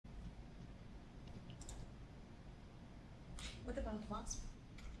about WASP?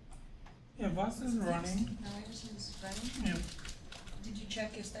 Yeah, WASP is running. Now everything is running. Yeah, Did you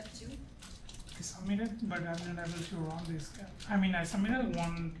check your step 2? I submitted, but I'm not able to run this. I mean, I submitted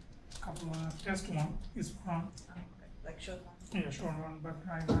test one is run. Oh, okay. Like short one. Yeah, short one, but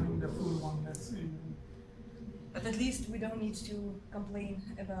I'm running the full one. That's But at least we don't need to complain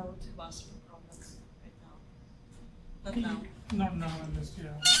about WASP problems right now. Not now. not now unless you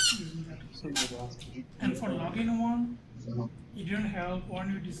are using that. And for login one, it didn't help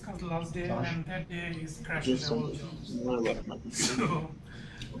when we discussed last day, and that day is crashing the whole job. So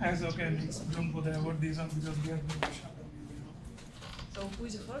I said, okay, don't bother about this one because we are going to shut down. So who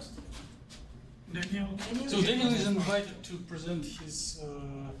is the first? Daniel. So Daniel is invited to present his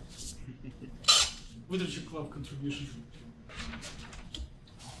Literature Club contribution.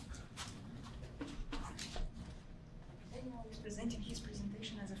 Daniel is presenting his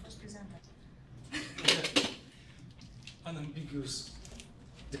presentation as a first presenter. Unambiguous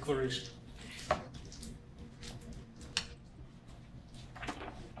declaration.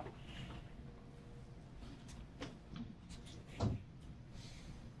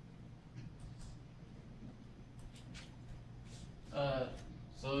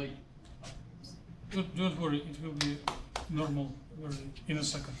 So Don't worry, it will be normal in a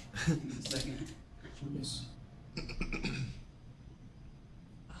second. second. Yes.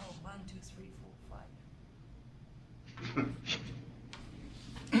 Oh, 1, 2, 3, 4,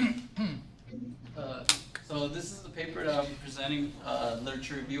 5. So this is the paper that I'll be presenting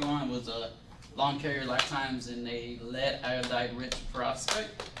literature review on. It was long carrier lifetimes in a lead iodide rich perovskite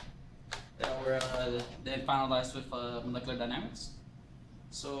that were then finalized with molecular dynamics.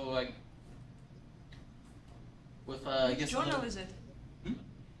 So I guess Which journal is it? Hmm?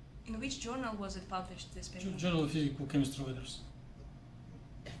 In which journal was it published, this paper? Journal of Physical Chemistry Letters.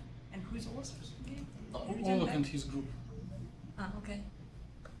 And who's authors again? Olaf and his group. Ah, okay.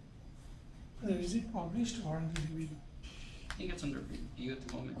 Is it published or in the review? I think it's under review at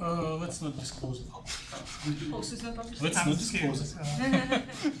the moment. Let's not disclose it. Oh, so it's not published? Let's I'm not scared, disclose it.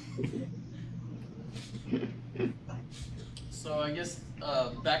 So I guess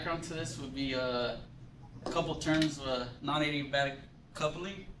background to this would be a couple terms of non-adiabatic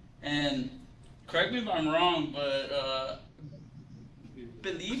coupling, and correct me if I'm wrong, but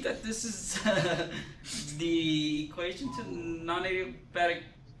believe that this is the equation to non-adiabatic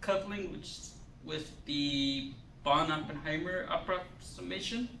coupling, which with the Born-Oppenheimer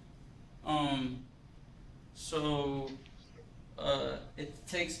approximation. It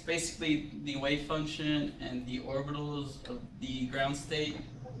takes basically the wave function and the orbitals of the ground state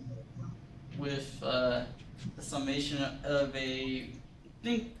with the summation of I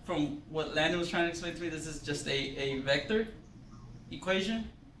think from what Landon was trying to explain to me, this is just a vector equation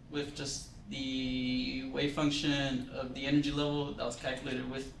with just the wave function of the energy level that was calculated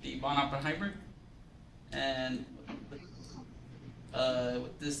with the Born-Oppenheimer. And with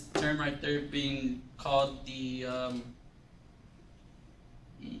this term right there being called the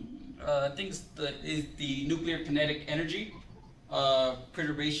I think is the nuclear kinetic energy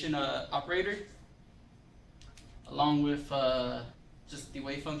perturbation operator, along with just the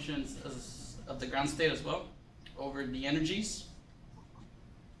wave functions of the ground state as well over the energies.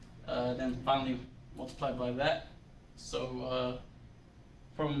 Then finally multiplied by that. So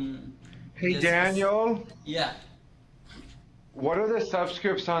from Hey this- Daniel, Yeah. what are the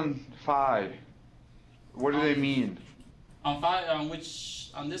subscripts on 5? What do they mean? On five, on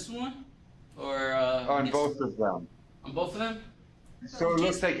this one, or On yes, both of them. on both of them. So it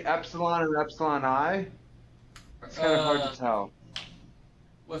looks like epsilon and epsilon I. It's kind of hard to tell.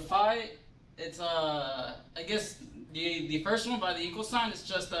 With phi, it's I guess the first one by the equal sign is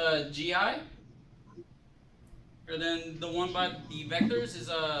just GI, or then the one by the vectors is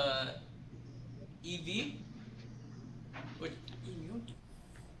EV, which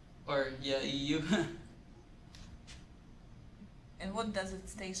or yeah EU. And what does it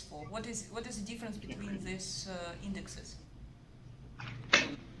stand for? What is the difference between these indexes?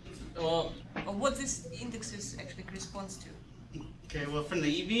 Well, Or what this indexes actually corresponds to? okay, well from the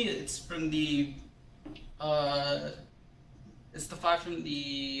EV, it's from the it's the phi from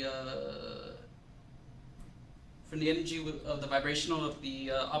the energy of the vibrational of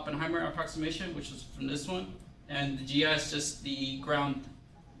the Oppenheimer approximation, which is from this one, and the GI is just the ground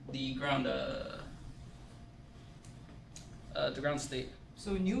state.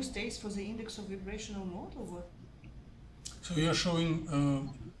 So new states for the index of vibrational mode or what? So you're showing,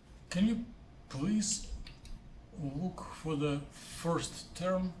 can you please look for the first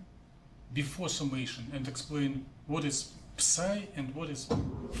term before summation and explain what is psi and what is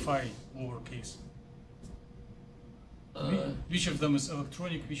phi lowercase? Which of them is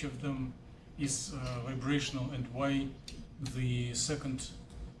electronic, which of them is vibrational, and why the second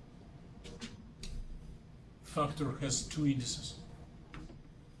factor has two indices?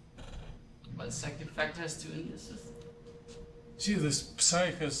 But the second factor has two indices. See, this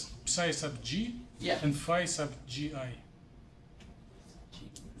psi has psi sub g Yeah. and phi sub gi.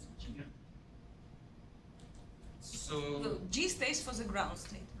 So G stays for the ground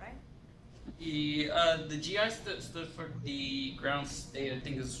state, right? the GI stood for the ground state. I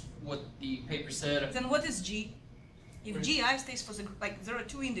think is what the paper said. Then what is G? If Right. GI stays for the, like, there are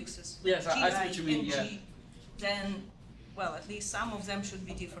two indexes. Yes, I see what you mean, and yeah. G, then, well, at least some of them should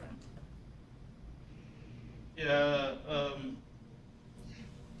be different. Yeah.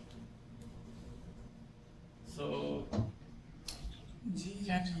 So G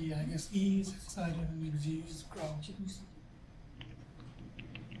and E, I guess E is excited and G is ground.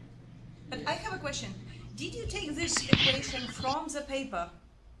 But I have a question. Did you take this equation from the paper,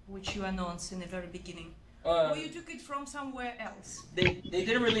 which you announced in the very beginning? Or you took it from somewhere else? they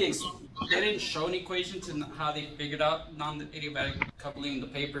didn't really they didn't show an equation to how they figured out non-adiabatic coupling in the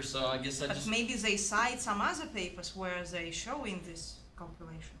paper. So I guess I But just maybe they cite some other papers where they show in these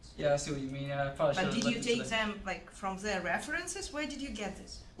calculations. yeah, I see what you mean. I probably should But have did you looked into take that. them, like, from their references? Where did you get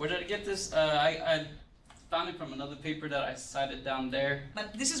this? Where did I get this? I found it from another paper that I cited down there.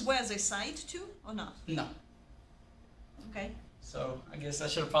 But this is where they cite to, or not? No. Okay. So I guess I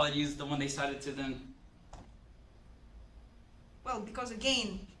should have probably used the one they cited to then. Well, because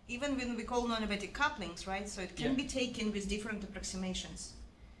again, even when we call non-abiotic couplings, right, so it can Yeah. be taken with different approximations.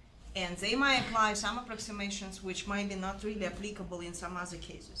 And they might apply some approximations which might be not really applicable in some other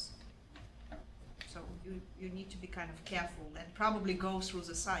cases. So you need to be kind of careful and probably go through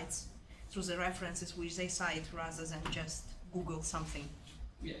the sites, through the references which they cite rather than just Google something.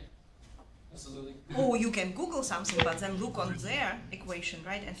 Yeah. Absolutely. Or you can Google something, but then look on their equation,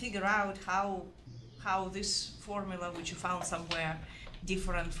 right, and figure out how this formula, which you found somewhere,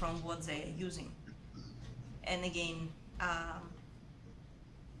 different from what they are using. And again,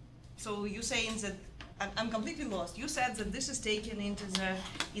 so you're saying that I'm completely lost. You said that this is taken in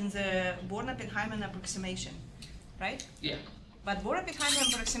the Born-Oppenheimer approximation, right? Yeah. But Born-Oppenheimer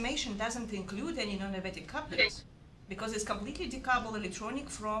approximation doesn't include any non-abiotic couplings because it's completely decoupled electronic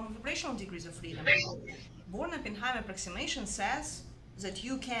from vibrational degrees of freedom. Born-Oppenheimer approximation says that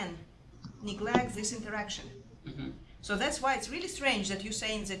you can neglect this interaction. Mm-hmm. So that's why it's really strange that you're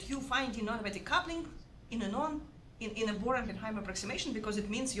saying that you find a non-abiotic coupling in a Born-Oppenheimer approximation, because it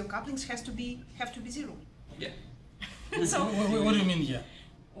means your couplings have to be zero. Yeah. So What do you mean, yeah?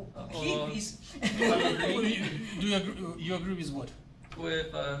 please. Do you agree with what?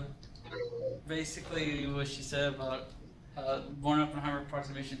 With basically what she said about Born-Oppenheimer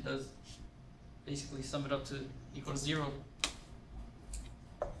approximation does basically sum it up to equal to zero.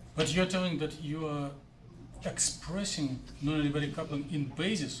 But you're telling that you are expressing non-adiabatic coupling in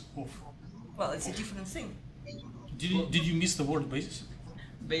basis of. Well, it's a different thing. Did you miss the word basis?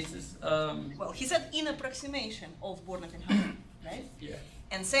 Basis. Well, he said in approximation of Born-Oppenheimer, right? Yeah.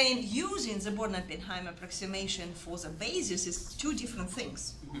 And saying using the Born-Oppenheimer approximation for the basis is two different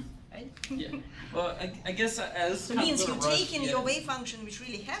things, right? Yeah. Well, I guess as So it means you're taking your wave function, which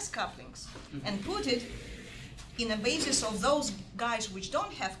really has couplings, and put it in a basis of those guys which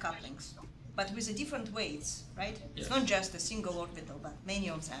don't have couplings, but with a different weights, right? It's Yes. not just a single orbital, but many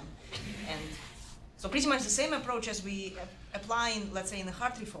of them. And so pretty much the same approach as we apply in, let's say, in the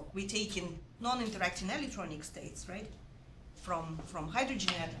Hartree fork. We take in non-interacting electronic states, right? From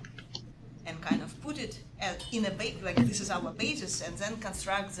hydrogen atom, and kind of put it in a like this is our basis, and then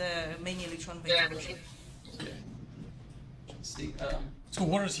construct the many electron wave function. See, So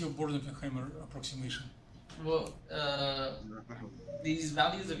what is your Born-Oppenheimer approximation? well, these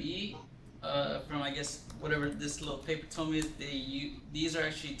values of E, from I guess whatever this little paper told me, these are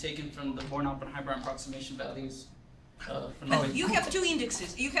actually taken from the Born-Oppenheimer approximation values. From the But you have two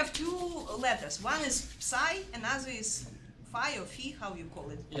indexes. You have two letters. One is psi, another is phi or phi. How you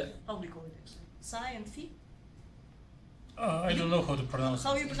call it? Yeah. How do you call it? Actually? Psi and phi. I don't know how to pronounce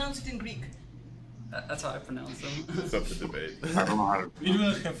How it. you pronounce it in Greek? That's how I pronounce them. It's up to debate. I don't know how to. We do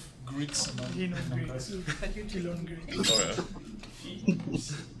not have Greeks among He knows Greek. us. But you He learned Greek. Oh yeah.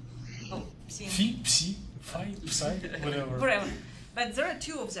 Oh, psi. Phi, psi, phi, psi, whatever. Whatever. But there are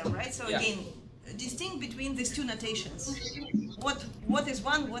two of them, right? So Yeah. again, distinct between these two notations. What is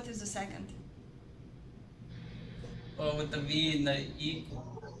one? What is the second? Well, with the V and the E.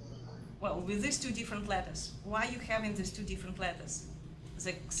 Well, with these two different letters. Why are you having these two different letters?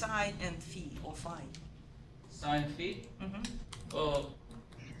 The psi and phi or phi. Psi and phi. Mm-hmm. Well,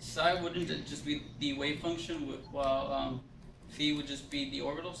 psi wouldn't it just be the wave function, while phi would just be the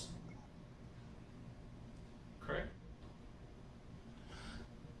orbitals? Correct?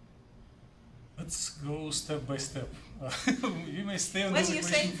 Let's go step by step. We may stay on When this you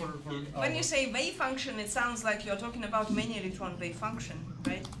equation say- for When you hours. say wave function, it sounds like you're talking about many electron wave function,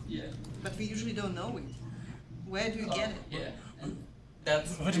 right? Yeah. But we usually don't know it. Where do you get it? Yeah. And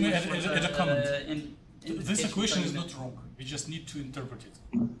that's Let me pretty much add a what, comment. in- This indication equation is from not wrong. We just need to interpret it.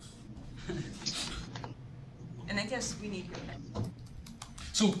 And I guess we need your help.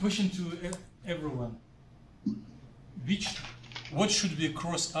 So, question to everyone: what should we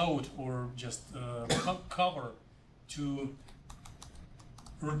cross out or just cover to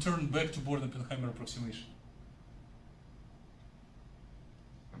return back to Born-Oppenheimer approximation?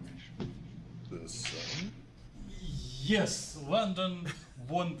 The sun. Yes, London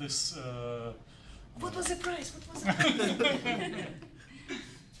won this. What was the price? What was it?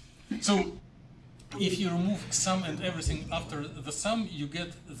 So, if you remove sum and everything after the sum, you get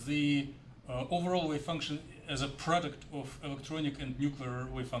the overall wave function as a product of electronic and nuclear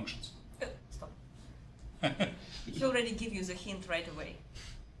wave functions. Stop. He already give you the hint right away.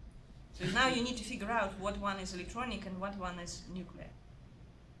 So now you need to figure out what one is electronic and what one is nuclear.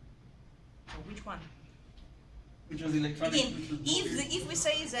 So which one? Which was electronic. Again, if we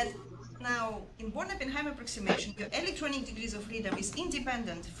say that now in Born-Oppenheimer approximation, your electronic degrees of freedom is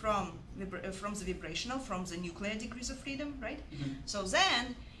independent from the vibrational, from the nuclear degrees of freedom, right? Mhm. So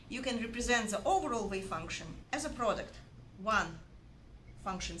then you can represent the overall wave function as a product. One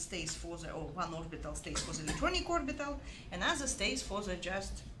function stays for the, or one orbital stays for the electronic orbital, another stays for the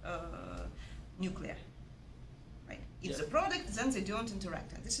just nuclear. Right? If the product, then they don't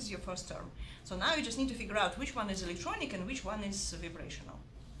interact, and this is your first term. So now you just need to figure out which one is electronic and which one is vibrational,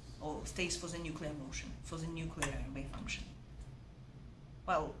 or stays for the nuclear motion, for the nuclear wave function.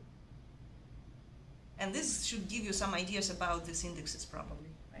 Well, and this should give you some ideas about these indexes probably,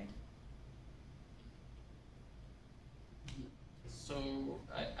 right? So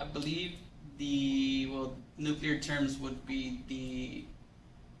I believe the nuclear terms would be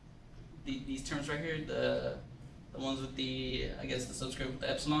these terms right here, the ones with the, I guess, the subscript with the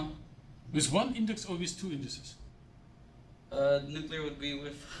epsilon. With one index or with two indices? Nuclear would be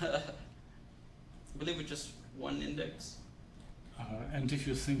with I believe with just one index. And if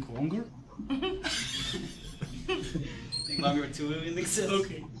you think longer? Think longer with two indexes.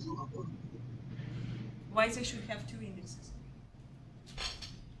 Okay. Why they should have two indexes?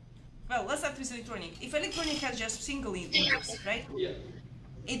 Well, let's start with electronic. If electronic has just single index, right? Yeah.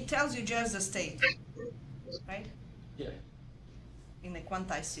 It tells you just the state, right? Yeah. In a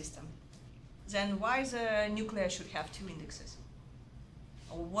quantized system. Then why the nuclear should have two indexes?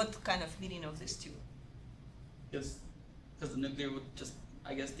 Or what kind of meaning of these two? Because the nuclear would just,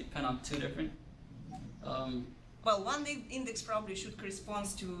 I guess, depend on two different. Well, one index probably should correspond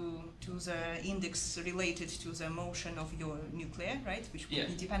to the index related to the motion of your nuclear, right? Which would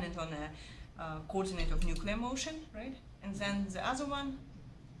be dependent on a coordinate of nuclear motion, right? And then the other one?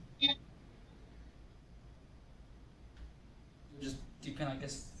 Just depend, I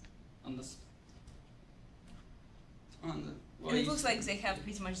guess, on this. On the. And it looks like they have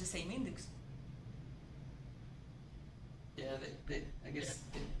pretty much the same index. Yeah, they I guess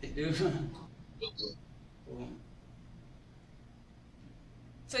they do.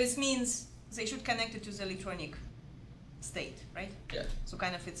 So it means they should connect it to the electronic state, right? Yeah. So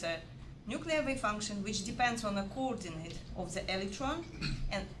kind of it's a nuclear wave function which depends on a coordinate of the electron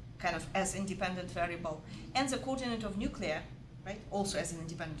and kind of as independent variable, and the coordinate of nuclear, right? Also as an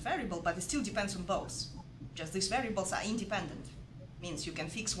independent variable, but it still depends on both. Just these variables are independent. Means you can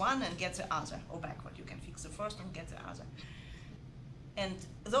fix one and get the other, or backward. You can fix the first and get the other. And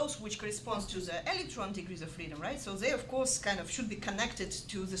those which correspond to the electron degrees of freedom, right? So they, of course, kind of should be connected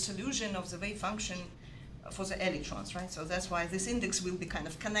to the solution of the wave function for the electrons, right? So that's why this index will be kind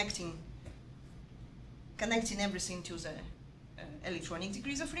of connecting everything to the electronic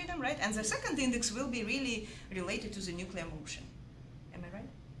degrees of freedom, right? And the second index will be really related to the nuclear motion. Am I right?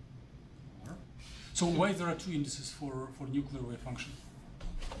 So why there are two indices for nuclear wave function?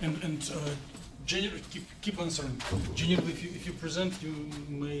 And generally, keep answering. Generally, if you present, you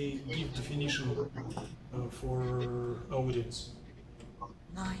may give definition for audience.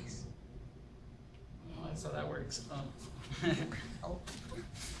 Nice. Oh, that's how that works. Oh.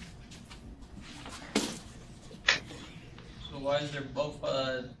 So why is there both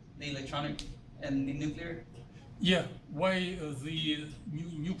the electronic and the nuclear? Yeah, why the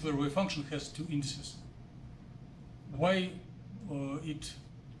nuclear wave function has two indices? Why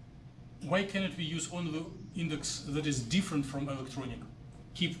why cannot we use only the index that is different from electronic?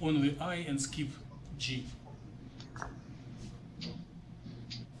 keep only I and skip G.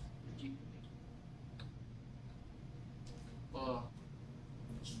 Well,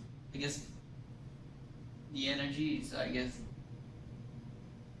 I guess the energies, the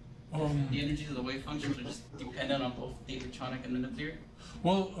energies of the wave functions are just dependent on both the electronic and the nuclear.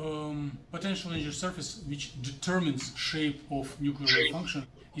 Well, potential energy surface, which determines shape of nuclear wave function,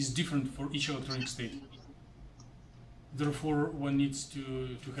 is different for each electronic state. Therefore, one needs to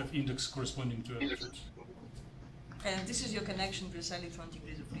have index corresponding to electrons. And this is your connection with electron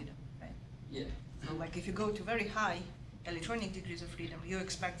degrees of freedom, right? Yeah. So like if you go to very high electronic degrees of freedom, you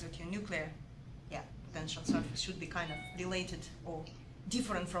expect that your nuclear, potential surface should be kind of related or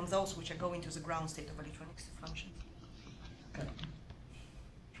different from those which are going to the ground state of electronic functions. Okay.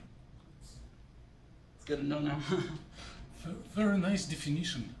 It's good to know now. Very nice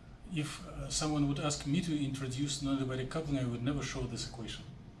definition. If someone would ask me to introduce non-adiabatic coupling, I would never show this equation.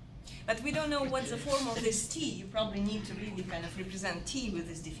 But we don't know what the form of this T. You probably need to really kind of represent T with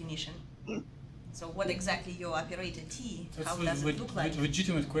this definition. So what exactly your operator T, how does it look like?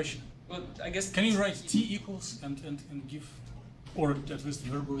 Legitimate question. Well, I guess. Can you write T equals and give, or at least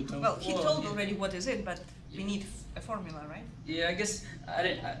verbally tell? Well, he told already what is it, but we need a formula, right? Yeah, I guess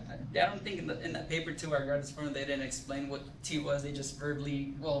I don't think in that paper too, our guidance formula, they didn't explain what T was. They just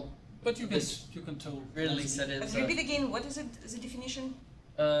verbally, But you can tell. Really said it. But repeat again, what is it, the definition?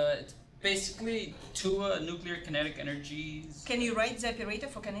 It's basically two nuclear kinetic energies. Can you write the operator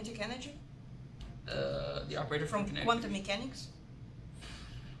for kinetic energy? The operator From kinetic. quantum mechanics?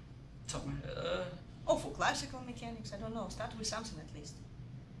 Top of my head, Oh, for classical mechanics, I don't know. Start with something at least.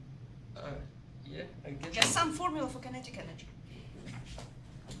 yeah, I guess. Just some formula for kinetic energy.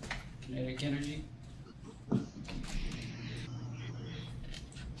 Kinetic energy.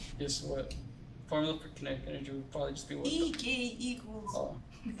 Guess what? Formula for kinetic energy would probably just be what? EK equals. Oh,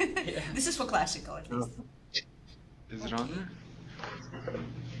 yeah. This is for classical at least. Is it on there?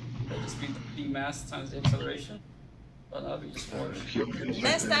 That'd just be the mass times the acceleration. Well, that'd be just force.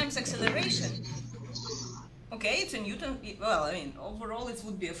 Mass times acceleration. Okay, it's a Newton. Well, I mean, overall it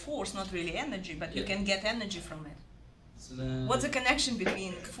would be a force, not really energy, but you Yeah. can get energy from it. So then. What's the connection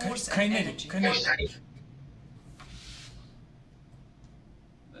between force and Kinetic. energy? Kinetic.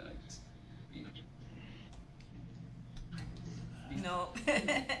 Then I guess No.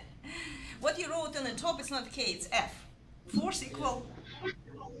 What you wrote on the top is not K, it's F. Force equal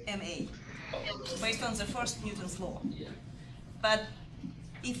ma, based on the first Newton's law. Yeah. But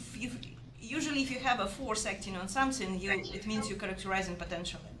usually if you have a force acting on something, it means you're characterizing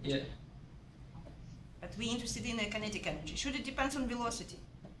potential. Yeah. But we're interested in a kinetic energy. Should it depend on velocity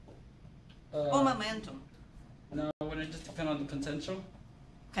Uh, or momentum? No, wouldn't it just depend on the potential?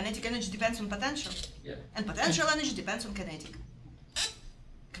 Kinetic energy depends on potential, Yeah. and potential energy depends on kinetic.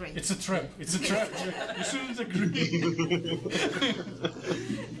 Great. It's a trap. It's a trap. You shouldn't agree.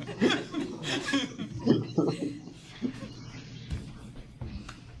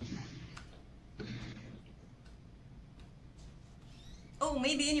 Oh,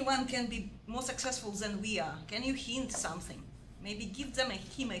 maybe anyone can be more successful than we are. Can you hint something? Maybe give him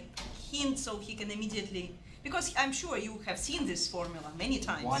a hint so he can immediately, because I'm sure you have seen this formula many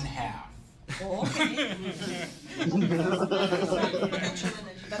times. 1/2. Oh, okay.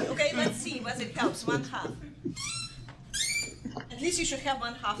 But okay, let's see what it comes. 1/2. At least you should have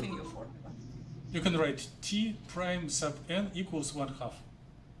 1/2 in your formula. You can write T prime sub n equals 1/2.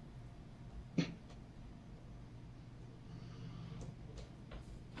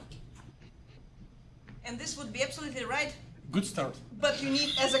 And this would be absolutely right, Good start. but you need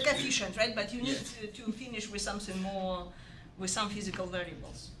as a coefficient, right? But you need to finish with something more, with some physical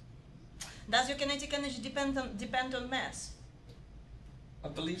variables. Does your kinetic energy depend on mass? I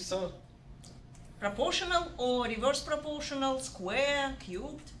believe so. Proportional or reverse proportional, square,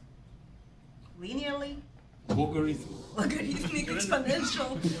 cubed, linearly, Logarithm. logarithmic, exponential,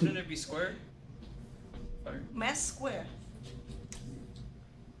 Wouldn't it be square? Or, mass square.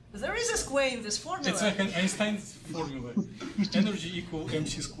 There is a square in this formula. It's like an Einstein's formula. Energy equal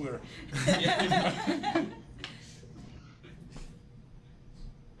mc square.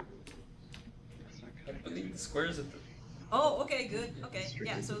 I believe the square is at the. Oh, okay, good. Okay,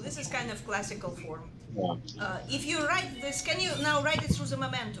 yeah. So this is kind of classical form. If you write this, can you now write it through the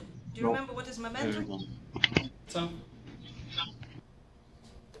momentum? Do you remember what is momentum? So,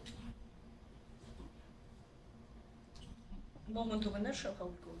 Moment of inertia, how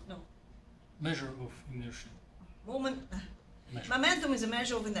it goes? No. Measure of inertia. Measure. Momentum is a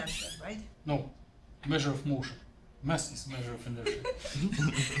measure of inertia, right? No, measure of motion. Mass is measure of inertia.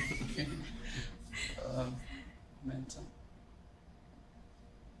 momentum.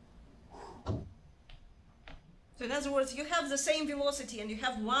 So in other words, you have the same velocity and you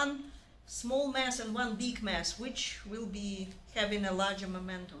have one small mass and one big mass, which will be having a larger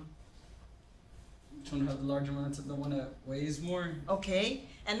momentum. Which one have the larger momentum? The one that weighs more? Okay,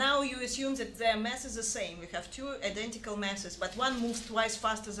 and now you assume that their mass is the same. You have two identical masses, but one moves twice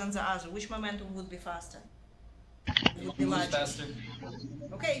faster than the other. Which momentum would be faster? It would be Moves larger. faster.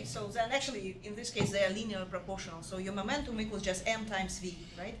 Okay, so then actually, in this case, they are linear proportional. So your momentum equals just m times v,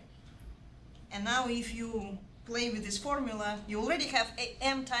 right? And now if you play with this formula, you already have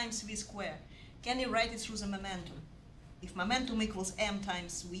m times v squared. Can you write it through the momentum? If momentum equals m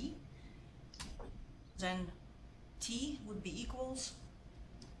times v, then t would be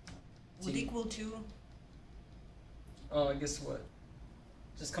would T. equal to, Oh, I guess what?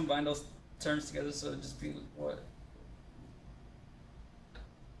 Just combine those terms together, so it'd just be what?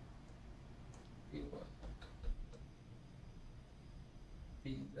 Be what?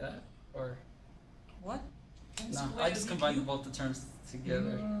 Be that? Or what? M no, squared I just v combined cubed? both the terms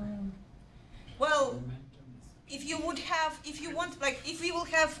together. Well, if you would have, if you want, like, if we will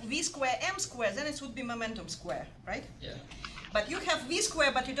have v square m square, then it would be momentum square, right? Yeah. But you have v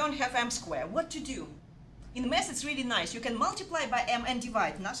square, but you don't have m square. What to do? In math, it's really nice. You can multiply by m and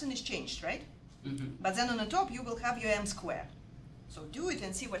divide. Nothing is changed, right? Mm-hmm. But then on the top, you will have your m square. So do it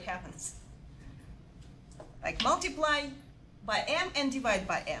and see what happens. Like multiply by m and divide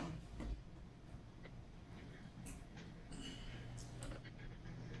by m.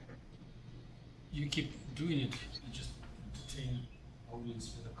 You keep doing it, you just detain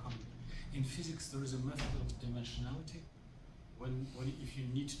audience with a comment. In physics, there is a method of dimensionality. When if you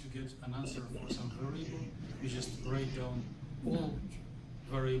need to get an answer for some variable, you just write down all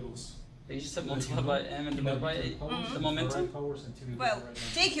variables. You just have multiply by m and divide by the momentum? Well,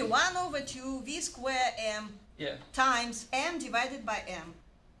 take your 1 over 2 v square m Yeah. times m divided by m.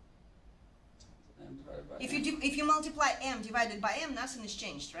 M divided by If m. if you multiply m divided by m, nothing is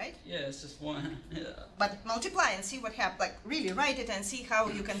changed, right? Yeah, it's just one. Yeah. But multiply and see what happens. Like really write it and see how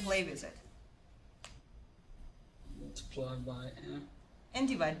you can play with it. Multiply by m. And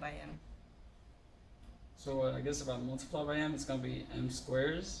divide by m. So I guess if I multiply by m, it's gonna be m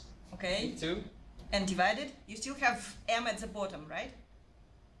squares. Okay? 2. And divided, you still have m at the bottom, right?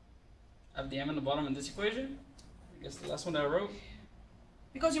 I have the m in the bottom in this equation. I guess the last one that I wrote.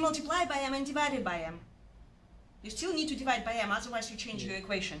 Because you multiply by m and divided by m. You still need to divide by m, otherwise you change Yeah. your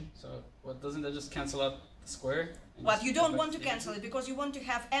equation. So what doesn't that just cancel out the square? And But just you go don't back want to the- cancel it because you want to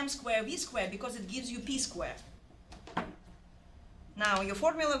have m square v square because it gives you p square. Now your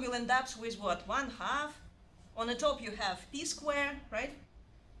formula will end up with what? 1/2. On the top you have p square, right?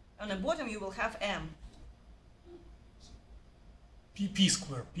 On the bottom you will have m. P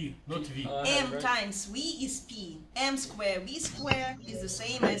square, P, not V. I had M it right. times v is p. M square v square is the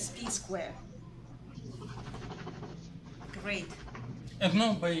same as p square. Great. And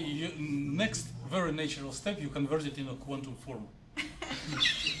now by next very natural step, you convert it into quantum form.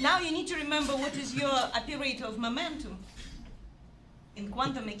 Now you need to remember what is your operator of momentum in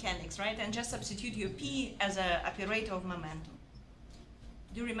quantum mechanics, right? And just substitute your p as an operator of momentum.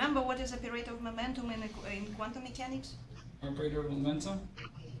 Do you remember what is operator of momentum in quantum mechanics? Operator of momentum.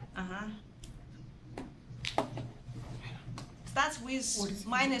 Uh-huh. Starts with What is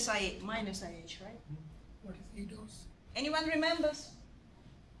minus I, right? What is EDOS? Anyone remembers?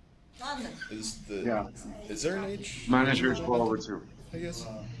 London. Yeah. Is there an H? Minus your 12 over 2. I guess.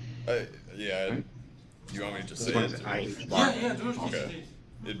 Yeah. You want me to just say What it? is I? Yeah, do it. Okay.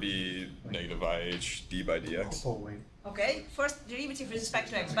 It'd be negative IH d by dx. Okay, first derivative with respect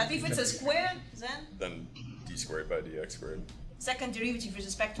to x. But if it's a square, then Then d squared by dx squared. second derivative with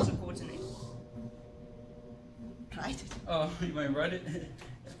respect to the coordinate. Right? Oh, you might write it.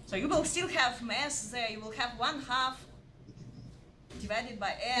 So you will still have mass there. You will have 1/2 divided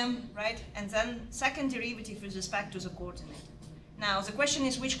by m, right? And then second derivative with respect to the coordinate. Now the question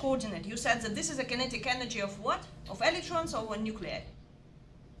is which coordinate? You said that this is a kinetic energy of what? Of electrons or nuclei?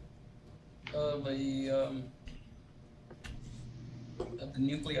 Of the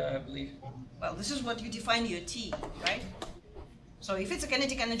nuclei, I believe. Well, this is what you define your T, right? So if it's a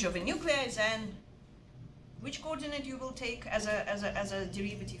kinetic energy of a nuclei, then which coordinate you will take as a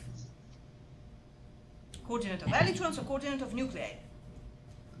derivative? Coordinate of electrons or coordinate of nuclei?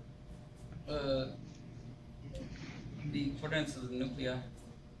 The coordinates of the nuclei.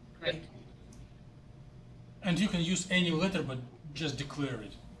 Great. And you can use any letter, but just declare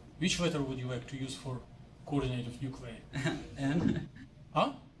it. Which letter would you like to use for coordinate of nuclei? N.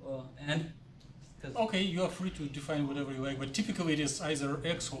 Huh? Well, N. 'Cause- Okay, you are free to define whatever you like, but typically it is either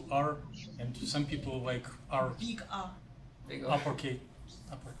X or R, and some people like R Big R. Big O. uppercase.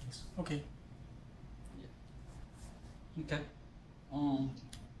 Okay. Okay.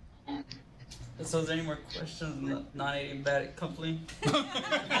 So is there any more questions on the non-adiabatic coupling?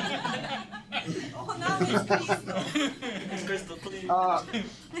 Oh, now it's crystal. It's crystal clear.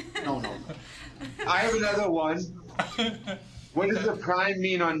 No. I have another one. What does the prime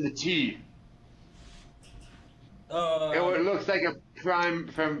mean on the T? It looks like a prime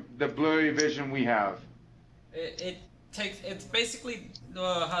from the blurry vision we have. It's basically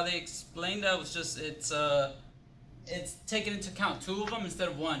how they explained that was just it's taking into account two of them instead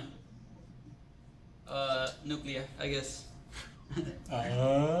of one. Nuclear, I guess.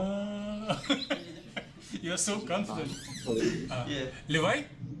 You're so confident. Yeah. Levi?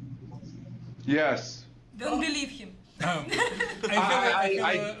 Yes. Don't believe him. I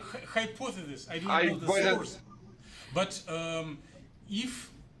have a hypothesis. I don't know the source. But if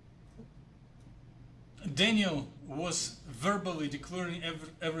Daniel was verbally declaring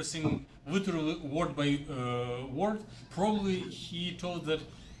everything literally word by word, probably he told that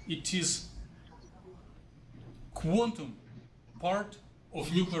it is quantum part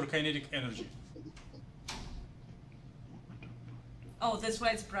of nuclear kinetic energy. Oh, that's why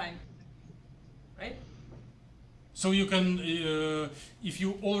it's prime. Right? So you can, if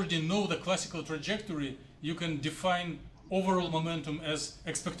you already know the classical trajectory, you can define overall momentum as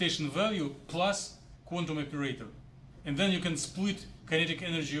expectation value plus quantum operator. And then you can split kinetic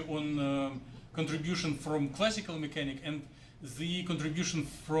energy on contribution from classical mechanics and the contribution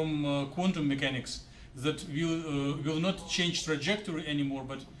from quantum mechanics that will not change trajectory anymore,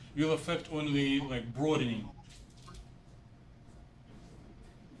 but will affect only like broadening.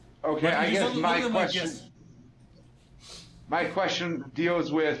 Okay, But I it is guess only my my question. guess. My question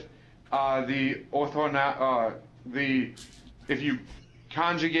deals with the orthogonal. If you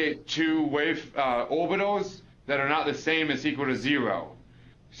conjugate two wave orbitals that are not the same, it's equal to 0.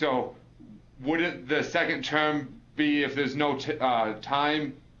 So wouldn't the second term be, if there's no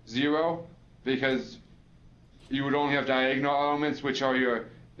time, 0? Because you would only have diagonal elements, which are your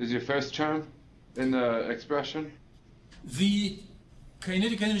first term in the expression. The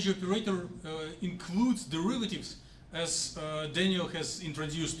kinetic energy operator includes derivatives, as Daniel has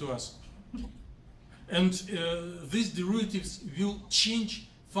introduced to us. And these derivatives will change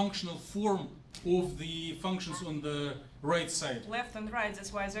functional form of the functions on the right side. Left and right,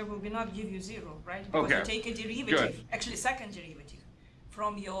 that's why there will be not give you 0, right? Because Okay. you take a derivative, Good. actually second derivative,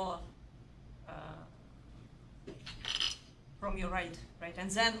 from your right,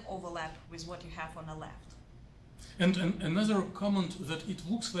 and then overlap with what you have on the left. And another comment that it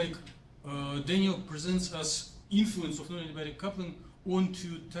looks like Daniel presents us influence of non-adiabatic coupling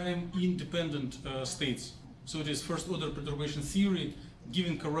onto time-independent states. So it is first-order perturbation theory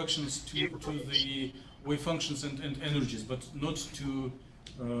giving corrections to the wave functions and energies, but not to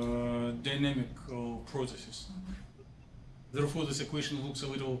dynamic processes. Therefore, this equation looks a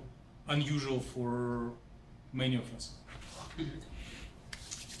little unusual for many of us.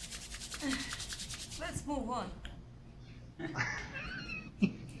 Let's move on.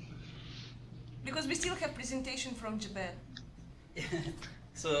 Because we still have presentation from Japan.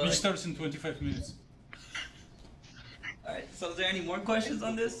 So, Which starts in 25 minutes. alright, so is there any more questions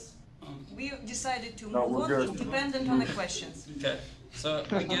on this? We decided to No, move we're on, good. dependent on the questions. Okay, so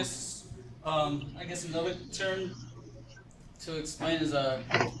I guess another term to explain is a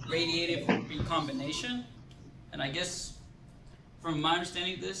radiative recombination. And I guess from my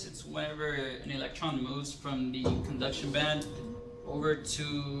understanding of this, it's whenever an electron moves from the conduction band over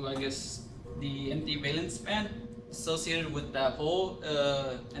to, I guess, the empty valence band. Associated with that hole,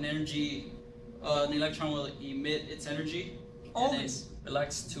 an electron will emit its energy. Always. And it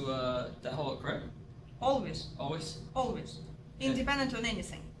relax to that hole, correct? Always, Always? always. Independent on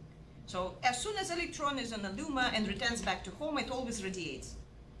anything. So as soon as electron is on a luma and returns back to home, it always radiates.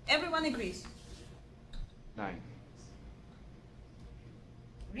 Everyone agrees. 9.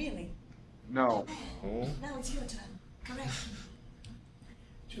 Really? No. Now it's your turn. Correct.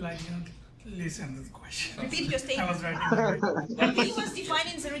 Should I didn't listen to the question? Repeat your I was statement. writing. He was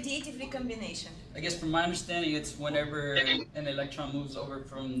defining the radiative recombination. I guess from my understanding, it's whenever an electron moves over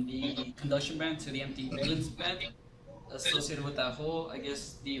from the conduction band to the empty valence band, associated with that hole, I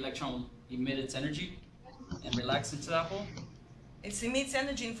guess the electron will emit its energy and relax into that hole It emits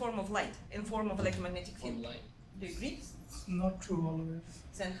energy in form of light, in form of electromagnetic from field. light. Do you agree? It's not true always.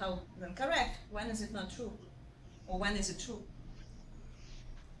 Then how? Then correct. When is it not true? Or when is it true?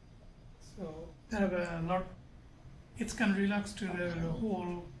 So there are a lot. It can relax to the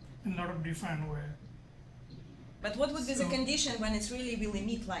whole in a lot of different way. But what would be the So- condition when it really will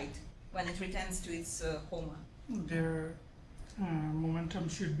emit light, when it returns to its home? Their momentum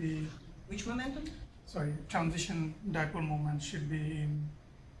should be Which momentum? transition dipole moment should be in,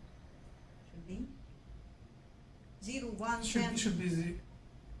 Should be 0, 1, 10. should be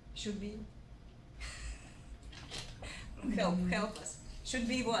Should be. Help us. Should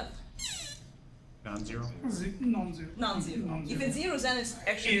be what? Non-zero. non-zero. Non-zero. If it's 0, then it's It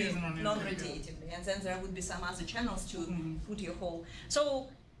actually is non-radiatively. non-radiatively, and then there would be some other channels to put your hole. So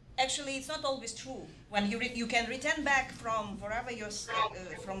actually, it's not always true. When you can return back from wherever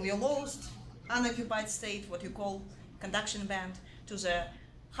from your lowest unoccupied state, what you call conduction band, to the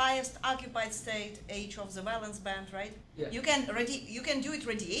highest occupied state, H of the valence band, right? Yeah. You can do it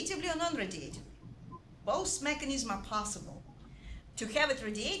radiatively or non-radiatively. Both mechanisms are possible. To have it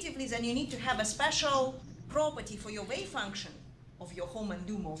radiatively, then you need to have a special property for your wave function of your Hom and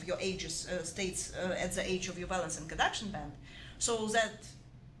Dum, of your ages, states at the H of your valence and conduction band, so that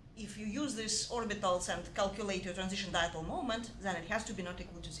if you use these orbitals and calculate your transition dipole moment, then it has to be not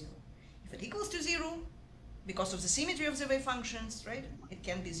equal to 0. If it equals to 0, because of the symmetry of the wave functions, right, it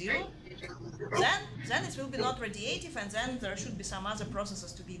can be 0, then it will be not radiative, and then there should be some other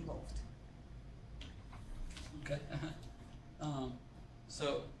processes to be involved. Okay.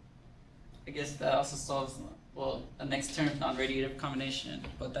 So I guess that also solves, well, an external non-radiative combination,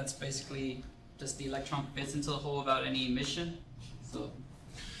 but that's basically just the electron fits into the hole without any emission. So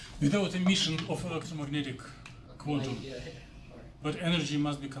Without emission of electromagnetic quantum, yeah. but energy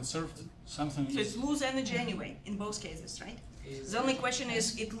must be conserved. Something So is it lose energy anyway, in both cases, right? The only question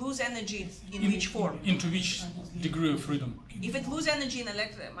is, it lose energy in which form? Into which degree of freedom? If it lose energy in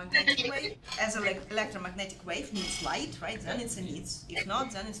electromagnetic wave, as electromagnetic wave needs light, right, then it's a need. If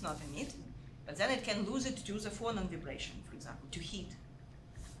not, then it's not a need. But then it can lose it to the phonon vibration, for example, to heat.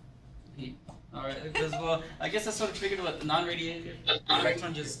 Heat. All right, because well, I guess I sort of figured what the non-radiative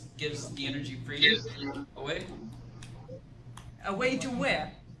electron just gives the energy freely away Away to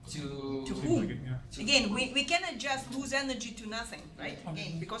where? to To whom? Again, we cannot just lose energy to nothing, right?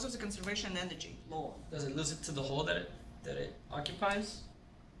 Again, because of the conservation energy law. Does it lose it to the hole that it occupies?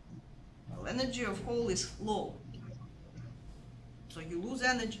 Well, energy of hole is low. So you lose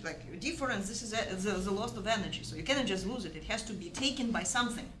energy, like your difference, this is the loss of energy. So you cannot just lose it, it has to be taken by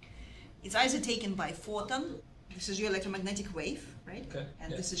something. It's either taken by photon, this is your electromagnetic wave, right? Okay,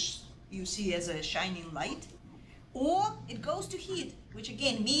 And yeah. this is, you see as a shining light. Or it goes to heat, which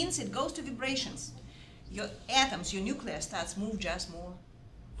again means it goes to vibrations. Your atoms, your nucleus starts move just more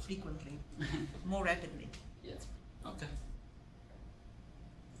frequently, more rapidly. Yes. Okay.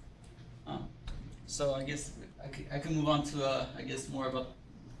 So I guess I can move on to I guess more about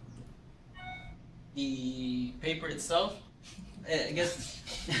the paper itself. I guess.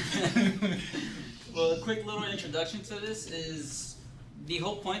 Well, a quick little introduction to this is the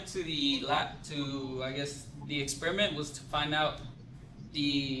whole point to the I guess the experiment was to find out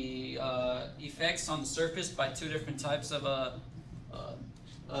the effects on the surface by two different types of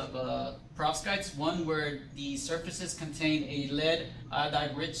perovskites. One where the surfaces contain a lead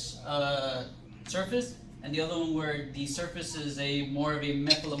iodide-rich surface, and the other one where the surface is more of a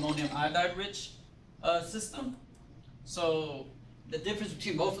methylammonium iodide-rich system. So the difference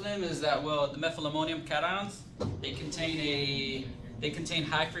between both of them is that, well, the methylammonium cations, they contain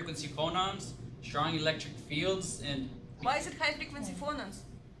high frequency phonons, strong electric fields, and Why is it high frequency phonons?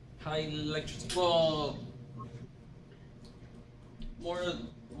 high electric, well,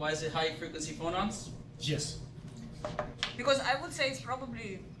 why is it high frequency phonons? yes. Because I would say it's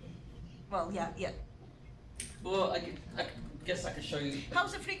probably, well, yeah. Well, I guess I can show you. How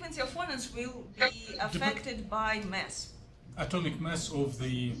the frequency of phonons will be affected by mass Atomic mass of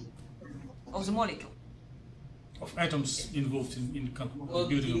the molecule? of atoms involved in Well,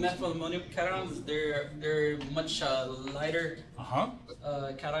 the building. methylammonium cations, they're much lighter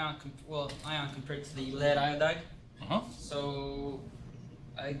cation, ion compared to the lead iodide. So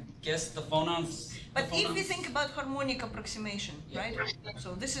I guess the phonons. But if we think about harmonic approximation, Yeah. right?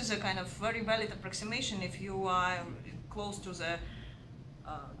 So this is a kind of very valid approximation if you are close to the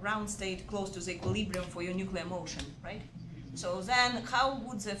ground state, close to the equilibrium for your nuclear motion, right? So then how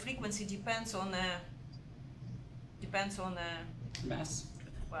would the frequency depends on a Mass.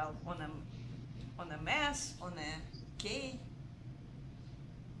 well, on a mass, on a K,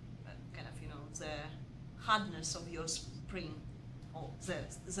 kind of, the hardness of your spring, or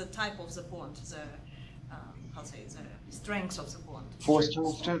the type of the bond, the strength of the bond. Force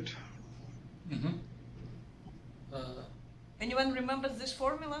constant. Anyone remembers this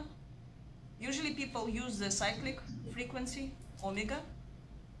formula? Usually people use the cyclic frequency, omega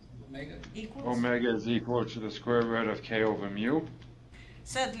Omega. equals. Omega is equal to the square root of k over mu.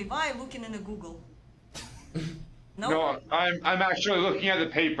 Said Levi looking in a Google. No? No, I'm actually looking at the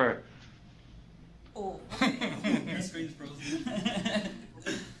paper. Oh, My screen's frozen.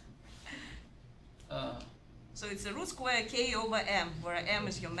 so it's the root square K over M, where M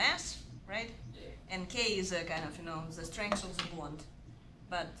is your mass, right? And K is a kind of, the strength of the bond.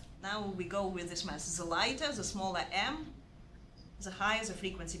 But now we go with this mass. The lighter, the smaller M, the higher the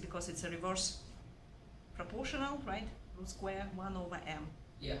frequency, because it's a reverse proportional, right? Root square 1 over M.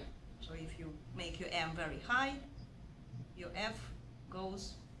 Yeah. So if you make your M very high, your F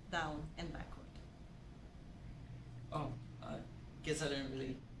goes down and backward. Oh, I guess I didn't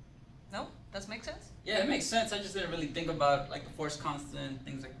really. No? Does make sense? Yeah, it makes sense. I just didn't really think about like the force constant,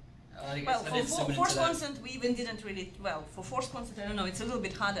 things like. I guess Well, I for didn't zoom into force that. constant, we even didn't really, for force constant, I don't know, it's a little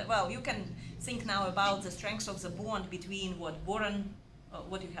bit harder. Well, you can think now about the strength of the bond between what boron,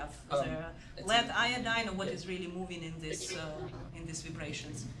 what you have, the it's lead iodine, or what is really moving in these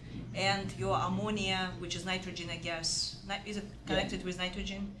vibrations. And your ammonia, which is nitrogen, I guess, is it connected with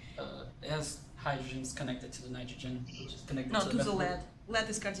nitrogen? It has hydrogens connected to the nitrogen, which is connected No, to to the methyl- lead. Lead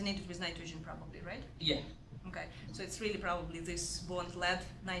is coordinated with nitrogen probably, right? Yeah. Okay, so it's really probably this bond lead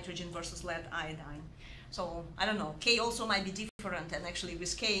nitrogen versus lead iodine. So I don't know, K also might be different, and actually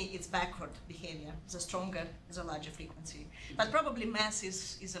with K it's backward behavior. The stronger, the larger frequency. But probably mass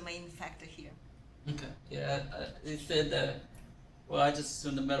is a main factor here. Okay. Yeah, it said that. Well, I just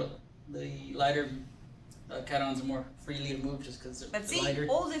assumed the lighter cations are more freely to move just because they're But see, lighter.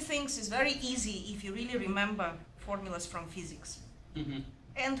 all the things is very easy if you really remember formulas from physics Mm-hmm.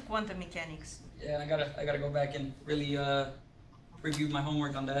 and quantum mechanics. Yeah, I gotta go back and really review my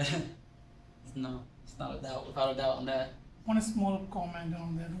homework on that. No, it's not a doubt, without a doubt on that. One small comment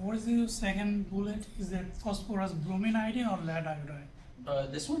on that. What is the second bullet? Is that phosphorus bromine iodine or lead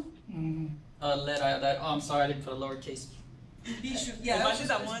iodide? This one? Mm. Lead iodide. Oh, I'm sorry, I didn't put a lowercase. Yeah, I did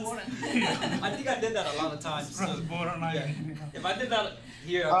that once. I think I did that a lot of times. Phosphorus So, boron yeah. iodine. If I did that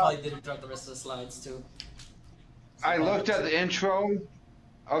here, I probably did it throughout the rest of the slides too. I looked at the intro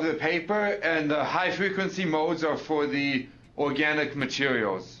of the paper, and the high frequency modes are for the organic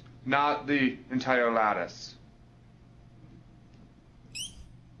materials, not the entire lattice.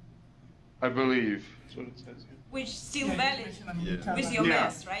 I believe. That's what it says here. Which still Yeah, valid Yeah. with your Yeah.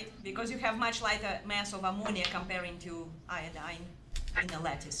 mass, right? Because you have much lighter mass of ammonia comparing to iodine in a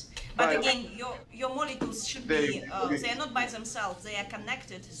lattice. But Right. again, your molecules should be, they are not by themselves, they are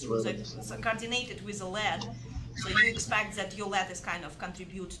connected through coordinated with the lead. So you expect that your lattice kind of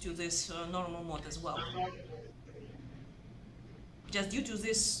contribute to this normal mode as well. Just due to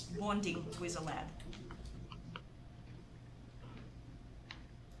this bonding with the lead.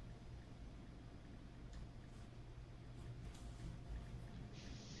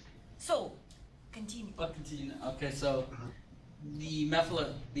 So, continue. I'll continue now. Okay, so the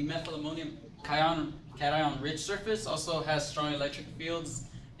methylammonium cation rich surface also has strong electric fields,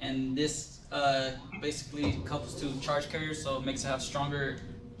 and this basically couples to charge carriers, so it makes it have stronger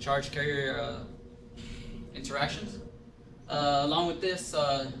charge carrier interactions. Along with this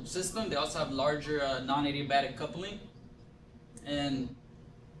system, they also have larger non-adiabatic coupling, and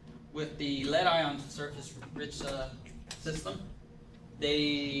with the lead ion surface rich system,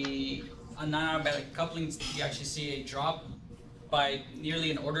 on non-adiabatic couplings, you actually see a drop by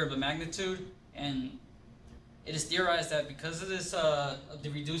nearly an order of a magnitude, and it is theorized that because of this, of the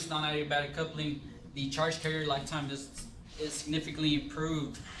reduced non-adiabatic coupling, the charge carrier lifetime is significantly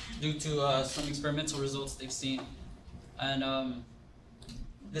improved due to some experimental results they've seen. And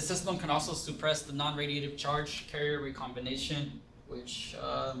this system can also suppress the non-radiative charge carrier recombination, which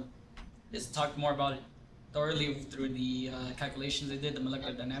is talked more about it thoroughly through the calculations they did, the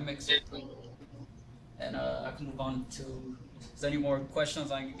molecular dynamics. And I can move on to, is there any more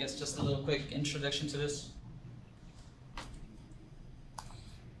questions? I guess just a little quick introduction to this.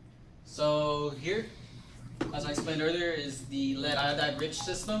 So here, as I explained earlier, is the lead iodide rich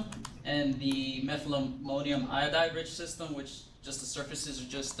system and the methylammonium iodide rich system, which just the surfaces are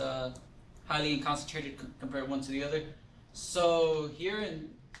just highly concentrated compared one to the other. So here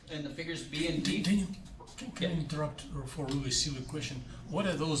in the figures B and D. Daniel, can I interrupt for a really silly question? What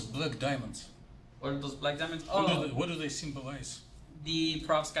are those black diamonds? What are those black diamonds? What do they symbolize? The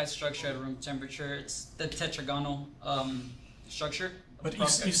perovskite structure at room temperature. It's the tetragonal structure. But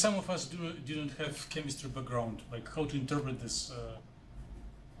if some of us didn't have chemistry background, like how to interpret this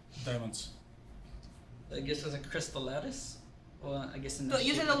diamonds? I guess as a crystal lattice. Well, I guess in the So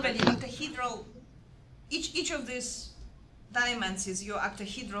you said already octahedral. Each of these diamonds is your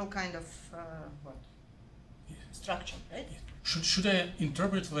octahedral kind of structure, right? Should I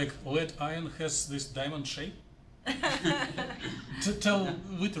interpret like lead ion has this diamond shape? Tell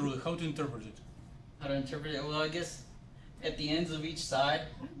literally how to interpret it. How to interpret it? Well, I guess at the ends of each side,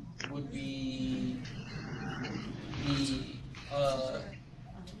 would be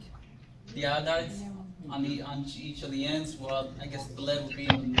the iodides on each of the ends. Well, I guess the lead would be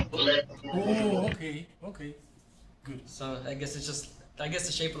in the middle. Oh, okay, okay, good. So I guess it's just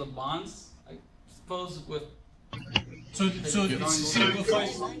the shape of the bonds, I suppose, with So it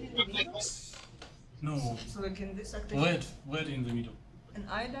simplifies. No, So like in this active, lead in the middle, an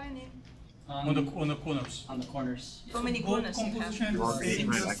iodine in. on the corners. on the corners. How many Both corners you have? composition is the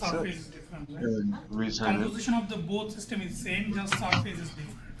same, just surface is different, right? Resign it. Composition of the both system is same, just surface is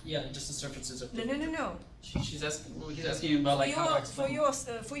different. Yeah, just the surfaces of No, no, no, no. She's asking. He's asking about like how to explain.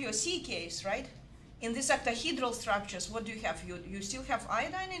 For your C case, right? In these octahedral structures, what do you have? You still have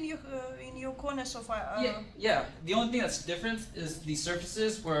iodine in your corners of Yeah. The only thing that's different is the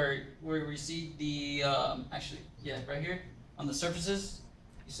surfaces where we see the right here on the surfaces.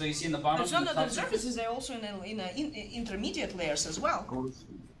 So you see in the bottom. It's not the that top the surfaces, they're also in intermediate layers as well.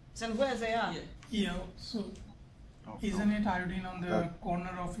 Then where they are? Yeah. Yeah, so isn't it iodine on the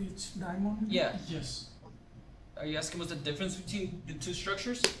corner of each diamond? Yeah. Yes. Are you asking what's the difference between the two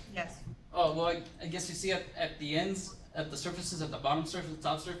structures? Yes. Oh well, I guess you see at the ends, at the surfaces, at the bottom surface,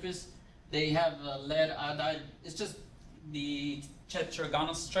 top surface, they have lead iodide. It's just the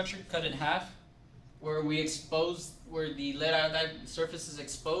tetragonal structure cut in half, where the lead iodide surface is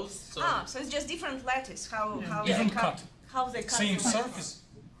exposed. So So it's just different lattice. How they Different cut. cut. How they cut. Same the- surface,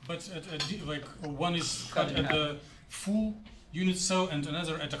 but like one is cut at the full unit cell and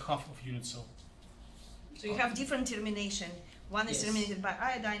another at a half of unit cell. So you have different termination. One is Yes. terminated by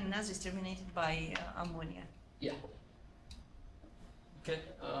iodine, another is terminated by ammonia. yeah. Okay.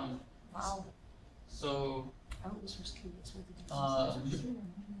 Wow. So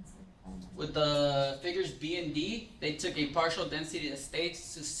with the figures B and D, they took a partial density of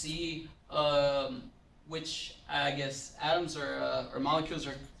states to see which I guess atoms or molecules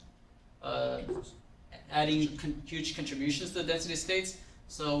are adding huge contributions to the density of states.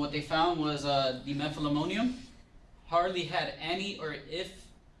 So what they found was the methylammonium hardly had any or if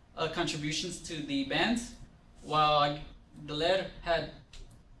contributions to the bands, while the lead had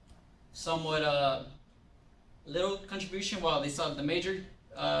somewhat little contribution, while they saw the major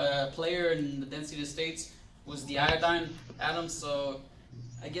player in the density of states was the iodine atom. So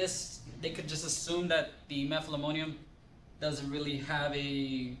I guess they could just assume that the methylammonium doesn't really have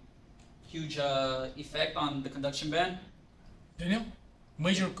a huge effect on the conduction band. Daniel,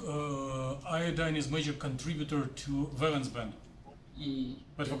 iodine is major contributor to valence band,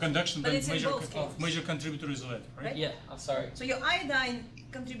 but for conduction But band, it's in both cases. major contributor is lead, right? Right? Yeah, I'm sorry. So your iodine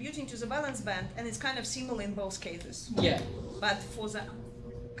contributing to the valence band, and it's kind of similar in both cases. Yeah, But for the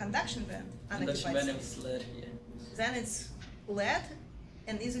conduction band, conduction unoccupied band state, is lead. Yeah. then it's lead,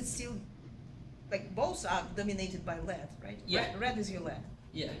 and is it still, like both are dominated by lead, right? Yeah. Red is your lead.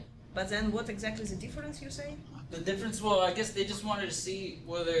 Yeah. But then what exactly is the difference you say? The difference, well, I guess they just wanted to see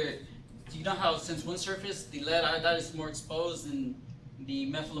whether, you know how since one surface, the lead iodide is more exposed and the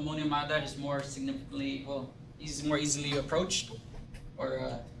methylammonium iodide is more significantly, more easily approached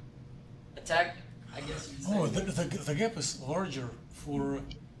or attacked, I guess you could say. Oh, the gap is larger for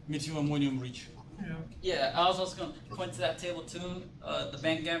methylammonium rich. Yeah. Yeah, I was also going to point to that table too. The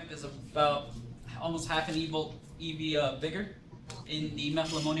band gap is about almost half an EV bigger in the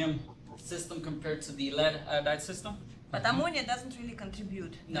methylammonium system compared to the lead iodide system. But ammonia doesn't really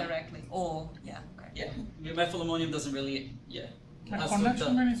contribute No. directly. Or, yeah, okay. Yeah, the methylammonium doesn't really, yeah. The That's what conduction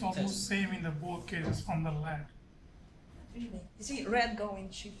the band is almost test. same in the both cases from the lead. Really? You see red going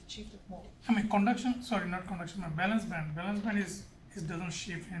shifted more. I mean conduction, sorry, not conduction band, balance band. Balance band is doesn't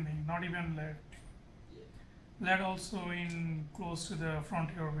shift anything, not even lead. Lead also in close to the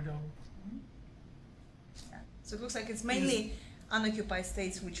frontier orbital. Yeah. So it looks like it's mainly unoccupied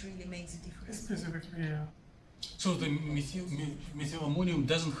states which really makes a difference. Specifically, yeah. So the methylammonium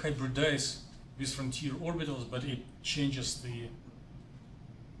doesn't hybridize with frontier orbitals, but it changes The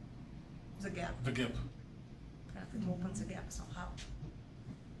gap. the gap. Kind of it opens the gap somehow.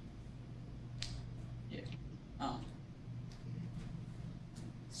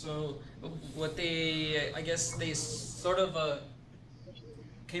 So what I guess they sort of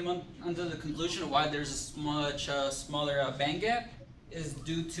came under the conclusion of why there's a much smaller band gap is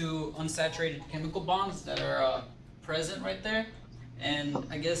due to unsaturated chemical bonds that are present right there, and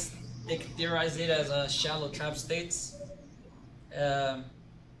I guess they could theorize it as shallow trap states.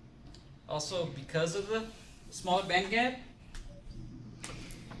 Also, because of the smaller band gap,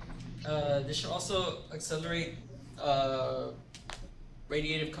 this should also accelerate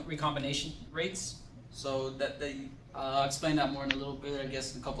radiative recombination rates. So that I'll explain that more in a little bit, I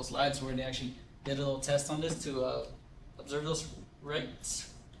guess, in a couple slides where they actually did a little test on this to observe those rates.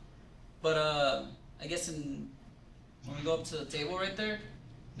 But I guess when we go up to the table right there,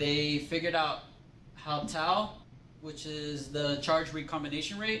 they figured out how tau, which is the charge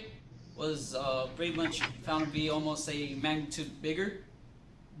recombination rate, was pretty much found to be almost a magnitude bigger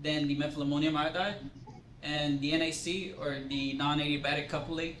than the methylammonium iodide, and the NAC, or the non-adiabatic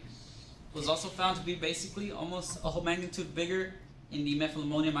couplet, was also found to be basically almost a whole magnitude bigger in the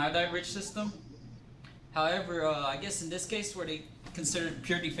methylammonium iodide rich system. However, I guess in this case where they considered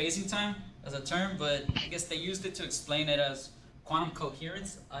pure dephasing time as a term, but I guess they used it to explain it as quantum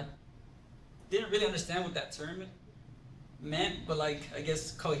coherence. I didn't really understand what that term meant, but like I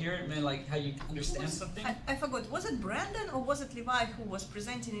guess coherent meant like how you understand something. I forgot. Was it Brandon or was it Levi who was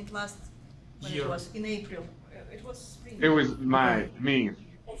presenting it last? When Year. it was in April. It was spring. It was me.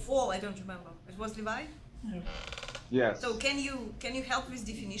 Or fall. I don't remember. It was Levi. Yeah. Yes. So can you help with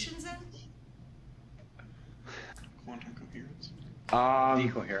definitions then? Quantum coherence.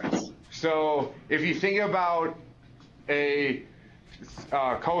 Decoherence. So if you think about a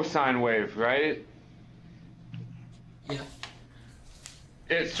cosine wave, right? Yeah.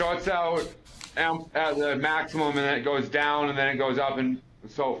 It starts out at the maximum and then it goes down and then it goes up and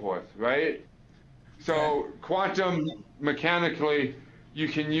so forth, right? So quantum mechanically, you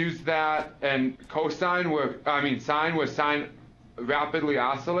can use that and sine where sine rapidly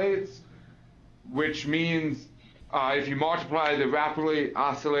oscillates, which means if you multiply the rapidly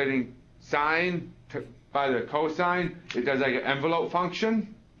oscillating sine by the cosine, it does like an envelope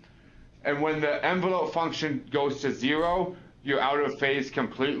function. And when the envelope function goes to 0, you're out of phase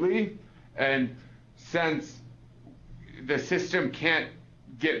completely. And since the system can't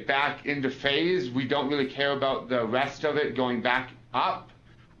get back into phase, we don't really care about the rest of it going back up.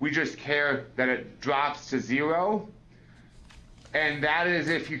 We just care that it drops to 0. And that is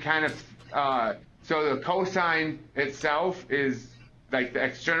if you kind of, so the cosine itself is like the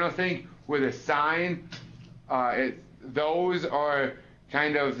external thing, with a sine, those are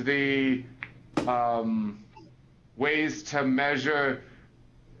kind of the ways to measure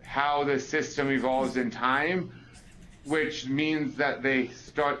how the system evolves in time, which means that they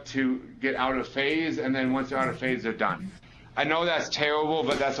start to get out of phase, and then once they're out of phase, they're done. I know that's terrible,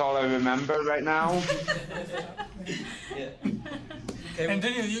 but that's all I remember right now. Yeah. And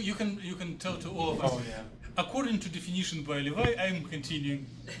Daniel, you can tell to all of us. Oh, yeah. According to definition by Levi, I'm continuing.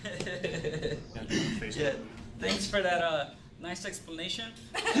 Yeah. Thanks for that nice explanation.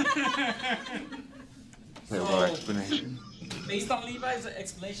 Terrible explanation. Based on Levi's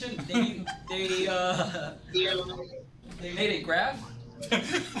explanation, they made a graph.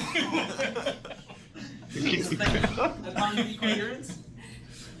 The quantum decoherence.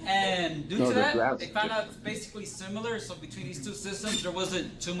 And due to that, they found out it's basically similar. So between these two systems, there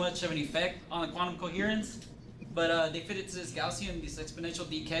wasn't too much of an effect on the quantum coherence. But they fit it to this Gaussian, this exponential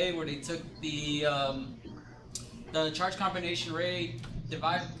decay, where they took the charge combination rate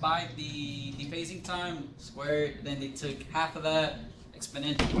divided by the dephasing time squared. Then they took half of that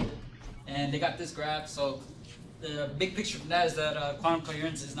exponential, and they got this graph. So the big picture from that is that quantum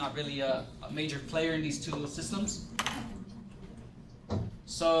coherence is not really a major player in these two systems.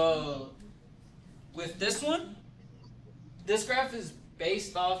 So with this one, this graph is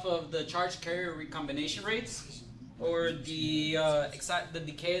based off of the charge carrier recombination rates, or the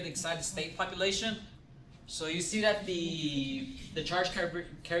decay of the excited state population. So you see that the charge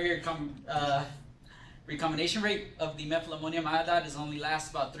carrier recombination rate of the methylammonium iodide is only lasts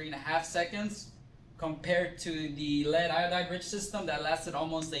about 3.5 seconds, compared to the lead iodide rich system that lasted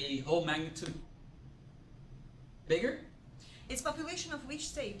almost a whole magnitude bigger. It's population of which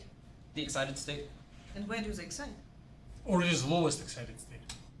state? The excited state. And where do they excite? Or it is lowest excited state.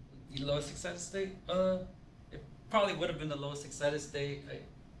 The lowest excited state? It probably would have been the lowest excited state. I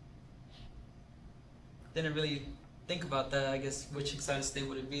didn't really think about that. I guess which excited state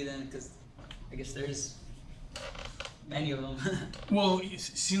would it be then? Because I guess there's many of them. Well,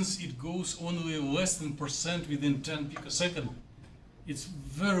 since it goes only less than % within 10 picosecond, it's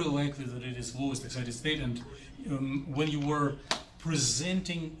very likely that it is lowest excited state. And when you were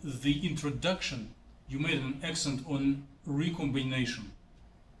presenting the introduction, you made an accent on recombination,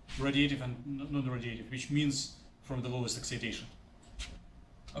 radiative and non-radiative, which means from the lowest excitation.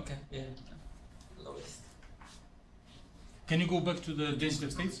 Okay, yeah. Lowest. Can you go back to the density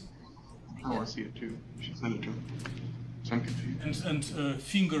of states? Oh, I see it too. You should send it to him. So I'm confused. And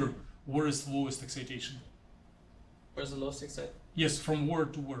finger, where is the lowest excitation? Where's the lowest excite? Yes, from where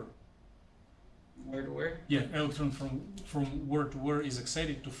to where? Where to where? Yeah, electron from where to where is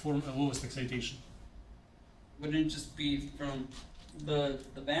excited to form a lowest excitation. Wouldn't it just be from the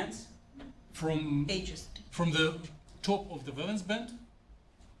bands? From Ages. the top of the valence band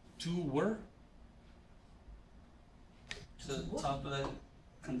to where? To the top of the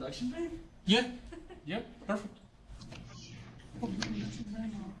conduction band? Yeah, yeah, perfect.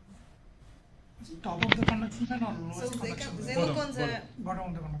 Top of the conduction band or So lowest they, conduction they band? look on the Bottom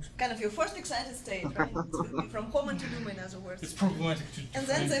of the conduction. kind of your first excited state, right? It will be from common to lumen, in other words. It's problematic to And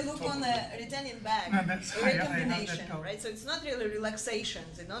then they define look top on of the returning back, No, that's a high, I have that recombination, too. right? So it's not really relaxation.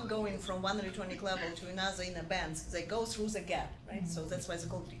 They're not going from one electronic level to another in a band. They go through the gap, right? So that's why it's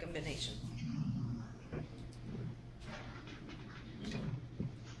called recombination.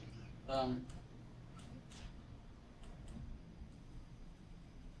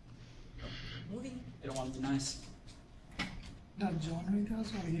 Moving. They don't want to be nice. Does John read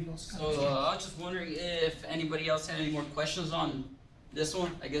us or he lost So connection? I was just wondering if anybody else had any more questions on this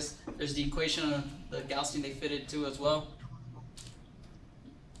one. I guess there's the equation of the Gaussian they fitted to as well.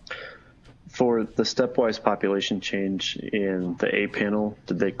 For the stepwise population change in the A panel,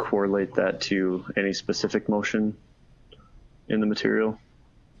 did they correlate that to any specific motion in the material?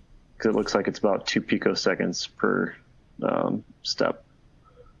 Because it looks like it's about 2 picoseconds per step.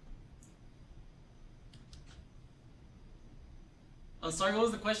 I'm sorry, what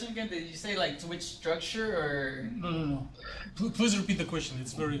was the question again? Did you say like to which structure or? No. Please repeat the question.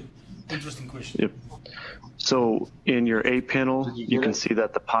 It's a very interesting question. Yep. So in your A panel, you can see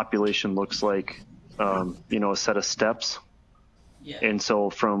that the population looks like, a set of steps. Yeah. And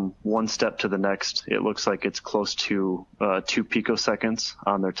so from one step to the next, it looks like it's close to 2 picoseconds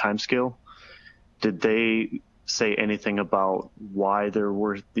on their time scale. Did they say anything about why there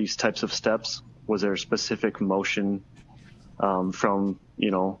were these types of steps? Was there a specific motion from,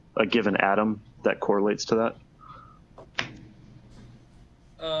 a given atom that correlates to that?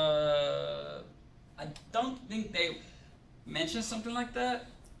 I don't think they mentioned something like that.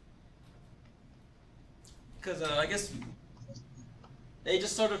 Because I guess they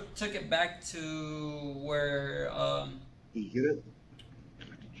just sort of took it back to where Did you get it?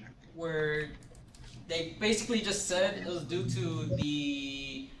 where they basically just said it was due to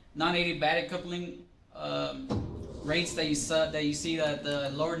the non-adiabatic coupling rates that you see that the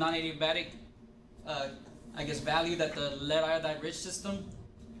lower non-adiabatic value that the lead iodide rich system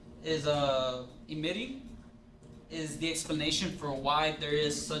is emitting is the explanation for why there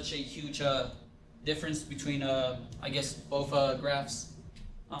is such a huge difference between both graphs.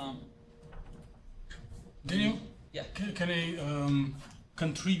 Daniel? Yeah. Can I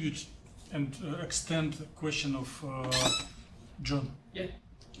contribute and extend the question of John? Yeah.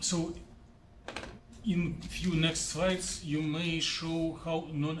 So, in few next slides, you may show how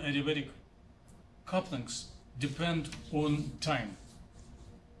non-adiabatic couplings depend on time.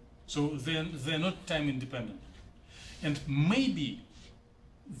 So they're not time independent. And maybe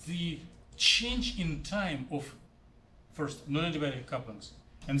the change in time of, first, non-adiabatic couplings,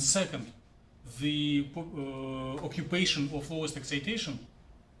 and second, the occupation of lowest excitation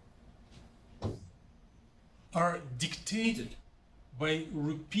are dictated by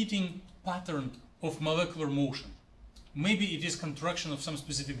repeating pattern of molecular motion. Maybe it is contraction of some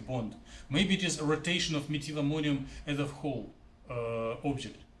specific bond. Maybe it is a rotation of methylammonium as a whole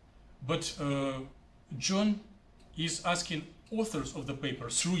object. But John is asking authors of the paper,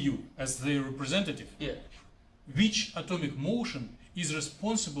 through you as their representative, Yeah. which atomic motion is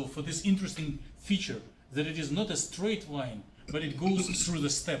responsible for this interesting feature that it is not a straight line, but it goes through the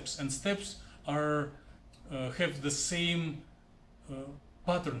steps, and steps are have the same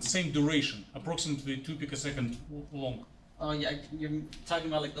pattern, same duration, approximately 2 picosecond long. Oh yeah, you're talking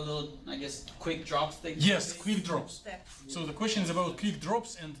about like the little, quick drops thing. Yes, quick drops. Steps. So the question is about quick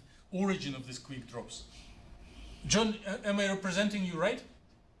drops and origin of these quick drops. John, am I representing you right?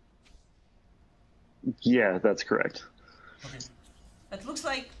 Yeah, that's correct. Okay. It looks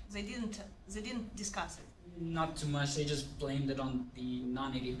like they didn't discuss it. Not too much. They just blamed it on the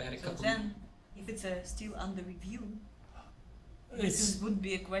non-adiabatic So coupling. then, if it's still under review, It's this would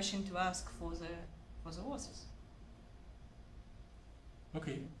be a question to ask for the authors.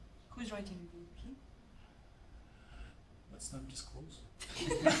 okay. Who's writing review? He? Let's not disclose.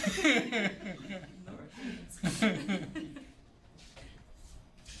 No reference.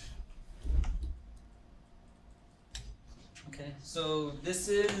 Okay, so this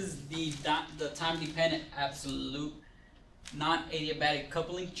is the time-dependent absolute non-adiabatic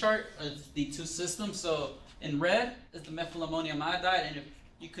coupling chart of the two systems. So in red is the methylammonium iodide, and if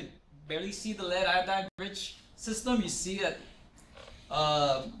you could barely see the lead iodide rich system, you see that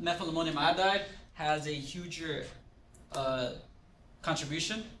methylammonium iodide has a huger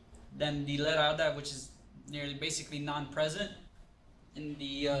contribution than the lead iodide, which is nearly basically non-present in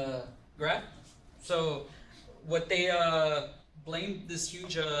the graph. So what they blamed this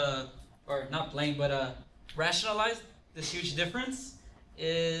huge, or not blamed, but rationalized this huge difference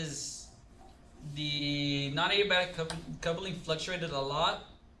is the non-adiabatic coupling fluctuated a lot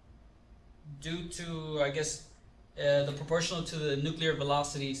due to, I guess, the proportional to the nuclear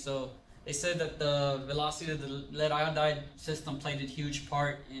velocity. So they said that the velocity of the lead iodide system played a huge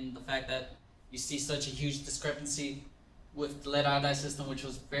part in the fact that you see such a huge discrepancy with the lead iodide system, which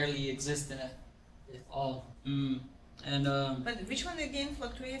was barely existent at all. But which one again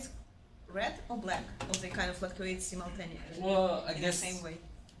fluctuates? Red or black? Or they kind of fluctuate simultaneously? Well, I in guess the same way.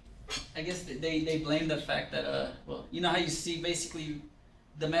 I guess they blame the fact that well, you know how you see basically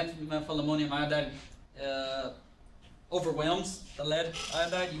the methylammonium iodide overwhelms the lead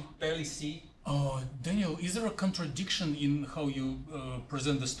iodide, you barely see. Daniel, is there a contradiction in how you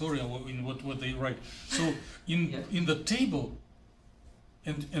present the story or in what they write? So in the table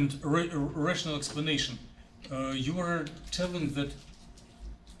and rational explanation, you are telling that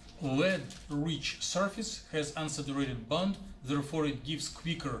lead-rich surface has unsaturated bond, therefore it gives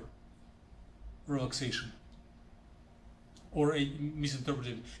quicker relaxation. Or I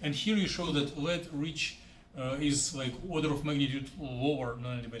misinterpreted. And here you show that lead-rich is like order of magnitude lower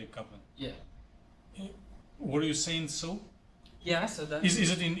non-adiabatic coupling. Yeah. Were you saying so? Yeah, I said that. Is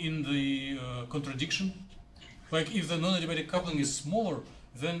it in the contradiction? Like if the non-adiabatic coupling is smaller,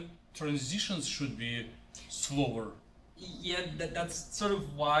 then transitions should be slower. Yeah, that's sort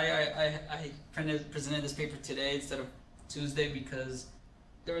of why I presented this paper today instead of Tuesday, because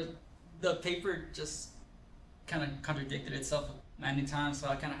the paper just kind of contradicted itself many times, so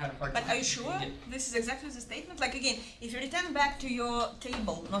I kind of had a hard time. But are you sure this is exactly the statement? Like again, if you return back to your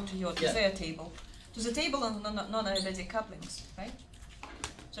table, not to your their table, to the table on non-adiabatic couplings, right?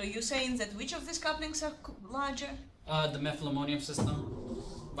 So you're saying that which of these couplings are larger? The methylammonium system.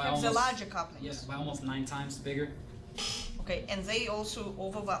 By Have almost, the larger couplings. Yes, by almost 9 times bigger. Okay, and they also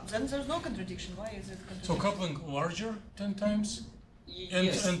overlap. Then there's no contradiction. Why is it contradiction? So coupling larger 10 times, and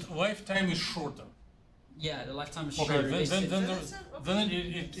Yes. and lifetime is shorter. Yeah, the lifetime is Okay, shorter. then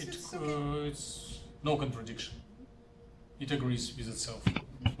it's no contradiction. It agrees with itself.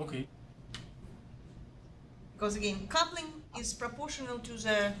 Okay. Because again, coupling is proportional to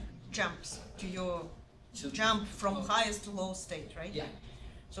the jumps, to your jump from highest to lowest state, right? Yeah.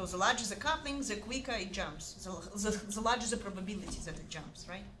 So the larger the coupling, the quicker it jumps. The larger the probability that it jumps,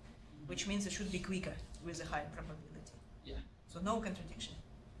 right? Which means it should be quicker with a higher probability. Yeah. So no contradiction.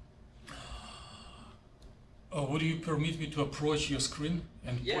 Would you permit me to approach your screen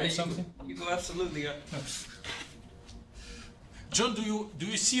and point something? You go absolutely. John, do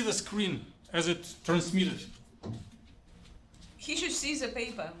you see the screen as it transmitted? He should see the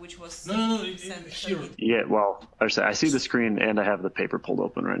paper, which was No, sent. here. Yeah, well, I see the screen and I have the paper pulled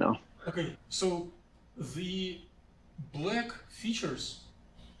open right now. Okay, so the black features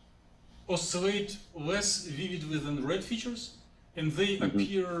oscillate less vividly than red features, and they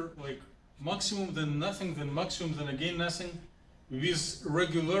appear like maximum, then nothing, then maximum, then again nothing, with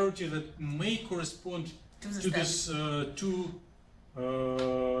regularity that may correspond to this 2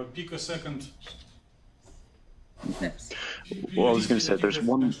 picosecond. Well, I was going to say there's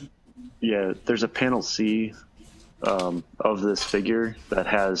one. Yeah, there's a panel C of this figure that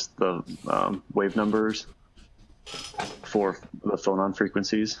has the wave numbers for the phonon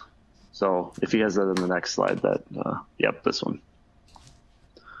frequencies. So if he has that in the next slide, that yep, this one.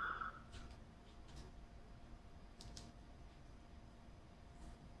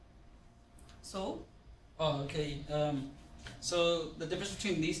 So? Oh, okay. So the difference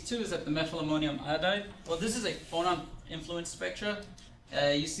between these two is that the methylammonium iodide, well, this is a phonon influence spectra.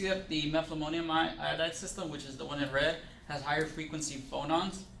 You see that the methylammonium iodide system, which is the one in red, has higher frequency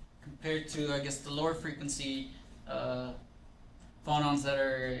phonons compared to, I guess, the lower frequency phonons that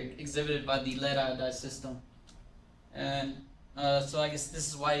are exhibited by the lead iodide system. And so I guess this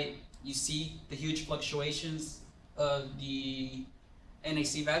is why you see the huge fluctuations of the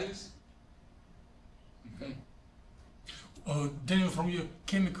NAC values. Okay. Daniel, from your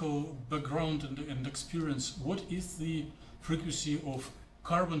chemical background and experience, what is the frequency of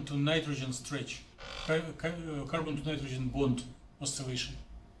carbon to nitrogen stretch, carbon to nitrogen bond oscillation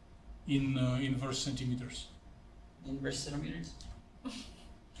in inverse centimeters? Inverse centimeters?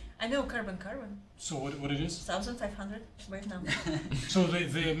 I know carbon-carbon. So what it is? 1,500 right now. So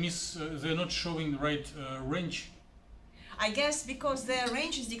they're not showing the right range. I guess because their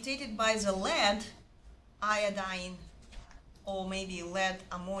range is dictated by the lead, iodine, or maybe lead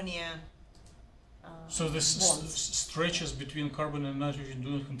ammonia. So the bonds. stretches between carbon and nitrogen do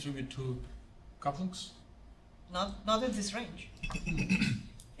not contribute to couplings? Not at this range.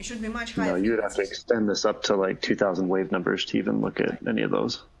 It should be much higher. No, you would have to frequencies. extend this up to like 2,000 wave numbers to even look at any of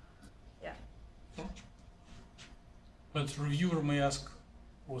those. Yeah. But reviewer may ask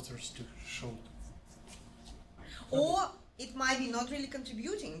authors to show. Or it might be not really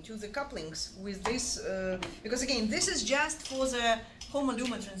contributing to the couplings with this, because again, this is just for the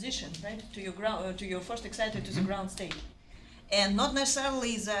HOMA-LUMA transition, right? To your ground, to your first exciter to the ground state, and not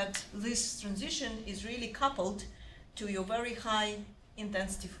necessarily that this transition is really coupled to your very high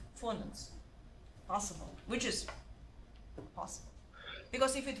intensity phonons. Possible, which is possible,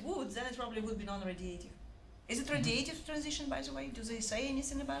 because if it would, then it probably would be non-radiative. Is it radiative transition, by the way? Do they say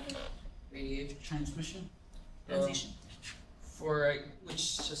anything about it? Radiative transmission? Transition. For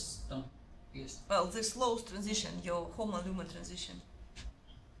which just no, yes. Well, this slow transition, your HOMA-LUMA transition.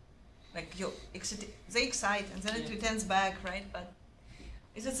 Like they excite and then it returns back, right? But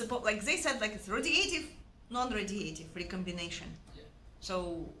is it supposed, like they said, like it's radiative, non-radiative recombination. Yeah.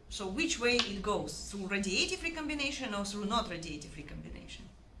 So which way it goes? Through radiative recombination or through not radiative recombination?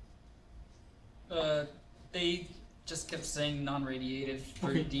 They just kept saying non-radiative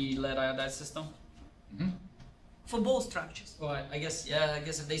for Okay. the lead iodide system. For both structures. Well, I guess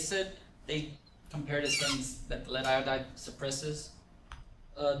if they said they compared it saying that lead iodide suppresses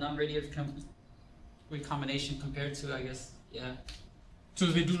non-radiative recombination compared to, I guess, yeah. So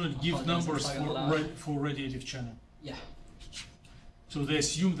they do not give Apologize numbers if I got for loud. for radiative channel. Yeah. So they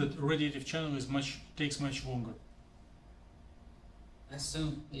assume that radiative channel takes much longer. I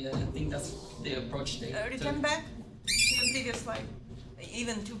assume, yeah, I think that's the approach they Return took. back to the previous slide,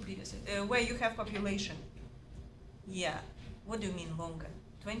 even two previous, where you have population. Yeah, what do you mean longer?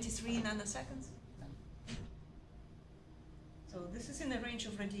 23 nanoseconds? So this is in the range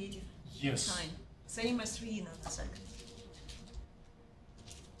of radiative Yes. time, same as 3 nanoseconds.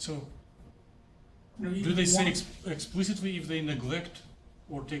 So No, do they say one- explicitly if they neglect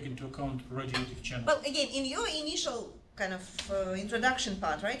or take into account radiative channel? Well, again, in your initial kind of introduction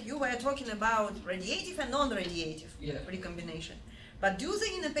part, right, you were talking about radiative and non-radiative Yeah. recombination. But do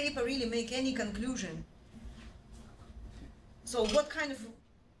they in the paper really make any conclusion? So what kind of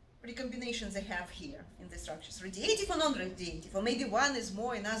recombinations they have here in the structures? Radiative or non-radiative? Or maybe one is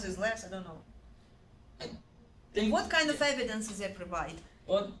more and other is less, I don't know. Think- What kind of evidence does they provide?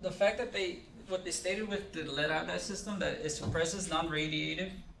 Well, the fact that what they stated with the lead iodide system, that it suppresses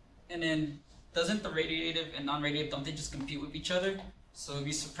non-radiative, and then doesn't the radiative and non-radiative, don't they just compete with each other? So if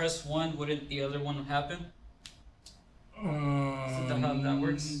you suppress one, wouldn't the other one happen? Is that how that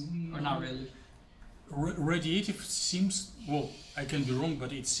works? Or not really? Radiative seems, well, I can be wrong,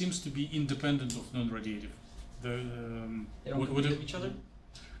 but it seems to be independent of non-radiative. They don't compete with each other?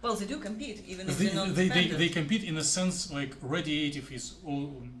 Well, they do compete, even if They, they're not they dependent. compete in a sense like radiative is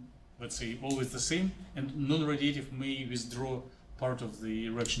all, let's say, always the same, and non-radiative may withdraw part of the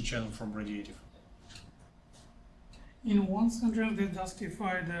erection channel from radiative. In one sentence, they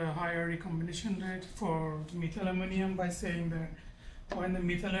justify the higher recombination rate for methyl ammonium by saying that when the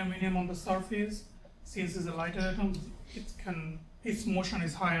methyl ammonium on the surface, since it's a lighter atom, its motion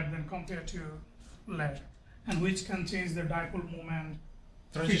is higher than compared to lead, and which can change the dipole moment.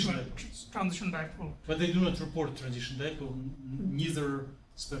 Transition frequent- dipole. Transition dipole. But they do not report transition dipole, neither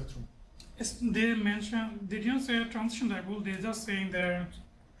spectrum. They didn't say transition dipole, they're just saying that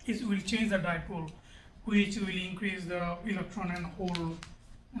it will change the dipole, which will increase the electron and hole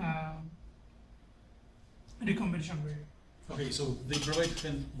recombination rate. Okay, so they provide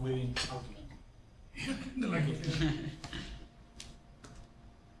hand waving argument.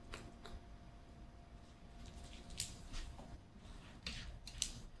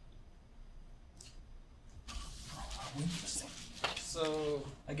 So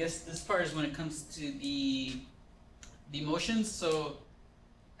I guess this part is when it comes to the motions. So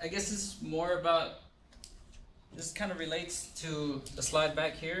I guess it's more about, this kind of relates to the slide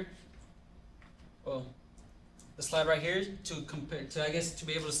back here. Well, the slide right here to compare to, I guess, to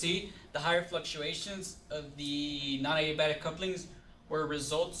be able to see the higher fluctuations of the non-adiabatic couplings were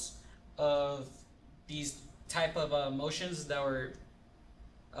results of these type of motions that were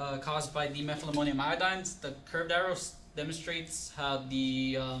caused by dimethylammonium iodines. The curved arrow demonstrates how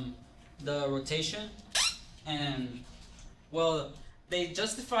the rotation, and well, they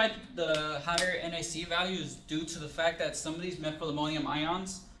justified the higher NIC values due to the fact that some of these methylammonium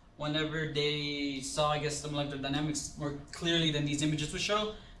ions, whenever they saw, I guess, some electrodynamics more clearly than these images would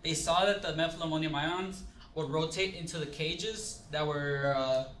show, they saw that the methylammonium ions would rotate into the cages that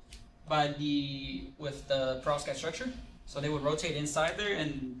were with the perovskite structure. So they would rotate inside there,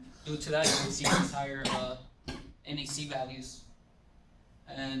 and due to that, you would see these higher NAC values.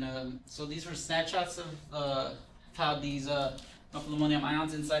 And so these were snapshots of how these methyl ammonium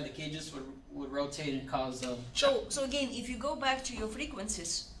ions inside the cages would rotate and cause So again, if you go back to your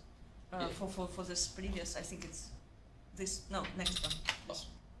frequencies, for this previous, I think it's this, no, next one,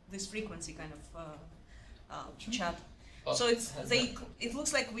 this frequency kind of chart. So it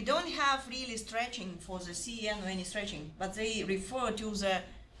looks like we don't have really stretching for the CEN or any stretching, but they refer to the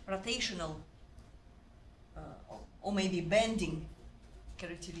rotational or maybe bending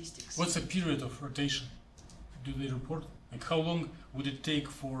characteristics. What's the period of rotation? Do they report? Like how long would it take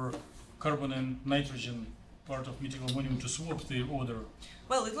for carbon and nitrogen part of methyl ammonium to swap their order?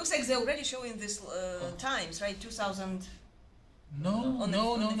 Well, it looks like they're already showing this times, right? 2000. No.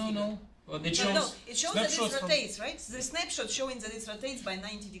 Well, It shows that it rotates, right? The snapshot showing that it rotates by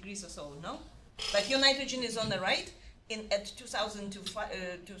 90 degrees or so, no? Like your nitrogen is on the right at 2000 to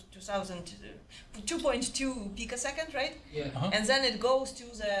 2.2 picosecond, right? Yeah. And then it goes to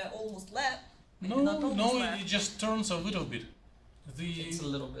the almost left. It just turns a little bit. It's a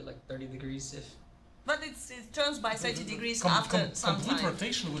little bit, like 30 degrees if. But it turns by 30 degrees after some complete time.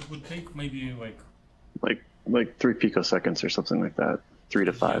 rotation would take maybe like 3 picoseconds or something like that, 3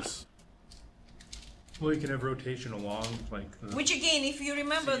 to 5. Yes. Well, you can have rotation along, like. Which again, if you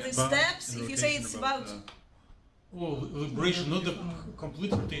remember the steps, if you say it's about Libration, not the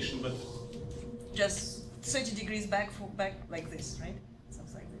complete rotation, but just 30 degrees back like this, right?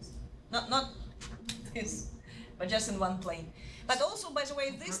 Something like this. Not this, but just in one plane. But also, by the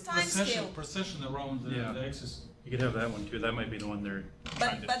way, this time scale. Precession around the axis. You could have that one too. That might be the one they're.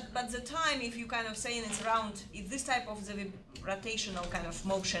 But the time, if you kind of saying it's around, if this type of the rotational kind of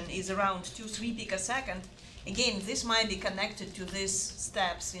motion is around 2-3 picosecond, again, this might be connected to these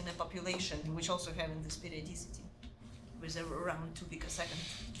steps in a population, which also having this periodicity, with around 2 picosecond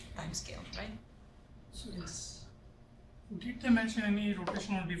time scale, right? So did they mention any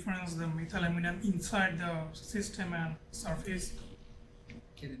rotational difference, the methyl ammonium inside the system and surface?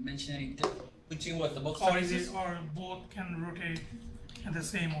 Can it mention any difference between what the both Or is surfaces? it, or both can rotate at the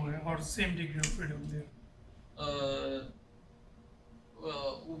same way, or same degree of freedom there?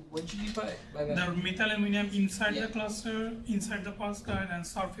 Well, what do you mean by that? The methyl ammonium inside the cluster, inside the pulse guide, and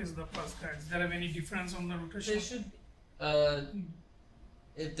surface the pulse guide. Is there any difference on the rotation? There should be.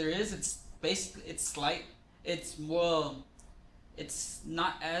 If there is, it's basically, it's slight. It's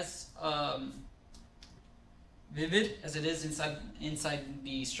not as vivid as it is inside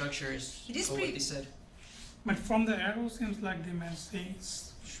the structures. It is what pretty. they said. But from the arrow, seems like they may say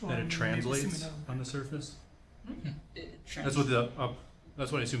it's showing That it translates maybe similar. on the surface. That's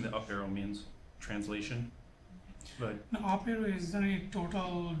That's what I assume the up arrow means. Translation. But Now, up arrow is there any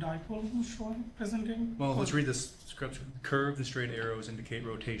total dipole showing presenting? well, let's read this script. Curve, the straight arrows indicate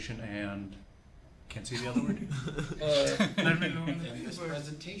rotation and. Can't see the other word. Let me know. this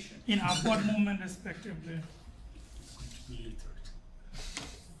presentation. In upward movement respectively.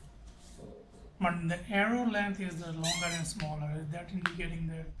 But the arrow length is the longer and smaller. Is that indicating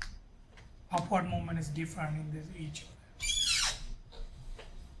that upward movement is different in this each?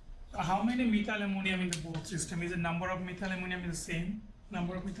 So how many methyl ammonium in the both system? Is the number of methyl ammonium the same?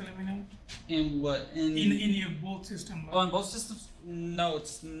 Number of methyl ammonium? In what? In your both system? On both systems? No,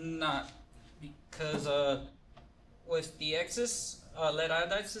 it's not. Because with the Exis lead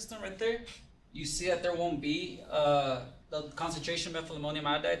iodide system right there, you see that there won't be the concentration of methyl ammonium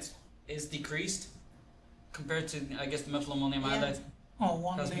iodides is decreased compared to, I guess, the methyl ammonium iodide Oh,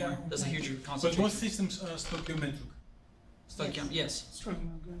 one has layer. more. There's a huge But concentration. both systems are stoichiometric. Yes.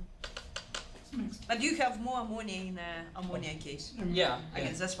 Struggling, okay. Makes sense. But you have more ammonia in the ammonia case. Yeah. I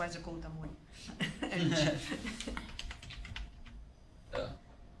guess that's why they call it ammonia.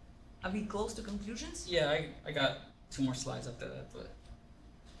 Are we close to conclusions? Yeah, I got 2 more slides after that, but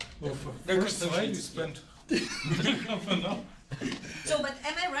Well, for They're first slide you conclusions, spent half an hour. So, but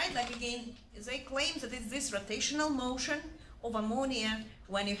am I right? Like again, they claim that it's this rotational motion of ammonia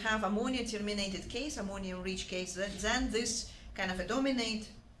when you have ammonia terminated case, ammonium rich case, then this kind of a dominate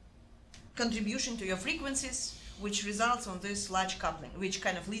contribution to your frequencies, which results on this large coupling, which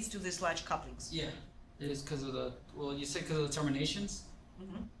kind of leads to these large couplings. yeah, it is because of the, well, you said because of the terminations?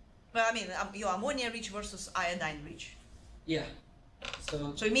 Well, I mean, your ammonia rich versus iodine rich. Yeah.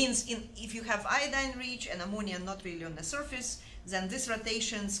 So So it means if you have iodine rich and ammonia not really on the surface, then this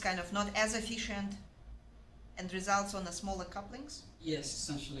rotation's kind of not as efficient and results on a smaller couplings. yes,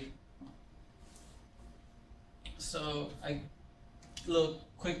 essentially. So little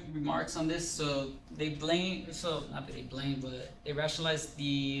quick remarks on this. So they blame, so not that they blame, but they rationalize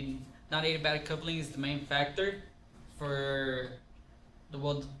the non-adiabatic coupling is the main factor for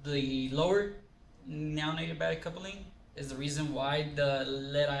the lower non-adiabatic coupling is the reason why the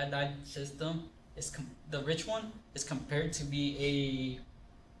lead iodide system the rich one is compared to be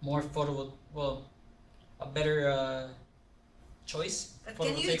a more a better choice. But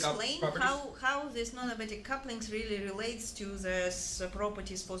can you photovoltaic explain properties. how this non-abiotic couplings really relates to the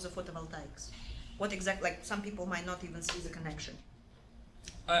properties for the photovoltaics? What exactly, like some people might not even see the connection.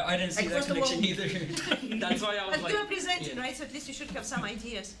 I didn't see Like, that first of connection all- either. That's why I was But like. you are presenting, yeah. right? So at least you should have some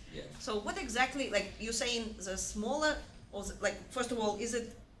ideas. Yeah. So what exactly, like you're saying the smaller, or like first of all, is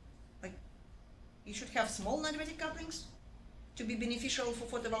it like you should have small non-abiotic couplings to be beneficial for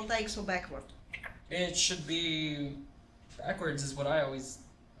photovoltaics or backward? It should be backwards, is what I always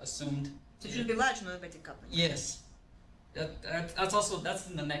assumed. So it should be large non-abiotic couplings. Yes. That's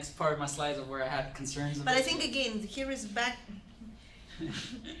in the next part of my slides of where I had concerns. But I think again, here is back.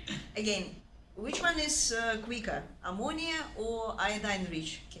 Again, which one is quicker, ammonia or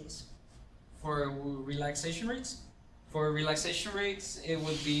iodine-rich case? For relaxation rates, it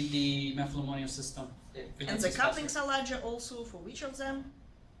would be the methylammonium system. And the couplings are larger also for which of them?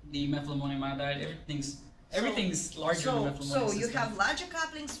 The methylammonium iodide, everything's larger than the methylammonium So system. you have larger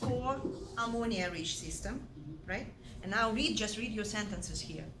couplings for ammonia-rich system, right? And now just read your sentences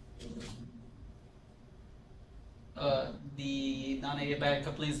here. The non-adiabatic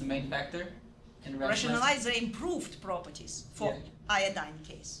coupling is the main factor. In Rationalize the improved properties for iodine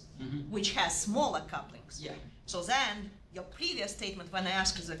case, which has smaller couplings. Yeah. So then your previous statement when I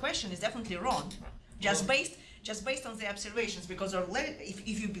asked you the question is definitely wrong, just based on the observations. Because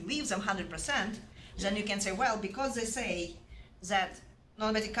if you believe them 100%, then you can say, well, because they say that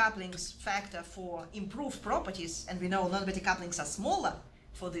non-abiotic couplings factor for improved properties, and we know non-abiotic couplings are smaller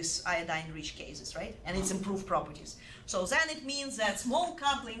for these iodine-rich cases, right? And it's improved properties. So then it means that small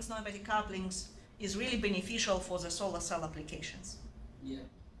couplings, non-abiotic couplings, is really beneficial for the solar cell applications. Yeah.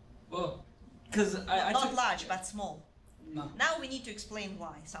 Well, because I Not took- large, but small. No. Now we need to explain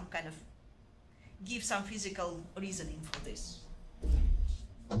why, give some physical reasoning for this.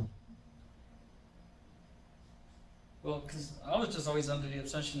 Well, because I was just always under the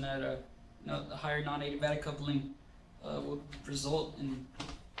assumption that the higher non-adiabatic coupling would result in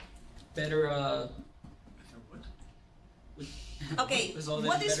better. Okay, result in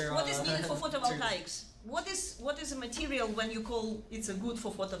what is better, needed for materials. photovoltaics? What is a material when you call it's a good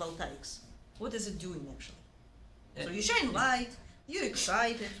for photovoltaics? What is it doing actually? So you shine light, you're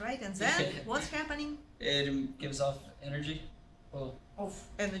excited, right? And then what's happening? It gives off energy. Well, Of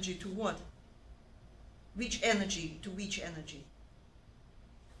energy to what? Which energy to which energy?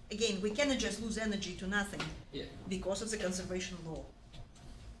 Again, we cannot just lose energy to nothing yeah. because of the conservation law.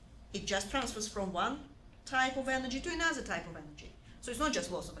 It just transfers from one type of energy to another type of energy. So it's not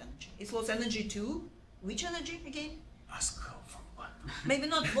just loss of energy. It's loss energy to which energy again? Ask her for one. Maybe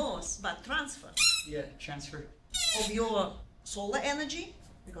not loss, but transfer Yeah, transfer. of your solar energy,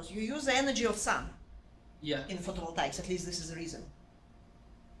 because you use the energy of sun Yeah. in photovoltaics. At least this is the reason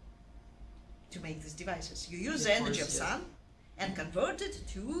to make these devices. You use the Of energy of course, yeah. sun and convert it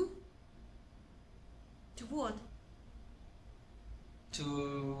to what?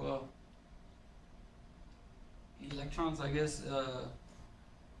 To electrons, I guess.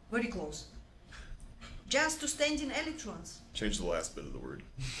 Very close. Just to standing electrons. Change the last bit of the word.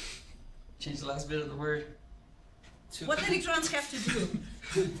 Change the last bit of the word. To What electrons have to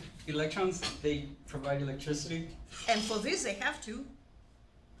do? electrons, they provide electricity. And for this they have to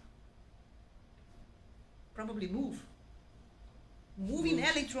probably move. Moving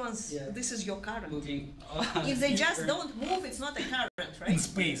electrons, Yeah. this is your current. Moving. If they just don't move, it's not a current, In right?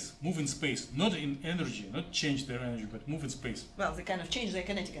 space, move in space, not in energy, not change their energy, but move in space. Well, they kind of change their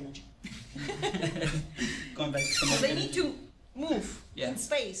kinetic energy. Going back to So kinetic they need energy. to move Yeah. in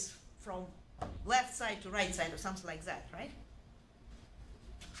space from left side to right side or something like that, right?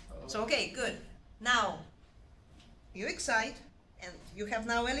 So okay, good. Now you excite and you have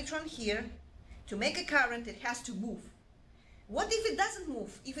now electron here. To make a current it has to move. What if it doesn't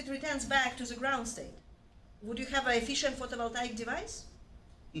move? If it returns back to the ground state? Would you have an efficient photovoltaic device?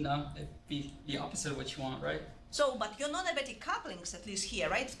 No, it'd be the opposite of what you want, right? So, but your non-abiotic couplings, at least here,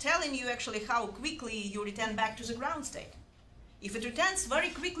 right, telling you actually how quickly you return back to the ground state. If it returns very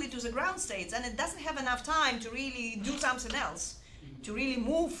quickly to the ground state, then it doesn't have enough time to really do something else, to really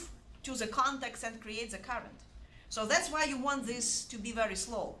move to the contacts and create the current. So that's why you want this to be very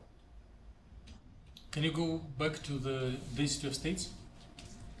slow. Can you go back to the density of states?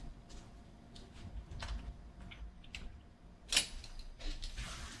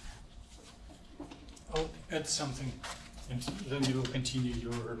 I'll add something and then you will continue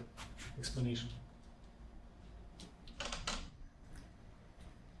your explanation.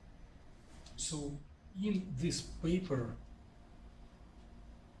 So in this paper,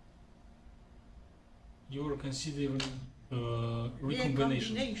 you're considering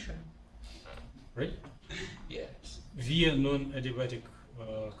recombination, right? Yes. Via non-adiabatic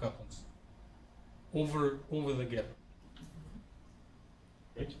couplings over the gap,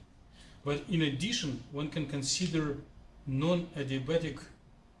 right? But in addition, one can consider non-adiabatic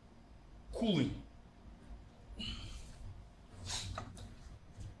cooling.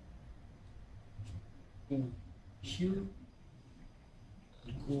 Cool here,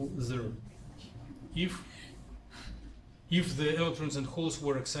 cool there. If the electrons and holes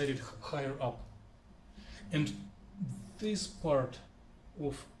were excited higher up, and this part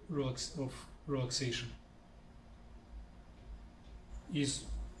of relaxation is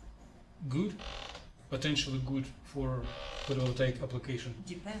good, potentially good for photovoltaic application.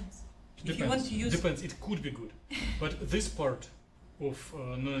 Depends. If you want to use Depends. It could be good, but this part of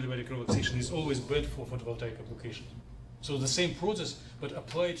non-adiabatic relaxation is always bad for photovoltaic application. So the same process, but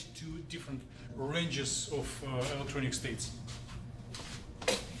applied to different ranges of electronic states.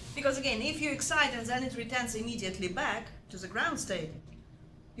 because again, if you excite and then it returns immediately back to the ground state,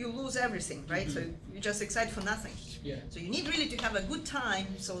 you lose everything, right? So you just excite for nothing. Yeah. So you need really to have a good time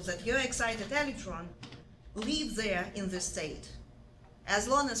so that your excited electron lives there in this state as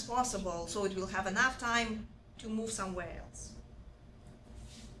long as possible, so it will have enough time to move somewhere else.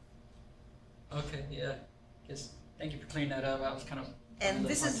 Okay, yeah. Guess thank you for clearing that up. I was kind of. And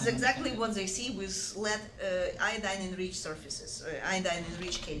this is exactly what they see with lead iodine-enriched surfaces,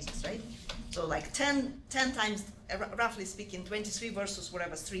 iodine-enriched cases, right? So like 10 times, roughly speaking, 23 versus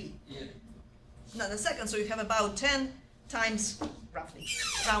whatever, 3. Yeah. Now the second, so you have about 10 times, roughly,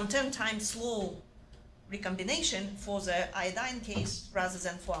 around 10 times slow recombination for the iodine case rather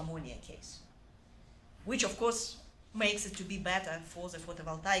than for ammonia case. Which of course makes it to be better for the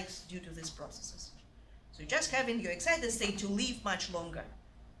photovoltaics due to these processes. So you're just having your excited state to live much longer.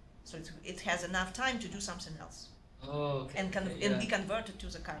 So it has enough time to do something else. Oh, okay. And be converted to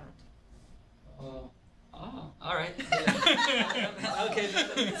the current. Oh, all right. Yeah. Okay,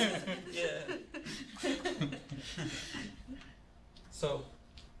 that makes sense. Yeah. So,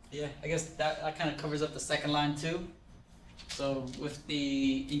 yeah, I guess that kind of covers up the second line too. So with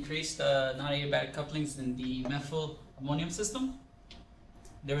the increased non-adiabatic couplings in the methyl ammonium system,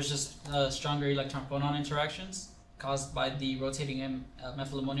 there was just stronger electron-proton interactions caused by the rotating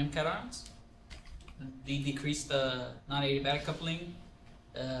methyl ammonium cations. The decreased non-adiabatic coupling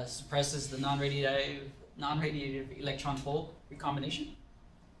suppresses the non-radiative electron-hole recombination.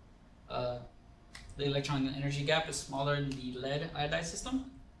 The electron energy gap is smaller in the lead iodide system.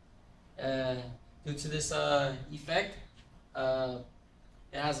 Due to this effect,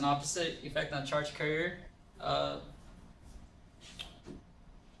 it has an opposite effect on charge carrier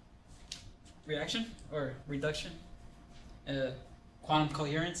reaction or reduction. Quantum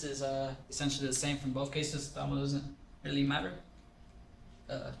coherence is essentially the same from both cases. That one doesn't really matter.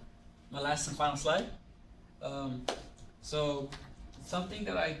 My last and final slide. So something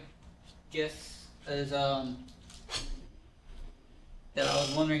that I guess is that I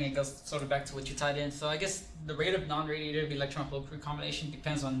was wondering, it goes sort of back to what you tied in. So I guess the rate of non-radiative electron hole recombination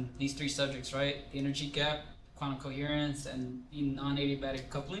depends on these three subjects, right? The energy gap, quantum coherence, and the non-adiabatic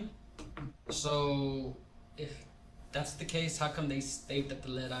coupling. So if that's the case, how come they state that the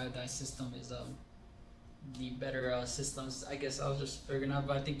lead iodide system is the better systems? I guess I was just figuring out,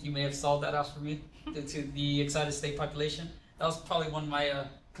 but I think you may have solved that out for me due to the excited state population. That was probably one of my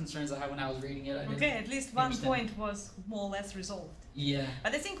concerns I had when I was reading it. Okay, at least one point was more or less resolved. Yeah.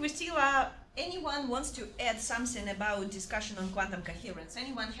 But I think we still anyone wants to add something about discussion on quantum coherence?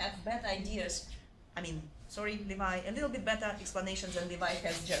 Anyone have better ideas? I mean, sorry, Levi, a little bit better explanations than Levi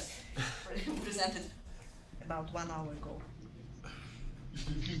has just presented about 1 hour ago.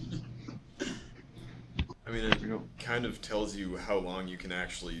 I mean, it kind of tells you how long you can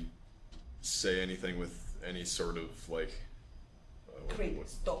actually say anything with any sort of like. Great,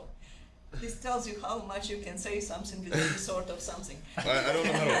 stop. This tells you how much you can say something with any sort of something. I don't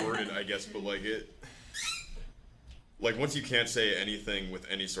know how to word it, I guess, but like it. Like once you can't say anything with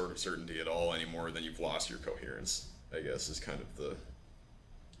any sort of certainty at all anymore, then you've lost your coherence. I guess is kind of the.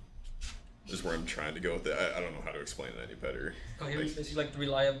 Is where I'm trying to go with it. I don't know how to explain it any better. Coherence is like the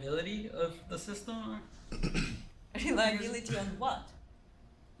reliability of the system? Or? Reliability on what?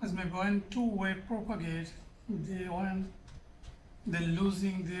 As my when two-way propagate, they're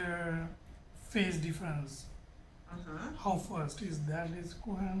losing their phase difference. How fast is that is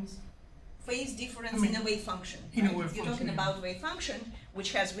coherence? Phase difference in a wave function. In right? a wave You're function, talking yeah. about wave function,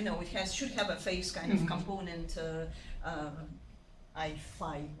 which has, we know, it should have a phase kind of component, I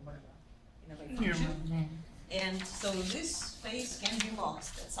phi, whatever, in a wave function. And so this phase can be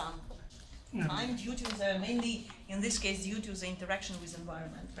lost at some point. time due to the, mainly in this case, due to the interaction with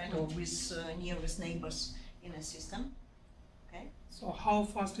environment, right, or with nearest neighbors in a system. Okay. So how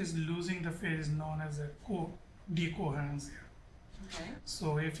fast is losing the phase known as a decoherence here? Okay.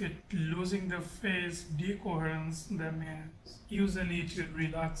 So if it losing the phase decoherence, that means usually it will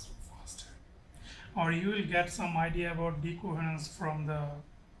relax faster. Or you will get some idea about decoherence from the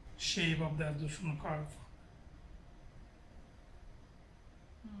shape of the absorption curve.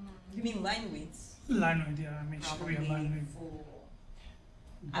 You mean line widths? Line width, yeah, I mean, should be a line width. For,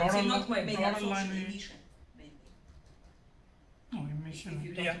 I would say not quite, maybe broader absorption line width. emission, maybe. Oh, emission.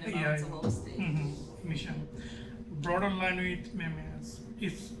 If you're Yeah, talking yeah, about the low state. emission. Broader line width means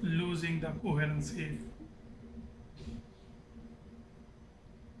it's losing the coherence if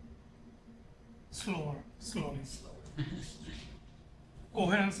slowly.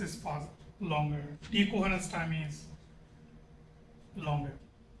 Coherence is fast, longer. Decoherence time is longer.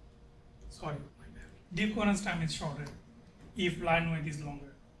 Sorry, decoherence time is shorter if line width is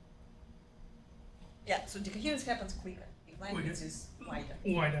longer. Yeah, so decoherence happens quicker. If line Quicker. width is wider.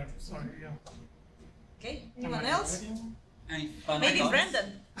 Wider, sorry, yeah. Okay, Am anyone I else? right? Any final Maybe thoughts?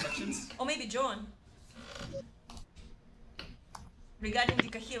 Brandon, Questions? or maybe John. Regarding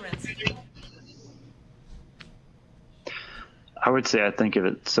decoherence. I would say I think of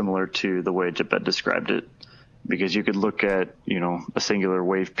it similar to the way Japet described it, because you could look at, a singular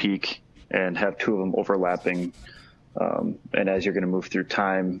wave peak and have two of them overlapping. And as you're going to move through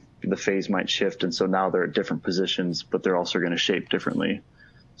time, the phase might shift. And so now they're at different positions, but they're also going to shape differently.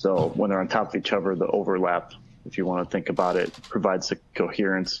 So when they're on top of each other, the overlap, if you want to think about it, provides the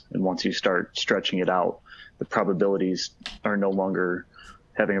coherence. And once you start stretching it out, the probabilities are no longer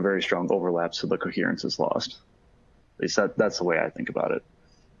having a very strong overlap, so the coherence is lost. At least that's the way I think about it.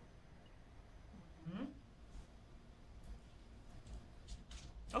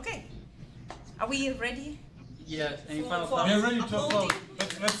 Okay. Are we ready? Yeah, any For- final for- thoughts? We are ready to Uploading.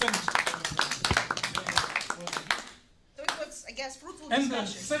 upload. Let's finish. So it was, I guess, fruitful And the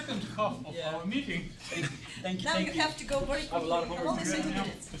discussion. second half of Yeah. our meeting. Thank you, Now thank you you. have to go very I have a lot of quickly. homework Only to do. 30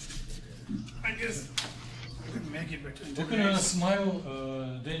 minutes. I guess we could make it better. What kind of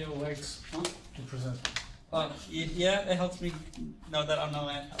smile Daniel likes Huh? to present? Yeah, it helps me know that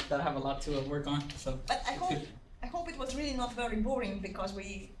that I have a lot to work on. So But I hope it was really not very boring because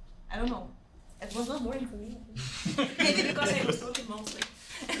I don't know, it was not boring for me. Maybe because I was talking mostly.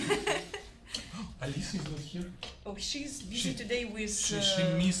 Alice is not here. Oh, she's busy today with. She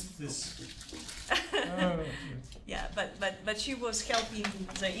missed this. Yeah, but she was helping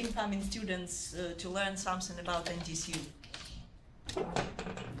the incoming students to learn something about NDCU.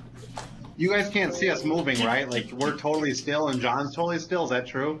 You guys can't see us moving, right? Like we're totally still and John's totally still. Is that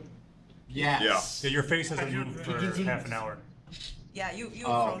true? Yeah. Yeah, your face hasn't moved for half an hour. Yeah, you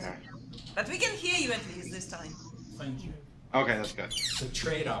Oh, frozen. okay. But we can hear you at least this time. Thank you. Okay, that's good. It's a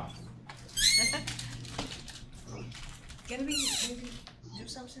trade-off. Can we maybe do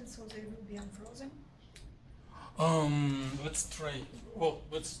something so they will be unfrozen? Let's try. Well,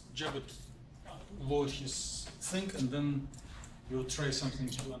 let's Jabet load his thing, and then we'll try something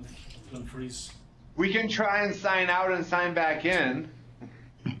to unfreeze. We can try and sign out and sign back in.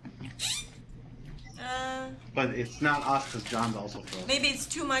 But it's not us because John's also frozen. Maybe it's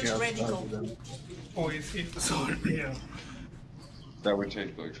too much radical. Oh, it's sorry, yeah. That would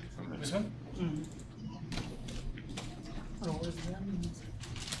take like. This one? Oh, where's that?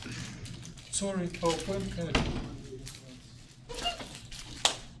 Sorry. Oh, when can I?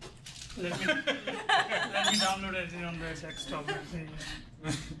 Let me download it on the desktop.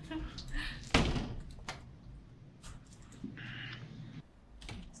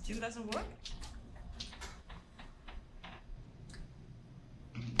 Still doesn't work?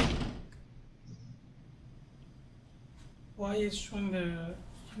 Why is showing the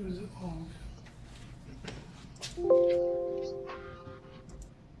user? Oh.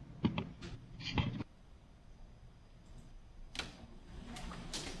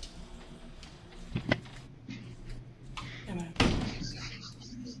 Can I?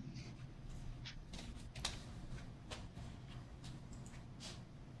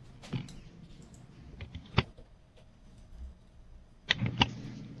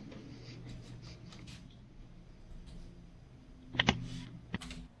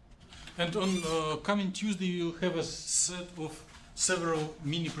 And on coming Tuesday, we'll have a set of several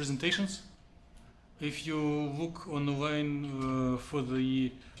mini presentations. If you look online for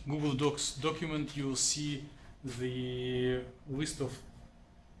the Google Docs document, you'll see the list of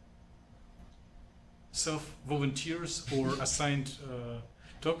self-volunteers or assigned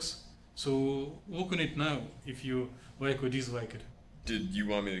talks. So look on it now if you like or dislike it. Did you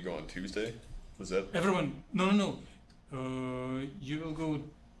want me to go on Tuesday? Was that? Everyone, no. You will go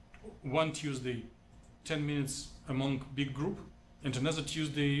one Tuesday, 10 minutes among big group, and another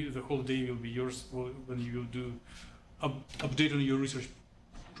Tuesday, the whole day will be yours when you will do update on your research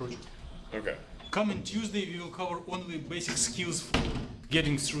project. Okay. Coming Tuesday, we will cover only basic skills for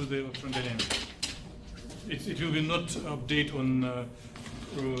getting through the electron dynamics. It will be not update on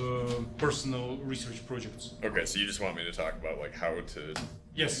personal research projects. Okay, so you just want me to talk about like how to.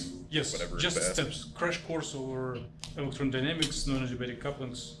 Yes. Whatever is Just best. steps, crash course over electron dynamics, non-adiabatic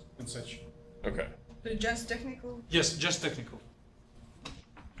couplings, and such. Okay. Just technical? Yes, just technical.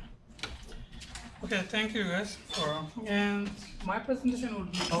 Okay, thank you guys for. And my presentation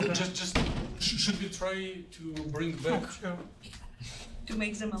would be. Oh, just should we try to bring back? Oh, sure. To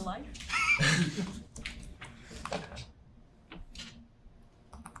make them alive?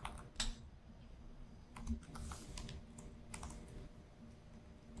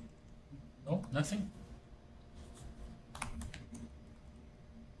 No, nothing.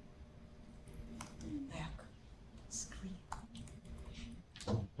 Back. Screen.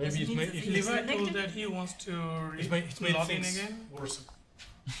 Maybe it may. If Levi Connected? told that he wants to it made log in things again. worse.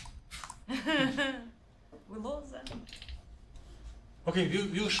 We lost that. Okay,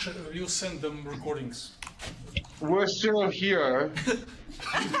 we'll send them recordings. We're still here. But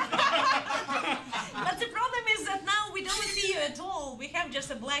the problem is that now we don't see you at all. We have just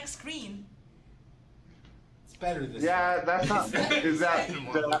a black screen. It's better this Yeah, that's not. Is that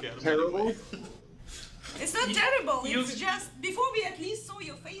terrible? It's not terrible. It's just before we at least saw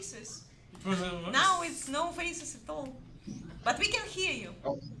your faces. Now it's no faces at all. But we can hear you.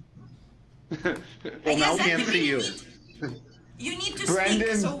 Well, now we Yes, can't see you. You need to Brandon.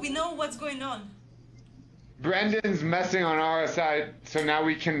 speak so we know what's going on. Brendan's messing on our side, so now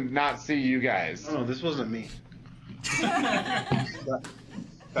we can not see you guys. Oh, no, this wasn't me.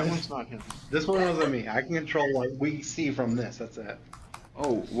 That one's not him. This one wasn't me. I can control what we see from this. That's it.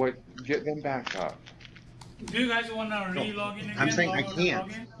 Oh, what? Get them back up. Do you guys want to re-log in again? I'm saying I Log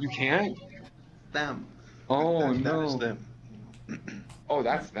can't. in? You can't? Them. Oh, That no. is them. Oh,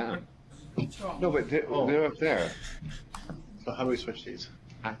 that's them. Sure. No, but they're up there. So how do we switch these?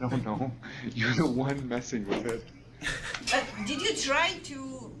 I don't know. You're the one messing with it. Did you try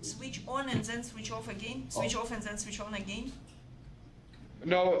to switch on and then switch off again? Switch off and then switch on again?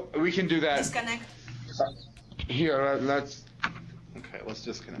 No, we can do that. Disconnect. Here, let's. Okay, let's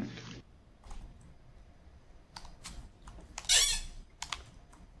disconnect.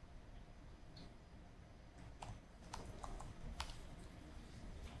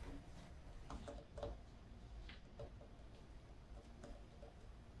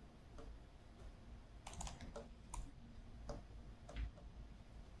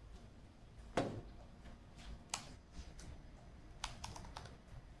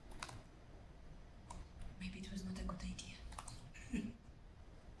 Maybe it was not a good idea.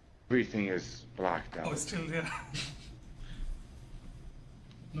 Everything is blacked Oh, out. it's still there.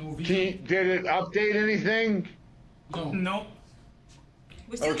 No Did it update anything? No. No.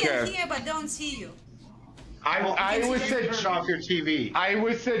 We still can Okay. hear but don't see you. I would Turn say off your TV. I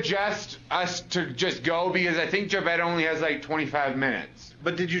would suggest us to just go because I think Javed only has like 25 minutes.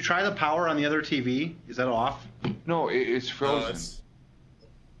 But did you try the power on the other TV? Is that off? No, it's frozen. it's-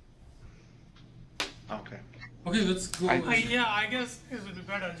 Okay. Okay, let's go. Yeah, I guess it would be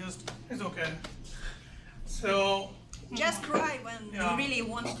better. It's okay. So. Just cry when Yeah. you really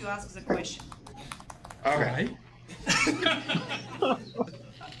want to ask the question. Okay.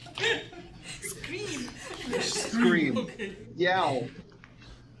 Scream. Scream. Yell.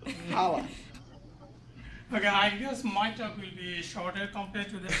 Holla. Okay, I guess my talk will be shorter compared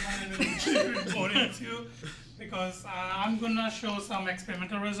to that one, and it will be boring too, because I'm gonna show some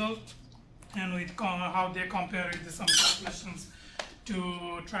experimental results and with how they compare with some calculations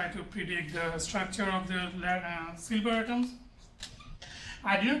to try to predict the structure of the silver atoms.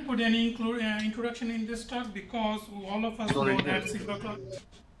 I didn't put any introduction in this talk because all of us know that silver cluster.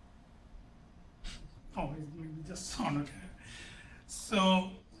 Oh, it's maybe just sound okay. So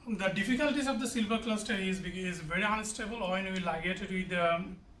the difficulties of the silver cluster is very unstable when we ligate it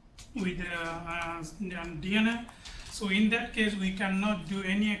with DNA. So in that case, we cannot do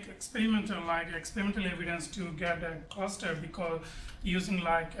any experimental evidence to get a cluster because using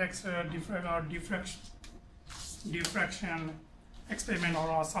like X-ray diffraction experiment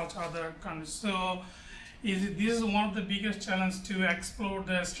or such other kinds. So this is one of the biggest challenges to explore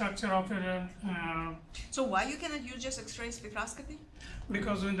the structure of it. So why you cannot use just X-ray spectroscopy?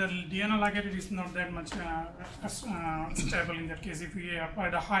 Because when the DNA ligate is not that much stable in that case. If we apply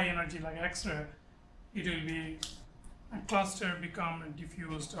the high energy like X-ray, it will be cluster become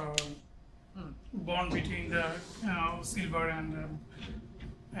diffused or bond between the silver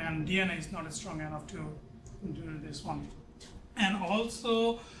and DNA is not strong enough to do this one. And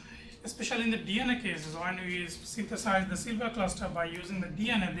also, especially in the DNA cases, when we synthesize the silver cluster by using the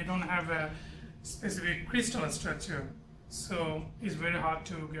DNA, they don't have a specific crystal structure. So it's very hard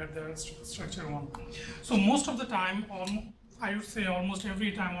to get the structure one. So most of the time, I would say almost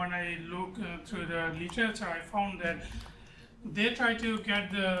every time when I look through the literature, I found that they try to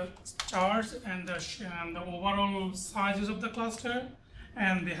get the charge and the overall sizes of the cluster,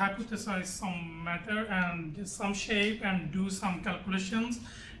 and they hypothesize some matter and some shape and do some calculations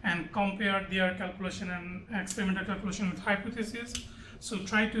and compare their calculation and experimental calculation with hypothesis. So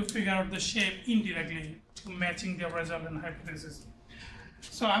try to figure out the shape indirectly to matching their result and hypothesis.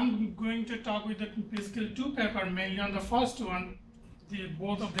 So I'm going to talk with the basically two paper, mainly on the first one.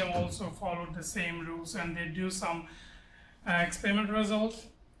 Both of them also followed the same rules, and they do some experiment results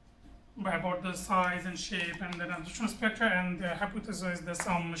about the size and shape and the absorption spectra, and they hypothesize the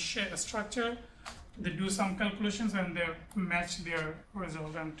some structure. They do some calculations and they match their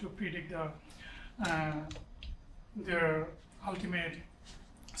result and to predict their ultimate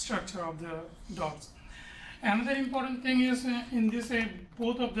structure of the dots. Another important thing is in this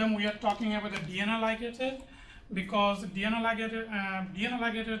both of them we are talking about the DNA ligated, because DNA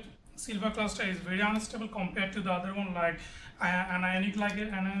ligated silver cluster is very unstable compared to the other one like anionic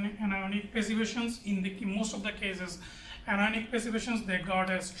ligate and anionic passivations. In the most of the cases, anionic passivations they got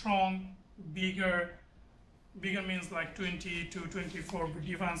a strong, bigger means like 20 to 24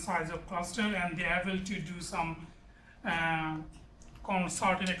 different size of cluster, and they are able to do some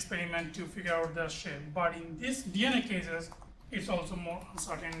certain experiment to figure out the shape. But in this DNA cases, it's also more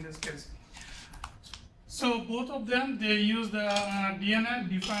uncertain in this case. So both of them, they use the DNA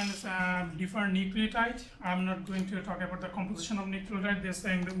different nucleotide. I'm not going to talk about the composition of nucleotide. They're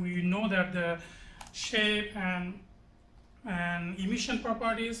saying that we know that the shape and emission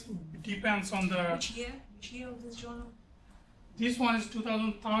properties depends on the... Which year of this journal? This one is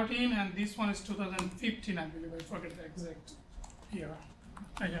 2013 and this one is 2015, I believe. I forget the exact year.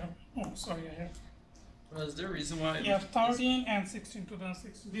 I have, oh, sorry, I have. Well, is there a reason why? Yeah, 13 and 16,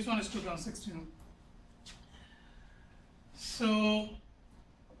 2016. This one is 2016. So,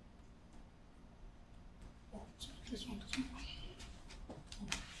 this one.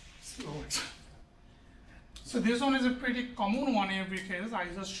 So this one is a pretty common one in every case.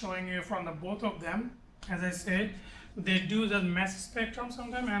 I'm just showing you from the both of them. As I said, they do the mass spectrum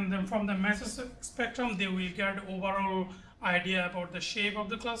sometimes, and then from the mass spectrum, they will get overall idea about the shape of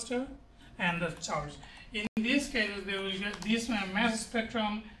the cluster and the charge. In this case, they will get this mass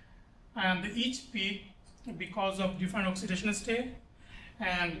spectrum and each peak because of different oxidation state,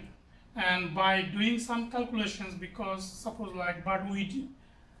 and by doing some calculations, because suppose like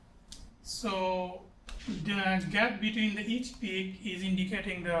so the gap between each peak is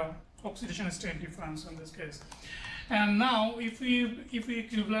indicating the oxidation state difference in this case. And now if we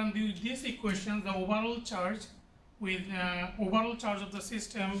equivalent these equations, the overall charge with overall charge of the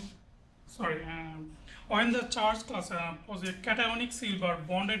system, when the charge class positive cationic silver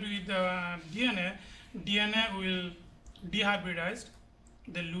bonded with the DNA will dehybridize,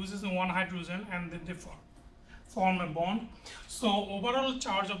 they loses one hydrogen and they form a bond. So overall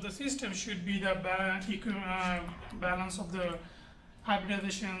charge of the system should be the balance of the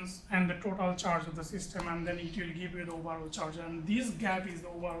hybridizations and the total charge of the system, and then it will give you the overall charge, and this gap is the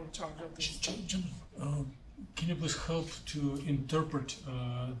overall charge of the system. Can you please help to interpret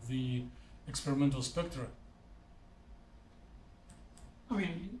the experimental spectra? I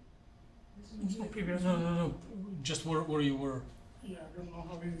mean, no, just where you were. Yeah, I don't know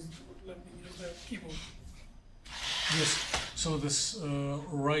how it is. Let me use the keyboard. Yes, so this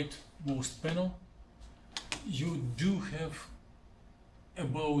rightmost panel, you do have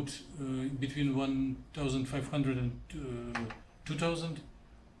about between 1,500 and 2,000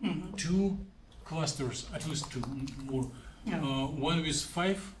 two clusters, at least two more. Yeah. One with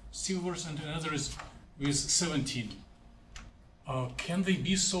 5 silvers and another is with 17. Can they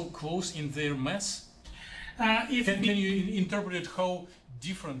be so close in their mass? Can you interpret how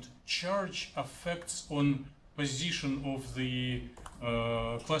different charge affects on position of the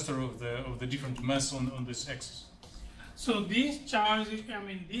cluster of the different mass on this axis? So this charge,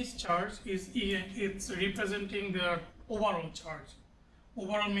 this charge it's representing the overall charge.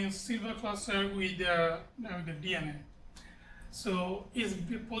 Overall means silver cluster with the DNA. So its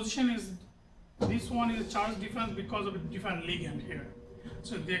position is, this one is charge difference because of a different ligand here.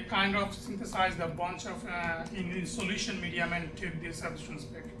 So they kind of synthesize the bunch of in solution medium and took this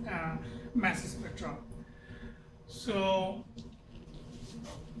absorption mass spectrum. So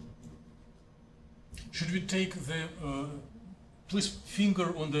Should we take the, please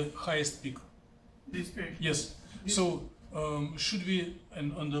finger on the highest peak? this page. Yes. So should we,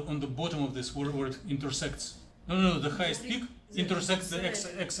 and on the bottom of this where it intersects? No, the highest peak intersects the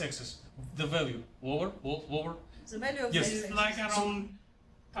x-axis. The value lower. The value of Yes. this It's like around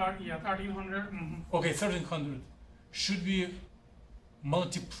 1300. Okay, 1300. Should we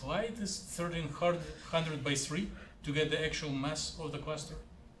multiply this 1300 by 3 to get the actual mass of the cluster?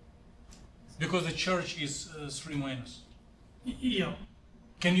 Because the charge is 3 minus. Yeah.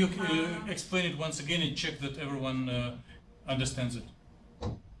 Can you explain it once again and check that everyone understands it?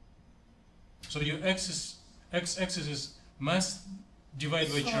 So your x-axis is mass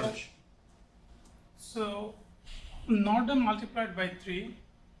divided by charge. So not the multiplied by 3.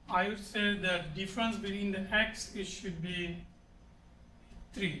 I would say the difference between the x it should be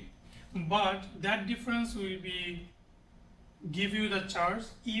 3, but that difference will be give you the charge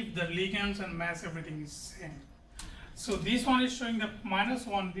if the ligands and mass everything is same. So this one is showing the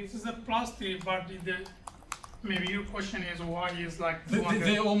 -1. This is a +3, but maybe your question is why is like 200.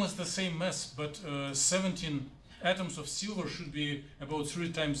 They're almost the same mass, but 17 atoms of silver should be about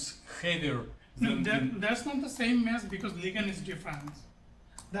 3 times heavier. No, that's not the same mass because ligand is different.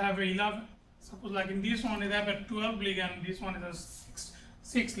 They have 11. Suppose like in this one they have a 12 ligand. This one is a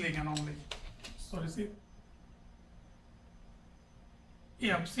 6 ligand only. Sorry, see?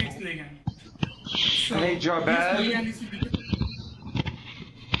 Yeah, 6 ligand. So Hey, Javed. this ligand is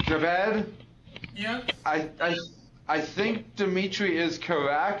Javed, yeah. I think Dimitri is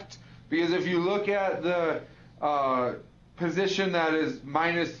correct, because if you look at the position that is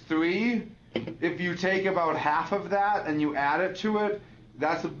 -3, if you take about half of that and you add it to it,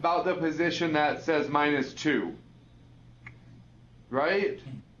 that's about the position that says -2. Right?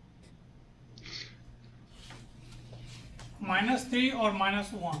 -3 or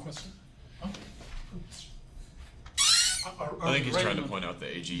 -1? Question? I think he's trying to point out the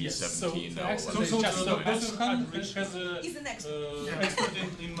AG Yes, 17 so now. access allows is us just to so do it. Dr. Khan has a He's an expert.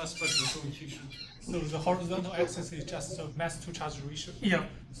 expert in mass spectrum, so he should. So the horizontal axis is just the mass to charge ratio. Yeah.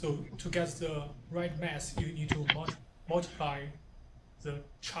 So to get the right mass, you need to multiply the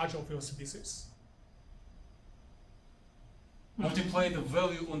charge of your species. Multiply the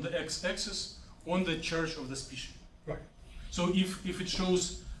value on the x-axis on the charge of the species. Right. So if it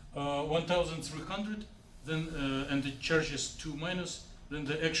shows 1,300, then and the charge is 2 minus, then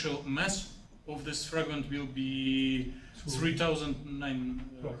the actual mass of this fragment will be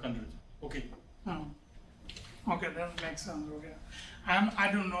 3,900. Okay. Oh. Okay, that makes sense. Okay. I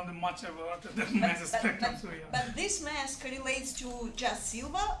don't know much about the mass spectrum, so yeah. But this mass correlates to just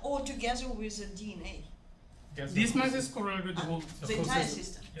silver or together with the DNA? This mass is correlated with the whole The entire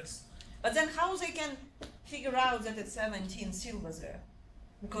system. Yes. But then how they can figure out that it's 17 silver there?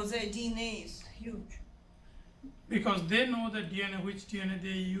 Because their DNA is huge. Because they know the DNA, which DNA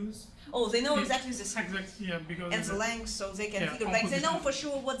they use. Oh, they know exactly the Exactly, yeah, because and the length, so they can yeah, figure. Like they know composition. for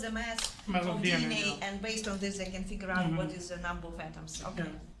sure what the mass Mass of of DNA, DNA, yeah. and based on this, they can figure out Mhm. what is the number of atoms. Okay.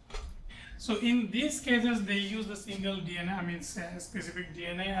 Yeah. So in these cases, they use the single DNA, I mean specific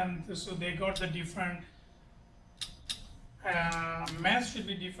DNA, and so they got the different mass should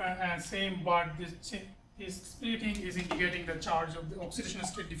be different and same, but this splitting is indicating the charge of the oxidation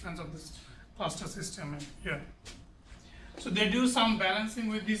state difference of this cluster system. And here, so they do some balancing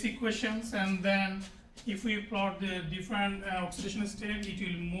with these equations, and then if we plot the different oxidation state, it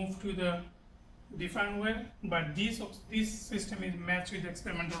will move to the different way. But this system is matched with the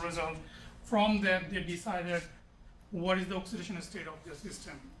experimental result. From that, they decided what is the oxidation state of the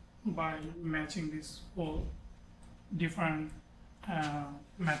system by matching this whole different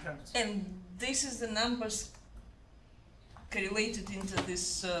methods. And this is the numbers correlated into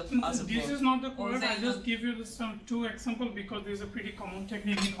this other This plot. is not the Or correct. I they just not- give you some 2 examples because this is a pretty common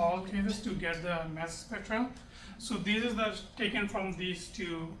technique in all cases to get the mass spectra. So this is the taken from these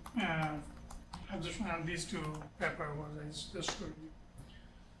 2 observations and these 2 papers what I just showed you.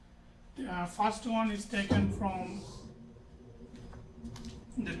 The first one is taken from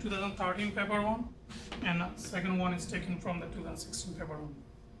the 2013 paper one, and second one is taken from the 2016 paper one.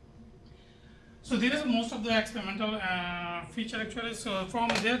 So this is most of the experimental feature actually. So from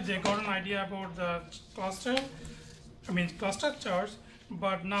there they got an idea about the cluster, cluster charge.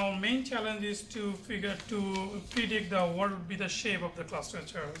 But now main challenge is to predict what would be the shape of the cluster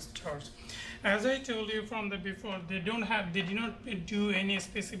charge. As I told you from the before, they did not do any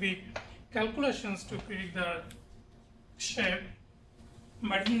specific calculations to predict the shape.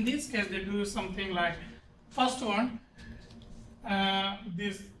 But in this case, they do something like first one,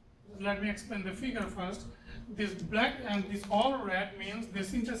 this let me explain the figure first. This black and this all red means they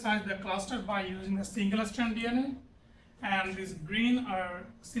synthesize the cluster by using a single strand DNA, and this green are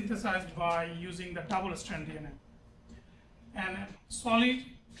synthesized by using the double strand DNA. And solid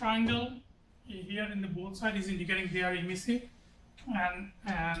triangle here in the both side is indicating they are emissive, and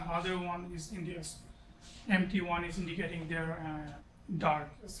other one is in this empty one is indicating their dark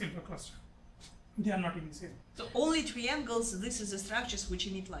silver cluster. They are not emissive. So only triangles, this is the structures which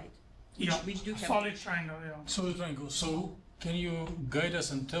emit light. Which do have solid triangle, yeah. Solid triangle. So can you guide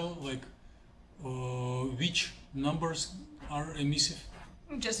us and tell like which numbers are emissive?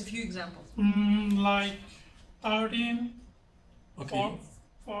 Just a few examples. Like 13, Okay.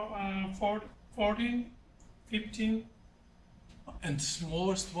 14, 15. And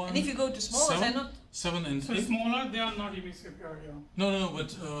smallest one? And if you go to smaller, they're not. 7 and So 8? smaller, they are not emissive here, yeah. No,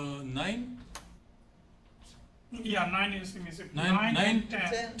 but 9? Yeah, 9 is emissive. 9, and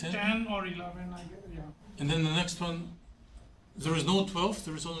 10. 10 or 11, I guess, yeah. And then the next one, there is no 12,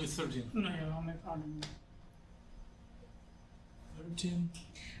 there is only 13. No, yeah, only 13. 13.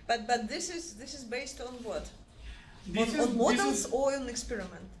 But this is based on what? This On models or on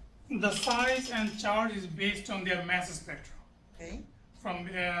experiment? The size and charge is based on their mass spectrum. Okay. From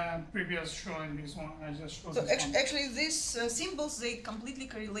previous showing this one, I just showed So this one. actually, these symbols they completely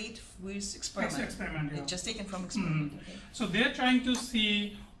correlate with experiment. Experiment, yeah. It's just taken from experiment. Okay. So they're trying to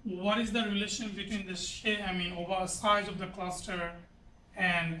see what is the relation between the over size of the cluster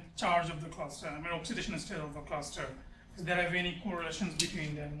and charge of the cluster. Oxidation state of the cluster. Is there have any correlations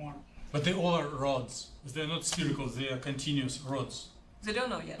between them? One. But they all are rods. They're not spherical. They are continuous rods. They don't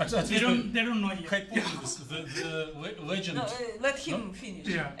know yet. They don't know yet. Hypothesis, the legend. No, let him finish.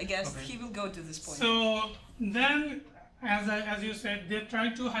 Yeah. I guess Okay. he will go to this point. So then, as you said, they try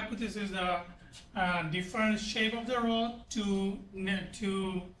to hypothesize the different shape of the rod to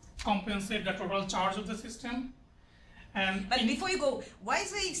compensate the total charge of the system. But before you go, why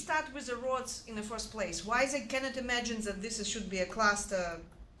they start with the rods in the first place? Why they cannot imagine that this should be a cluster,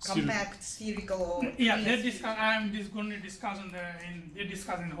 compact, spherical, or yeah, they discuss. I'm just going to discuss they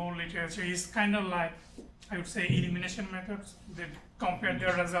discuss in the whole literature. It's kind of like, I would say, elimination methods. They compare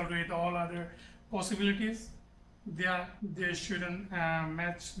their result with all other possibilities. They shouldn't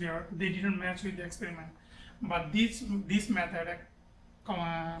match they didn't match with the experiment. But this method,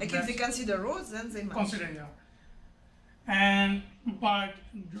 like if they consider rods, then they match. Consider, yeah. But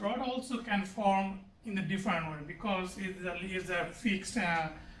rod also can form in a different way because it's a fixed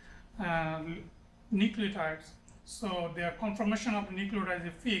nucleotides. So their conformation of nucleotides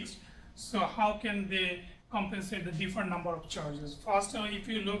is fixed. So how can they compensate the different number of charges? First, if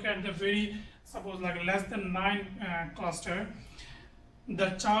you look at the suppose like less than 9 cluster, the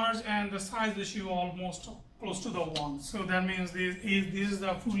charge and the size ratio almost close to the 1. So that means this is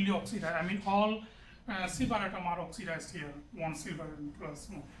the fully oxidized. All silver atoms are oxidized here, 1 silver plus.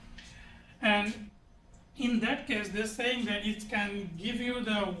 And in that case, they're saying that it can give you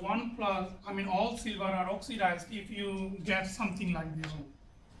the 1 plus, all silver are oxidized if you get something like this one.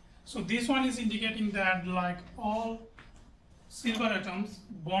 So this one is indicating that like all silver atoms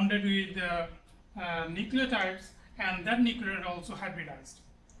bonded with the nucleotides, and that nucleotide also hybridized.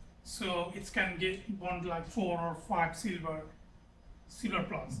 So it can get bond like 4 or 5 silver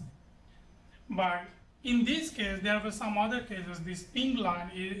plus. But in this case, there were some other cases. This pink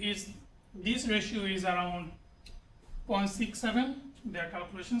line this ratio is around 0.67. Their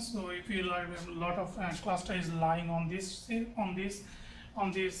calculations. So if you like, a lot of cluster is lying on this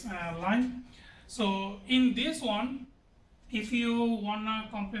line. So in this one, if you wanna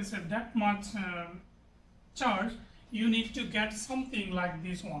compensate that much charge, you need to get something like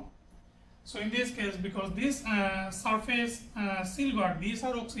this one. So in this case, because this surface silver, these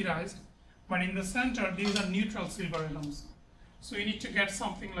are oxidized, but in the center, these are neutral silver atoms. So you need to get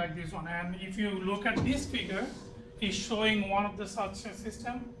something like this one. And if you look at this figure, it's showing one of the such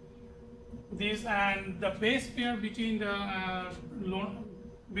system. This and the base pair between the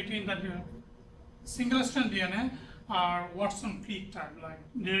single strand DNA are Watson-Crick type, like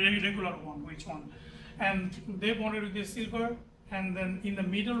the regular one, which one. And they bonded with the silver, and then in the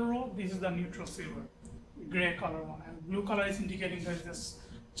middle row, this is the neutral silver, gray color one, and blue color is indicating that this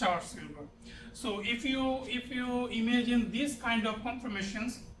charged silver. So if you imagine this kind of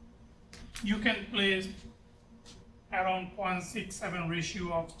conformations, you can place around 0.67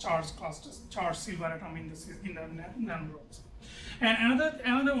 ratio of charged clusters, charged silver atom in the nanorods. And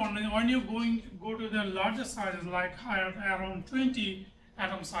another one, when you go to the larger sizes, like higher, around 20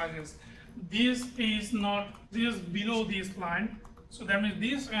 atom sizes, this is below this line. So that means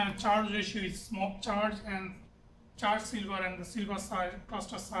this charge ratio is small charge and charged silver and the silver size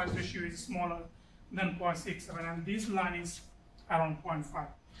cluster size ratio is smaller than 0.67, and this line is around 0.5.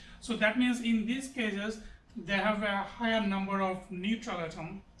 So that means in these cases they have a higher number of neutral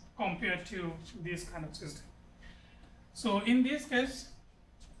atoms compared to this kind of system. So in this case,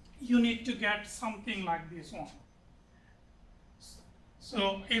 you need to get something like this one.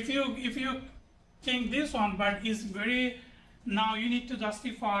 So if you think this one, but it's very, now you need to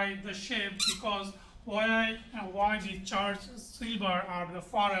justify the shape, because why the charged silver are the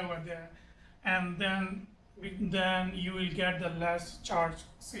far over there, and then you will get the less charged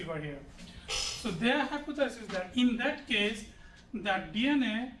silver here. So their hypothesis is that in that case, that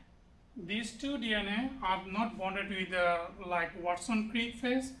DNA, these two DNA are not bonded with like Watson-Crick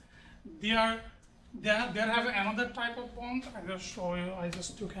phase. They have another type of bond. I will show you. I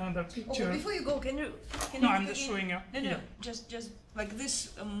just took another picture. Oh, before you go, can you? No, I'm just showing you. No, yeah. just like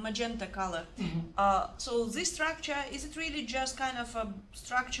this magenta color. Mm-hmm. So this structure, is it really just kind of a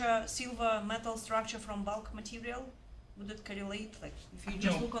structure, silver metal structure from bulk material? Would it correlate? Like if you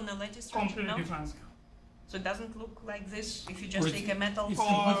just No. look on the latest structure, Completely no? different. So it doesn't look like this if you Or just it's- take a metal. It's Or-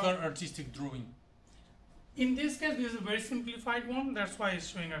 another artistic drawing. In this case, this is a very simplified one. That's why it's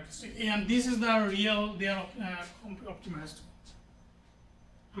showing artistic. And this is the real. They are optimized.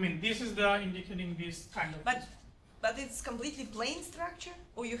 I mean, this is the indicating this kind of. But it's completely plain structure,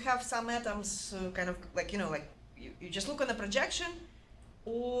 or you have some atoms kind of like, like you just look on the projection,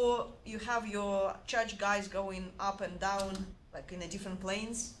 or you have your charge guys going up and down like in the different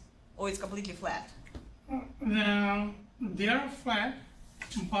planes, or it's completely flat. They are flat,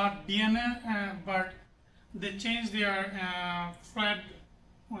 but DNA, but they change their flat,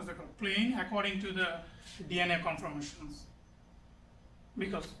 what's it called, plane according to the DNA conformations.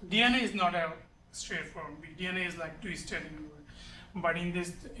 Because DNA is not a straightforward. DNA is like twisted in a way. But in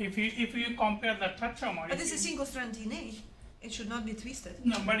this, if you compare the tetramer, But this is single-strand DNA. It should not be twisted.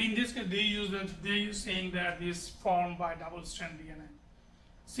 no. But in this case, they use saying that this formed by double-strand DNA.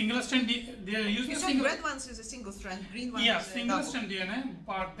 Single-strand, they are using So single. red ones is a single-strand, green one Yeah, is a single-strand DNA,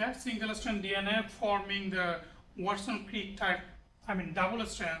 but that single-strand DNA forming the Watson-Crick type, I mean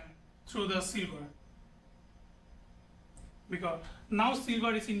double-strand through the silver. Because now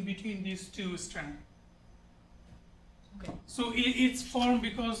silver is in between these two strands. Okay. So it's formed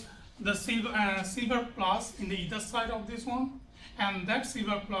because the silver plus in the either side of this one, and that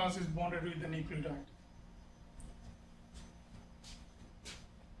silver plus is bonded with the nucleotide.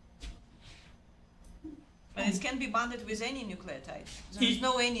 And it can be bonded with any nucleotide. There's It-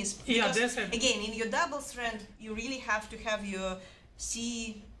 no any. yeah, Because, there's a- again, in your double strand, you really have to have your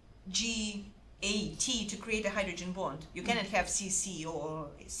CGAT to create a hydrogen bond. You cannot have CC or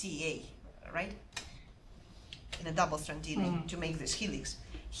CA, right? In a double strand DNA to make this helix.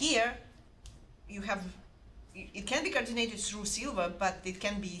 Here, you have. It can be coordinated through silver, but it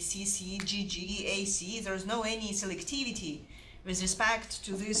can be CC, GG, AC. There's no any selectivity with respect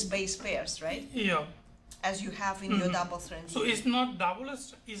to these base pairs, right? Yeah. As you have in your double strand. So it's not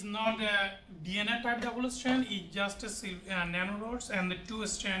it's not a DNA type double strand. It's just a nanorods, and the two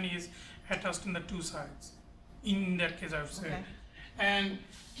strand is attached in the two sides. In that case, I would say. Okay. And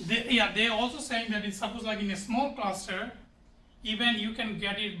they also saying that it's suppose like in a small cluster, even you can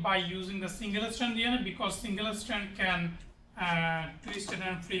get it by using the single strand DNA, because single strand can twist it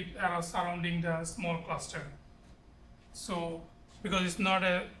and flip surrounding the small cluster. So because it's not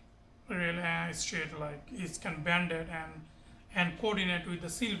a real straight, like it can bend it and coordinate with the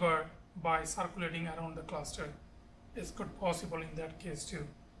silver by circulating around the cluster. It's good possible in that case too.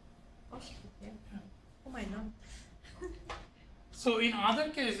 Okay, yeah. Oh my no. So in other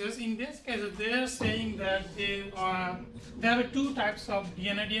cases, in this case, they are saying that there are two types of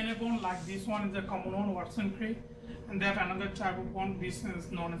DNA bond. Like this one is a common one, Watson-Crick, and they have another type of bond. This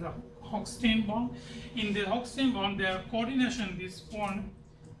is known as a Hochstein bond. In the Hochstein bond, their coordination, this bond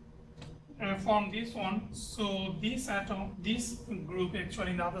form this one. So this atom, this group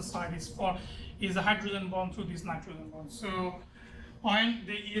actually in the other side is a hydrogen bond through this nitrogen bond. So when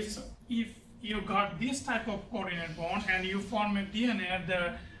if you got this type of coordinate bond and you form a DNA,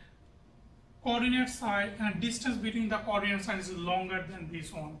 the coordinate side and distance between the coordinate side is longer than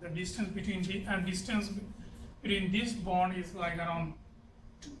this one. The distance between this bond is like around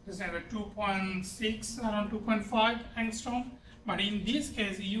 2.6, around 2.5 angstrom. But in this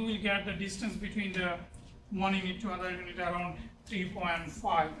case, you will get the distance between the one unit to other unit around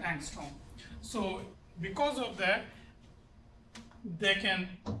 3.5 angstrom. So because of that, they can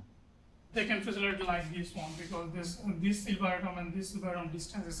facilitate like this one, because this silver atom and this silver atom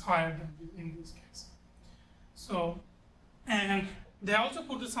distance is higher than in this case. So, and they also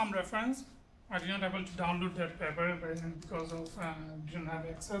put some reference I did not able to download that paper because of didn't have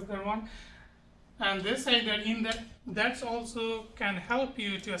access that one. And they say that in that also can help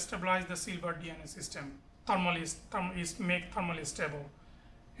you to stabilize the silver DNA system, make thermally stable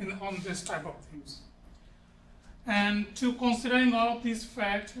on this type of things. And to considering all of these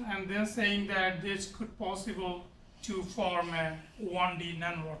facts, and they're saying that this could possible to form a 1D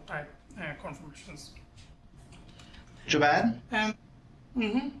nanorod type conformations. Javad?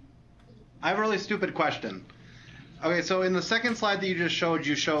 Mm-hmm. I have a really stupid question. Okay, so in the second slide that you just showed,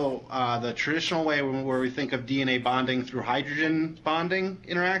 you show the traditional way where we think of DNA bonding through hydrogen bonding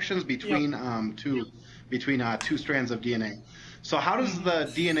interactions between two strands of DNA. So how does the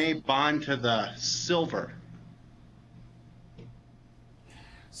DNA bond to the silver?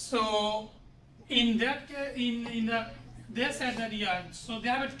 So in that they said that so they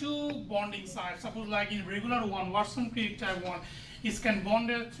have two bonding sites. Suppose like in regular one, Watson Crick type one, it can bond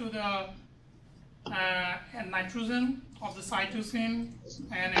it to the nitrogen of the cytosine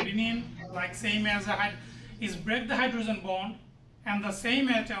and adenine, like same as is break the hydrogen bond, and the same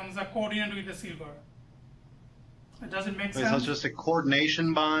atoms are coordinated with the silver. Does it make sense? So it's just a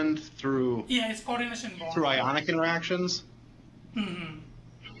coordination bond through. Yeah, it's coordination bond through ionic interactions. Mm-hmm.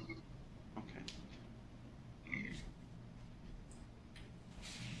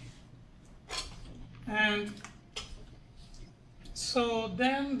 And so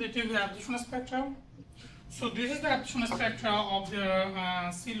then they take the absorption spectrum. So this is the absorption spectra of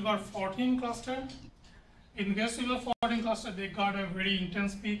the silver 14 cluster. In the silver 14 cluster, they got a very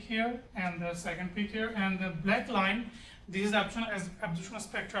intense peak here and the second peak here. And the black line, this is the absorption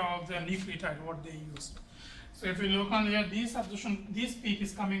spectra of the nucleotide, what they used. So if you look on here, this peak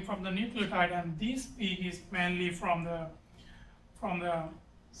is coming from the nucleotide, and this peak is mainly from the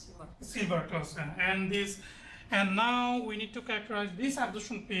silver cluster. And now we need to characterize this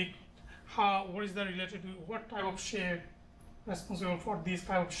absorption peak. What is the related to what type of shape responsible for this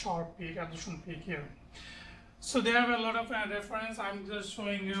type of sharp peak, absorption peak here. So there are a lot of reference. I'm just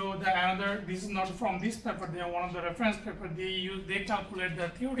showing you the another. This is not from this paper. They are one of the reference paper. They calculate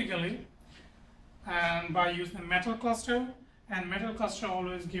that theoretically, and by using the metal cluster. And metal cluster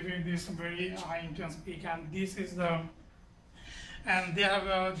always give you this very high intense peak. And this is the. And they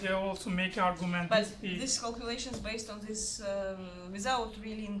have they also make argument. But this calculation is based on this without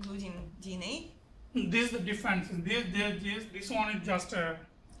really including DNA. This is the difference. This one is just a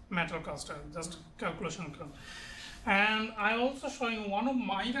metal cluster, just calculation. And I also showing one of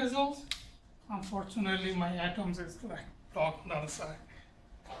my results. Unfortunately, my atoms is like blocked on the other side.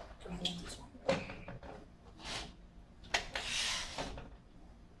 I can move this one.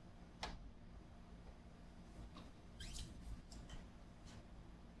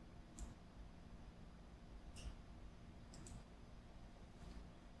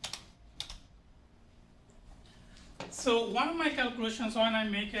 So one of my calculations when I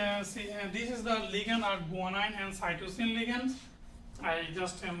make this is the ligand are guanine and cytosine ligands. I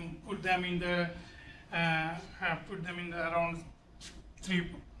just put them in the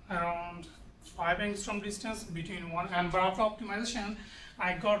around 5 angstrom distance between one, and after optimization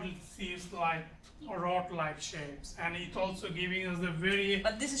I got these like rod-like shapes, and it also giving us the very.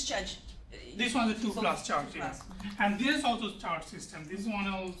 But this is charge. This one is a 2+ charge, yeah. And this is also charge system. This one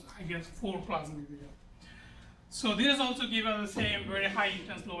is I guess 4+ maybe. So this also give us the same very high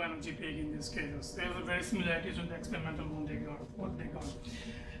intense low energy peak in these cases. There's a very similarities with the experimental one they got, what they got.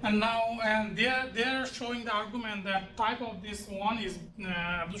 And now they're showing the argument that type of this one is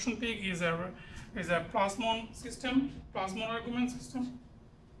absorption peak is a plasmon system, plasmon argument system.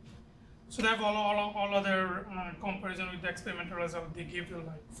 So they have all other comparison with the experimental result. They give you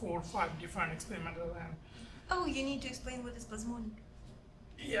like 4 or 5 different experimental and. Oh, you need to explain what is plasmonic.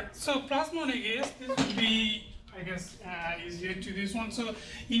 Yeah, so plasmonic is, this would be, I guess, easier to this one. So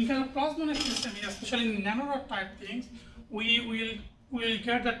in kind of plasmonic system, especially in nanorod type things, we will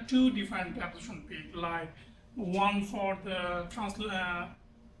get the 2 different absorption peak, like one for the transversal,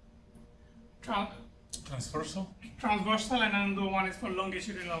 and another one is for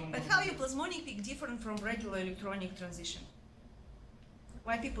longitudinal. But how is plasmonic peak different from regular electronic transition?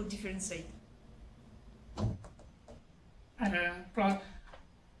 Why people differentiate? I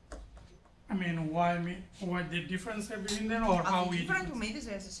mean, why the difference between them, or how we different? Or maybe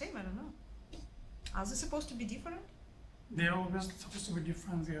they're the same. I don't know. Are they supposed to be different? They're always supposed to be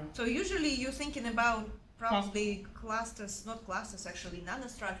different, yeah. So usually you're thinking about probably clusters, not clusters, actually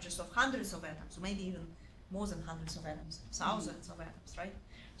nanostructures of hundreds of atoms, or maybe even more than hundreds of atoms, thousands of atoms, right?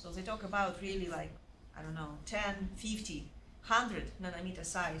 So they talk about really like, I don't know, 10, 50, 100 nanometer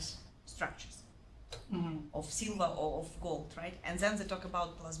size structures of silver or of gold, right? And then they talk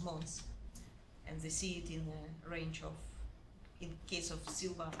about plasmons. and they see it in a range of, in case of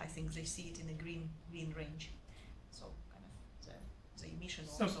silver, I think they see it in a green range. So kind of the emission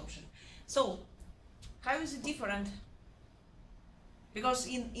or absorption. So how is it different? Because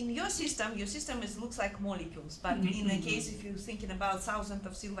in your system looks like molecules, but in a case if you're thinking about thousands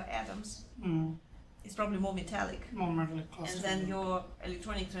of silver atoms, it's probably more metallic. More metallic cluster. And then your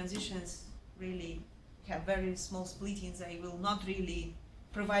electronic transitions really have very small splittings. They will not really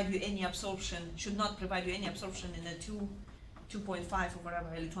provide you any absorption, should not provide you any absorption in a 2.5 or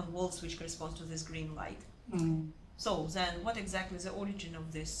whatever electron volts, which corresponds to this green light. So then what exactly is the origin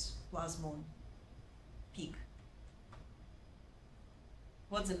of this plasmon peak?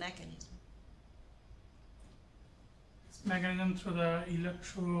 What's the mechanism? It's mechanism through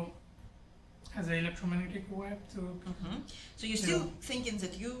the as an electromagnetic wave to. So you're still thinking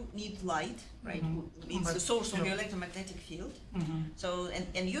that you need light, right? It's the source of your electromagnetic field. So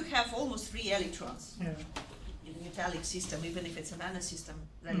and you have almost 3 electrons in the metallic system, even if it's a nanosystem.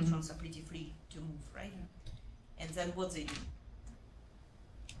 The electrons are pretty free to move, right? And then what they do?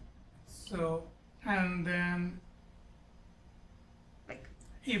 So and then.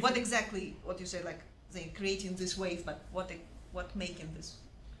 What exactly? What you say? Like they creating this wave, but what making this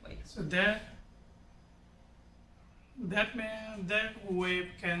wave? So that wave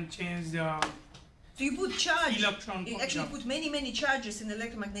can change the. So you put charge. Electron. You actually put many charges in the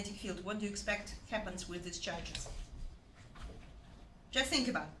electromagnetic field. What do you expect happens with these charges? Just think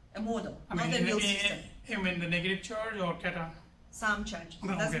about a model, not a real system. You mean the negative charge or cation? Some charges.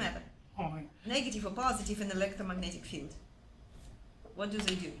 Doesn't matter. Negative or positive in the electromagnetic field. What do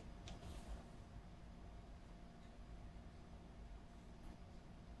they do?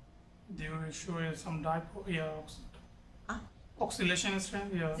 They will show you some dipole, oscillation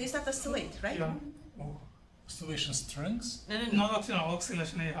strength, They start to oscillate, right? Oscillation strengths? No,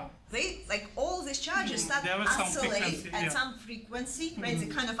 oscillation, They, like all these charges start to oscillate at some frequency, right? They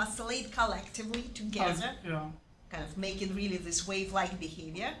kind of oscillate collectively together. Kind of making really this wave-like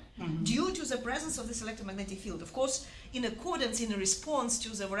behavior due to the presence of this electromagnetic field. Of course, in accordance, in response to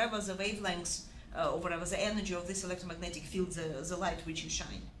the whatever the wavelengths or whatever the energy of this electromagnetic field, the light which you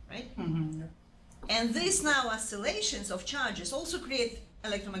shine, right? And these now oscillations of charges also create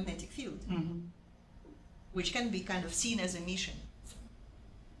electromagnetic field, which can be kind of seen as emission.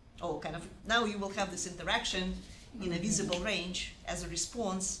 Oh, kind of now you will have this interaction in a visible range as a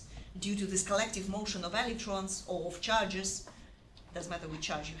response due to this collective motion of electrons or of charges. Doesn't matter which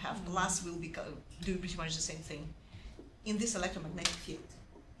charge you have, plus will do pretty much the same thing in this electromagnetic field,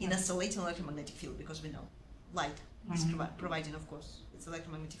 in oscillating electromagnetic field, because we know light is providing, of course, it's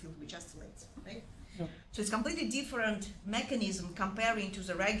electromagnetic field which oscillates, right? So it's completely different mechanism comparing to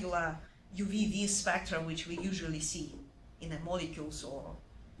the regular UV-V spectra which we usually see in the molecules or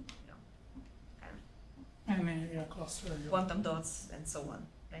cluster, quantum dots and so on,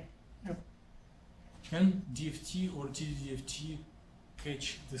 right? Can DFT or TDDFT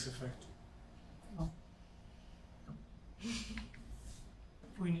catch this effect? No.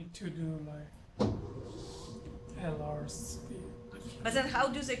 We need to do like LR speed. But then how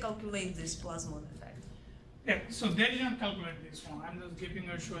do they calculate this plasmon effect? So they didn't calculate this one. I'm just giving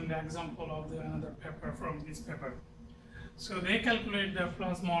you showing the example of the another paper from this paper. So they calculate the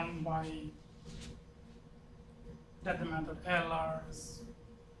plasmon by that the method LRs.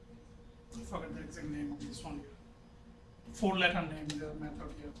 I forget the exact name of this one here. 4-letter name, the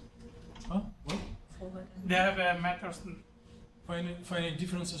method here. Huh? What? They have a method. Finite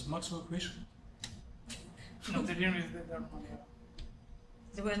differences Maxwell equation? No, they didn't use that one here.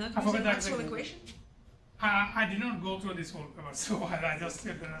 They were not I using forgot that Maxwell exactly. equation? I did not go through this whole paper, so I just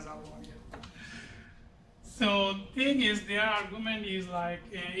said the result one here. So thing is, their argument is like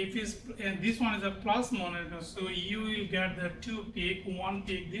if it's this one is a plasmon, so you will get the 2 peak, 1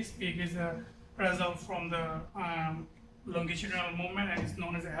 peak. This peak is a result from the longitudinal movement, and it's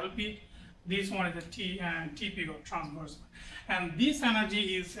known as a L peak. This one is a T peak or transverse, and this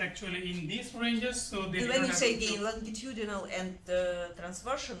energy is actually in these ranges. So they and when you say again longitudinal and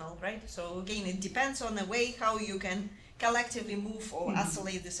transversional, right? So again, it depends on the way how you can collectively move or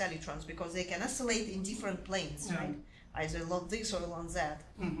oscillate these electrons, because they can oscillate in different planes, right? Either along this or along that,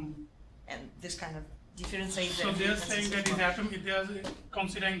 and this kind of differentiate. So they're saying that they're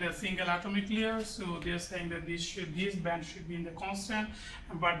considering the single atomic layer. So they're saying that this band should be in the constant,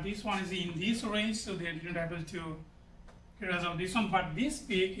 but this one is in this range, so they didn't able to resolve this one. But this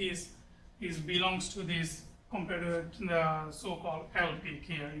peak is belongs to this compared to the so-called L peak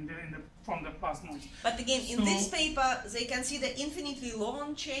here from the plasmons. But again, in this paper, they can see the infinitely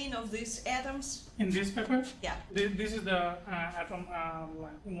long chain of these atoms. In this paper? Yeah. This is the atom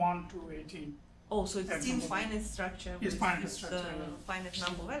like 1 to 18. Oh, so it's still example. finite structure. It's with finite this, structure, yeah. finite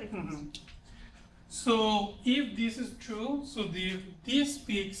number of electrons. So if this is true, so this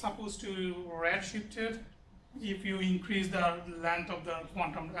peak supposed to redshifted if you increase the length of the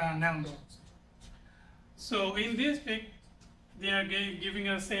quantum nanodots. So in this peak, they are giving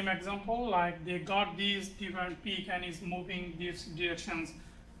us same example, like they got these different peak and is moving these directions,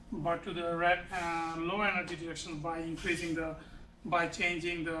 but to the low energy direction by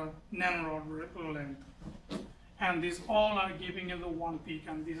changing the nanorod length. And these all are giving you the one peak,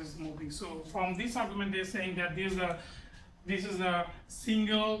 and this is moving. So from this argument, they're saying that this is a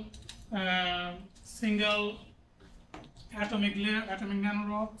single atomic layer, atomic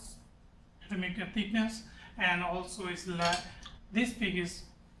nanorods, atomic thickness, and also this peak is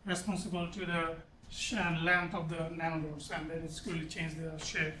responsible to the length of the nanorods, and then it's going to change the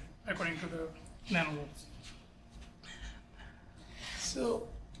shape according to the nanorods. So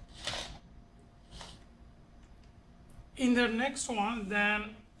in the next one,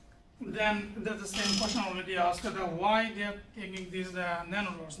 then there's the same question already asked, that why they are taking these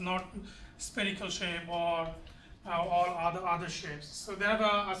nanorods, not spherical shape or all other shapes. So there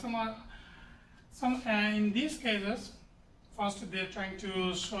are some in these cases. First, they're trying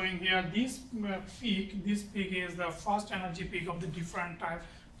to showing here this peak. This peak is the first energy peak of the different type,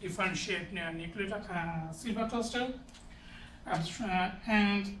 different shape nuclear silver cluster,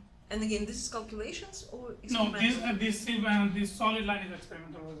 And again, this is calculations or no, experimental? this solid line is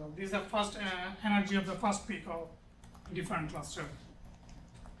experimental result. This is the first energy of the first peak of different cluster.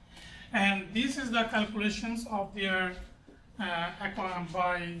 And this is the calculations of their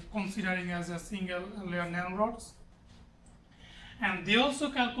by considering as a single layer nanorods. And they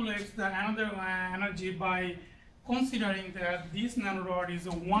also calculate the another energy by considering that this nanorod is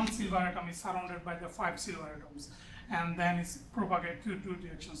a one silver atom is surrounded by the 5 silver atoms, and then it's propagated to two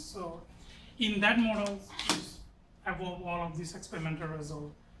directions. So in that model, it's above all of these experimental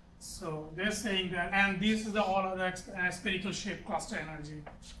results. So they're saying that, and this is the all other spherical shape cluster energy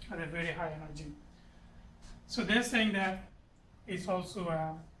at a very high energy. So they're saying that it's also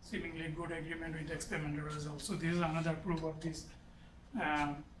a seemingly good agreement with the experimental results. So this is another proof of this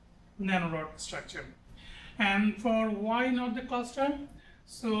nanorod structure. And for why not the cluster?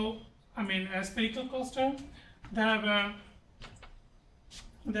 So I mean a spherical cluster, they are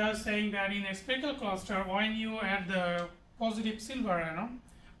saying that in a spherical cluster, when you add the positive silver atom,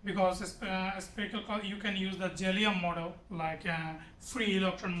 because a spherical you can use the Jellium model, like free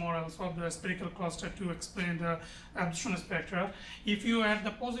electron models of the spherical cluster to explain the absorption spectra. If you add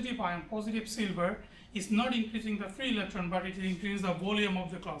the positive ion, positive silver, it's not increasing the free electron, but it increases the volume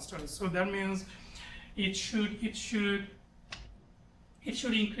of the cluster. So that means it should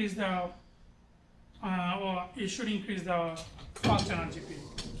increase the first energy peak.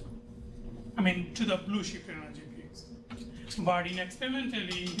 I mean, to the blue shift energy peaks. But in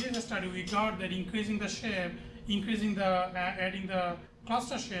experimentally, in this study, we got that increasing the shape, adding the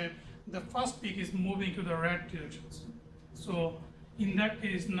cluster shape, the first peak is moving to the red directions. So in that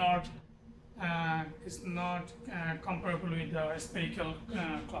case, it's not comparable with the spherical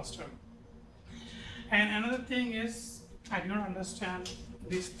cluster. And another thing is, I don't understand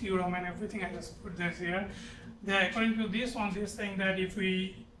this theorem and everything. I just put this here. According to this one, they're saying that if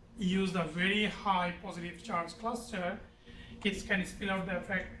we use the very high positive charge cluster, it can spill out the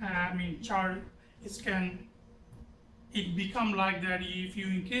effect. Charge. It become like that. If you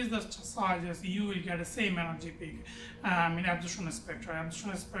increase the sizes, you will get the same energy peak. Absorption spectra.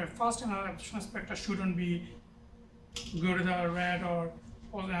 First absorption spectra shouldn't be go to the red or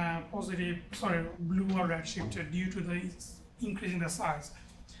blue or red shifted due to the increasing the size.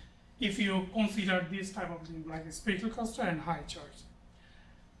 If you consider this type of thing like a spherical cluster and high charge.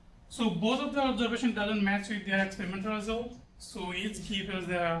 So both of the observation doesn't match with their experimental result. So it gives us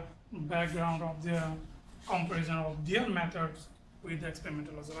the background of the comparison of their methods with the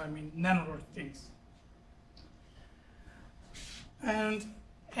experimental result. Nanorod things. And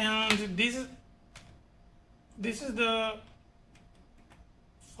this is the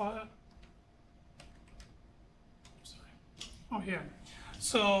here.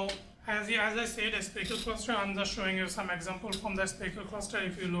 So as I said, a spherical cluster, I'm just showing you some example from the spherical cluster.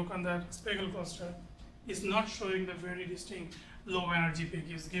 If you look on the spherical cluster, it's not showing the very distinct low energy peak.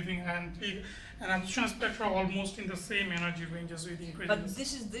 It's giving an absorption spectra almost in the same energy ranges with increasing. But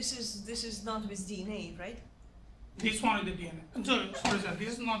this is not with DNA, right? This one is the DNA. Sorry, sir, this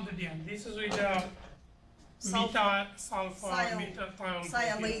is not the DNA. This is with the methyl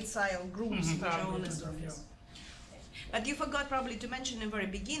groups shown as surface. But you forgot probably to mention in the very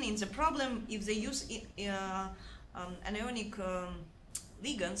beginning, the problem if they use anionic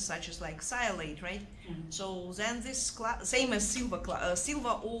ligands, such as like sialate, right? So then this same as silver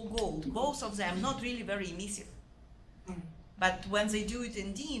or gold, both of them not really very emissive. But when they do it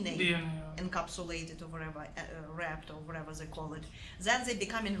in DNA, encapsulated or whatever, wrapped or whatever they call it, then they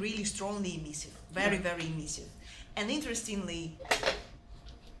become really strongly emissive, very emissive. And interestingly,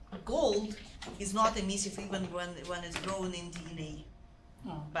 gold is not emissive even when it's grown in DNA,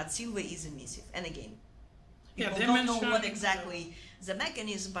 but silver is emissive. And again, people don't know what exactly the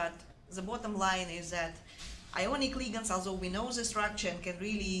mechanism, but the bottom line is that ionic ligands, although we know the structure and can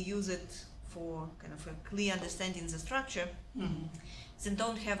really use it for kind of a clear understanding the structure, they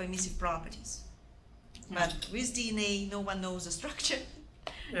don't have emissive properties. But with DNA, no one knows the structure.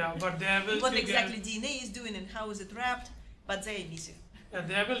 Yeah, but they're able what to exactly DNA is doing and how is it wrapped, but they're emissive. Yeah,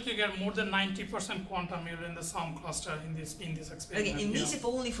 they're able to get more than 90% quantum error in the sum cluster in this experiment. Okay, emissive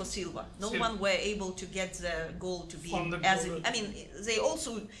only for silver. No one were able to get the gold to be as I mean, they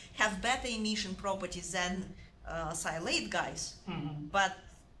also have better emission properties than sialate guys, but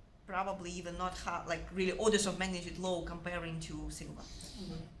probably even not like really orders of magnitude low comparing to silver.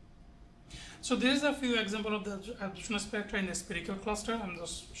 So there's a few examples of the absorption spectra in the spherical cluster. I'm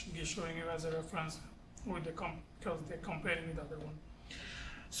just showing you as a reference with the because they're comparing with the other one.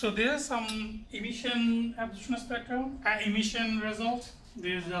 So there's some emission absorption spectra, emission result.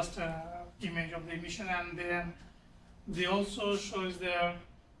 There's just an image of the emission, and then they also shows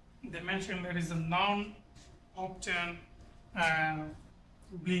they mentioned there is a non-obtain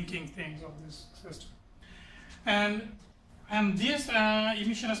blinking things of this system, and this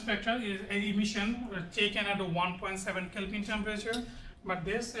emission spectra is emission taken at a 1.7 Kelvin temperature, but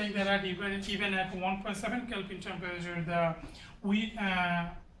they're saying that at even at 1.7 Kelvin temperature, the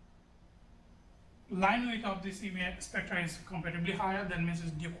line width of this spectra is comparatively higher. That means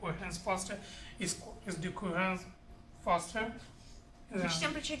its decoherence faster. Is decoherence faster. Which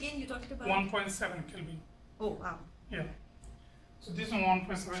temperature again you talked about? 1.7 Kelvin. Oh wow. Yeah. So this one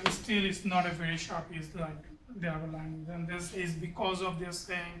 1.7 still is not a very sharp. Is like they are aligned. And this is because of this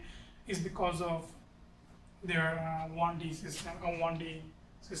thing. Is because of their 1D system, a 1D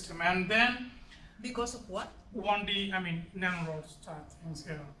system, and then because of what? 1D, I mean nanorods type things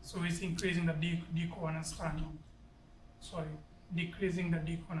here. So it's increasing the decoherence time. Sorry, decreasing the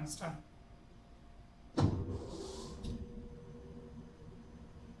decoherence time.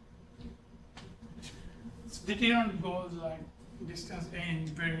 So they didn't go like distance in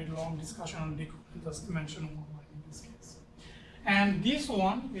very long discussion on decoherence, just mention one in this case. And this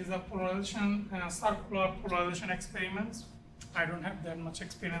one is a polarization, circular polarization experiments. I don't have that much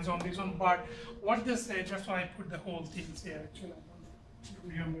experience on this one, but what they say, that's why I put the whole things here. Actually, I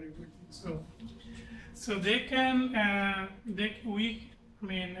don't remember everything. So they can,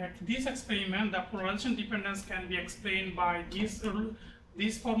 this experiment, the polarization dependence can be explained by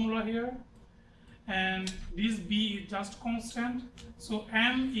this formula here, and this B is just constant. So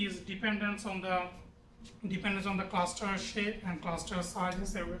M is dependence on the cluster shape and cluster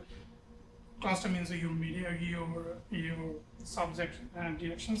sizes. Cluster means your media, your subject and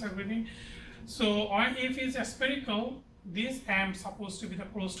directions, everything. So if it's spherical, this M supposed to be the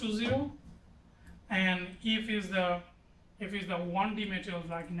close to 0, and if it's the 1D materials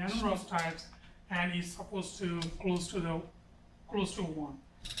like nanorods types, and it's supposed to close to 1.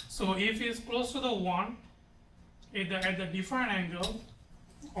 So if it's close to the 1, at the different angle,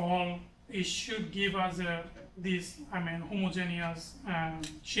 it should give us homogeneous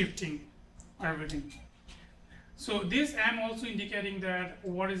shifting. Everything. So this M also indicating that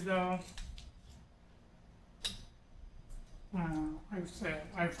what is the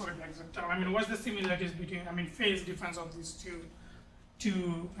I forgot the exact term. I mean, what's the similarities between phase difference of these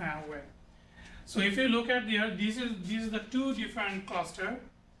two waves. So if you look at there, this is the two different cluster,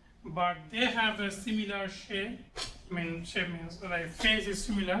 but they have a similar shape. Shape means like phase is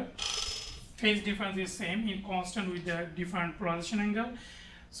similar. Phase difference is same in constant with the different polarization angle.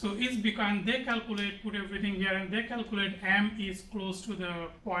 So it's because they put everything here, and they calculate M is close to the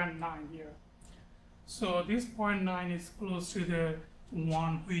 0.9 here. So this 0.9 is close to the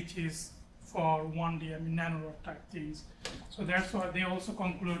 1, which is for 1D, nanorod type things. So that's why they also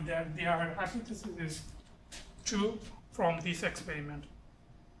conclude that their hypothesis is true from this experiment.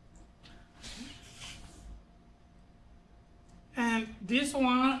 And this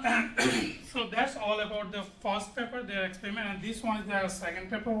one, so that's all about the first paper, their experiment, and this one is their second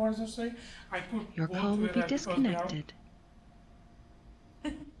paper, what does it say? I put your call will be disconnected.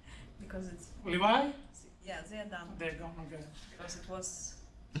 Because it's... Levi? Yeah, they're done. They're gone, okay. Because it was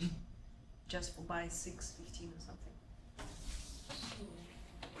just for by 6:15 or something.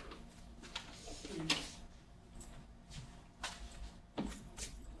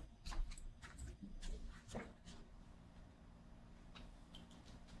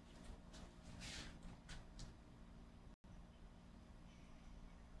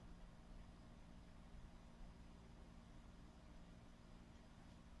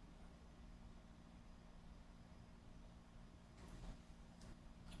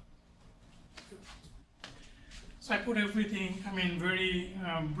 So I put everything, I mean, very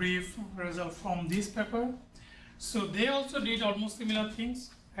brief result from this paper. So they also did almost similar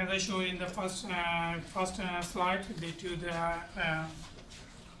things. As I showed in the first slide, they do the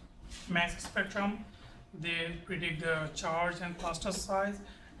mass spectrum. They predict the charge and cluster size,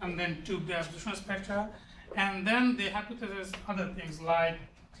 and then took the absorption spectra. And then they hypothesized other things like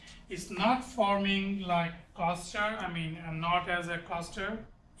it's not forming like cluster, I mean, not as a cluster,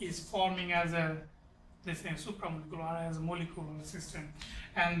 it's forming as a, they say, supramolecular, as a molecular system.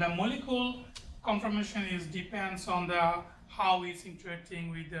 And the molecule conformation is depends on the how it's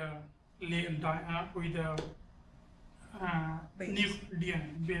interacting with the DNA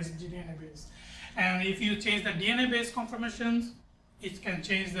base. And if you change the DNA base conformations, it can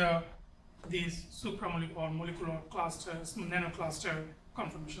change these supramolecular or molecular clusters, nanocluster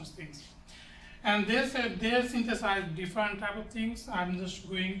conformations things. And they said they synthesized different type of things. I'm just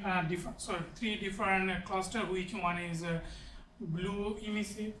going three different clusters. Which one is blue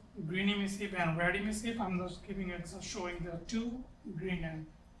emissive, green emissive, and red emissive. I'm just showing the two, green and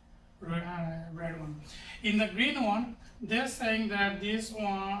red one. In the green one, they're saying that this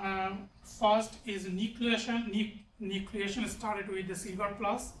one first is nucleation. Nucleation started with the silver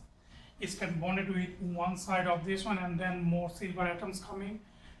plus. It's bonded with one side of this one, and then more silver atoms coming,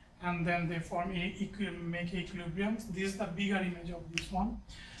 and then they form make equilibriums. This is the bigger image of this one.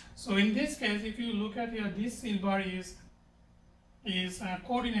 So in this case, if you look at here, this silver is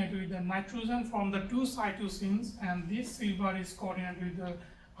coordinated with the nitrogen from the two cytosines, and this silver is coordinated with the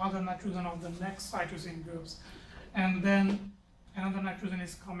other nitrogen of the next cytosine groups, and then another nitrogen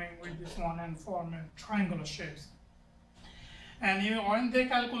is coming with this one and form triangular shapes. And when they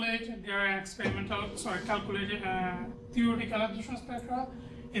calculate their calculated theoretical absorption spectra,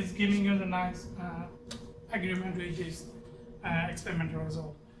 is giving you the nice agreement with this experimental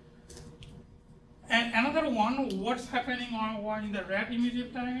result. And another one, what's happening in the red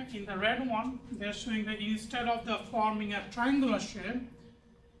emissive diagram? In the red one, they're showing that instead of the forming a triangular shape,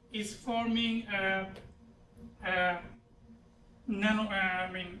 is forming nano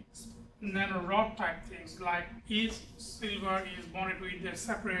rod type things, like each silver is bonded with the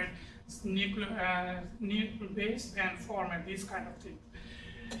separate nuclear base and form this kind of thing.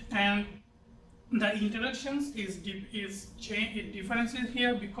 And the interactions it differences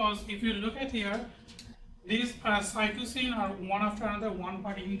here, because if you look at here, these cytosine are one after another one,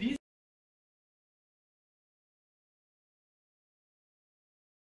 but in this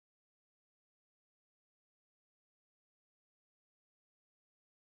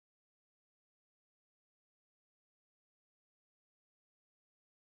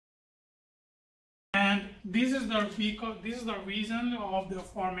this is the reason of the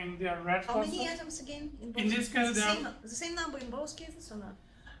forming their red How cluster. many atoms again? In this case, the same number in both cases or not?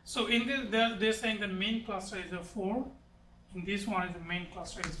 So in this, they're saying the main cluster is a 4. In this one, the main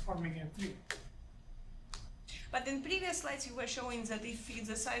cluster is forming a 3. But in previous slides, you were showing that if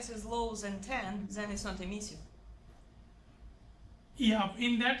the size is lower than 10, then it's not emissive. Yeah,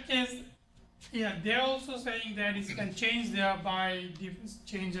 in that case, yeah, they're also saying that it can change their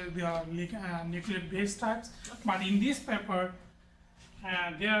changes their nuclear base types. But in this paper,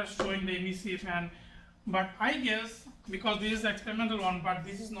 they are showing the emissive, but I guess because this is the experimental one, but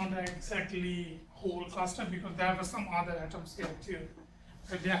this is not exactly whole cluster, because there are some other atoms here too.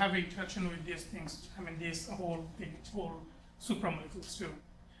 So they have interaction with these things. I mean, this whole thing, whole supramolecules too.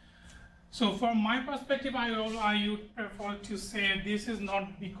 So from my perspective, I would prefer to say this is not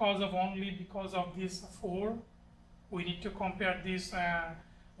only because of this 4. We need to compare this,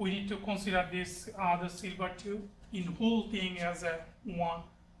 we need to consider this other silver too in whole thing as a one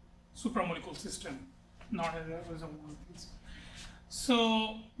supramolecule system, not as a one piece.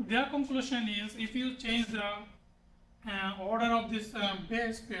 So their conclusion is, if you change the order of this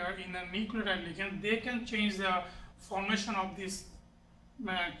base pair in a nucleotide ligand, they can change the formation of this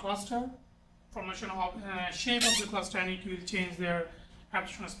cluster, formation of shape of the cluster, and it will change their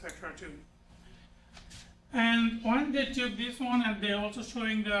absorption spectra too. And when they took this one, and they're also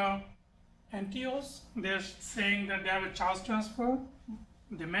showing the NTOs, they're saying that they have a charge transfer.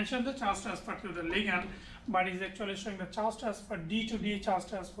 They mentioned the charge transfer to the ligand, but it's actually showing the charge transfer, D to D charge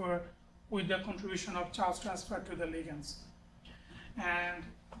transfer, with the contribution of charge transfer to the ligands. And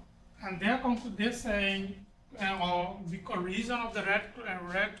they're saying, because reason of the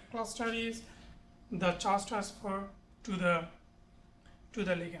red cluster is the charge transfer to the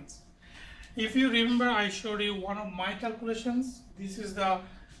ligands. If you remember, I showed you one of my calculations. This is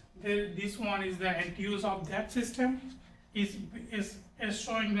this one is the NTUs of that system. Is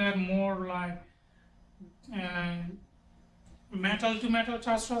showing that more like metal to metal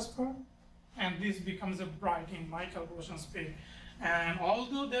charge transfer, and this becomes a bright in my calculation speed. And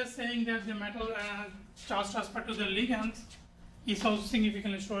although they're saying that the metal charge transfer to the ligand is also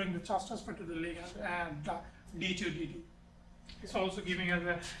significantly showing the charge transfer to the ligand and D2DD. It's also giving us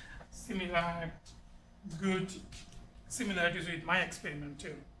a similar good similarities with my experiment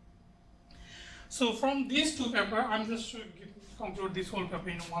too. So from these two papers, I'm just going to conclude this whole paper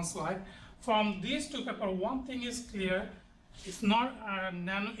in one slide. From these two papers, one thing is clear. It's not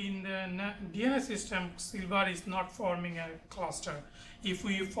in the DNA system, silver is not forming a cluster. If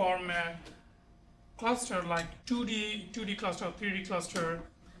we form a cluster like 2D cluster, 3D cluster,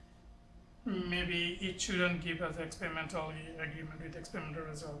 maybe it shouldn't give us experimental agreement with experimental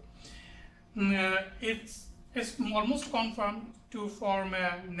result. It's almost confirmed to form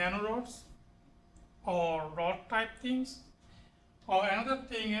nanorods or rod type things. Or another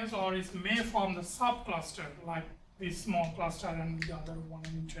thing is, or it may form the subcluster like this small cluster and the other one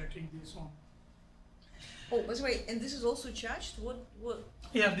interacting this one. Oh, but wait, and this is also charged? What?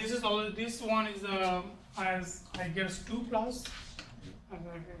 Yeah, this is all. This one is as I guess 2+, if I'm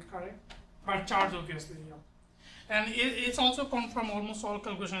correct, but charged obviously, yeah. And it's also confirmed almost all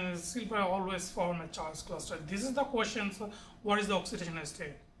calculations. Silver always form a charged cluster. This is the question: so what is the oxidation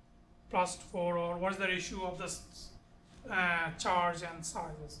state? +4, or what is the ratio of the charge and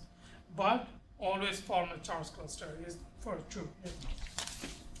sizes? But always form a charge cluster is for true.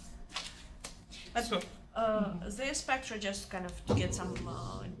 But so, their spectra, just kind of to get some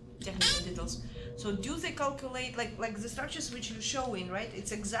technical details. So do they calculate like the structures which you're showing, right?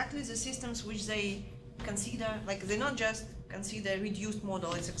 It's exactly the systems which they consider, like they not just consider reduced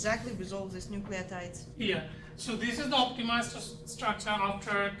model. It's exactly with all these nucleotides. Yeah. So this is the optimized structure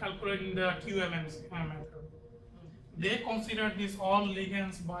after calculating the QMM method. They consider these all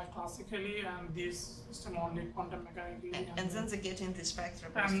ligands by classically and this system only quantum mechanically. And then they get in this spectra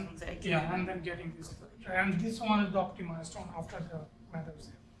based on the IQ. Yeah, and then getting this spectra. And this one is the optimized one after the methods.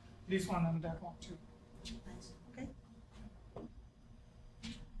 This one and that one too. Nice. Okay.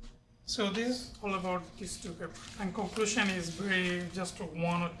 So this is all about these two papers. And conclusion is very just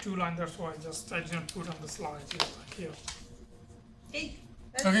 1 or 2 lines. That's why I didn't put on the slides here. Hey.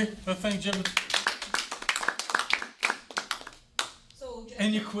 Okay. Thank you.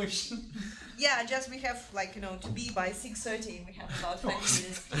 Any question? Yeah, just we have to be by 6:30. We have about 5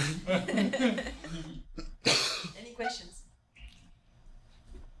 minutes. Any questions?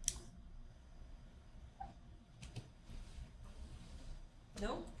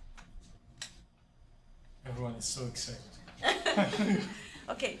 No? Everyone is so excited.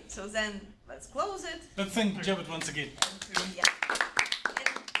 Okay, so then let's close it. Let's thank Javed once again. Yeah.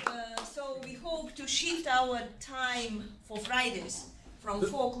 And so we hope to shift our time for Fridays from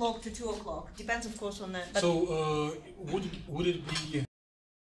 4 o'clock to 2 o'clock. Depends, of course, on the. So would it be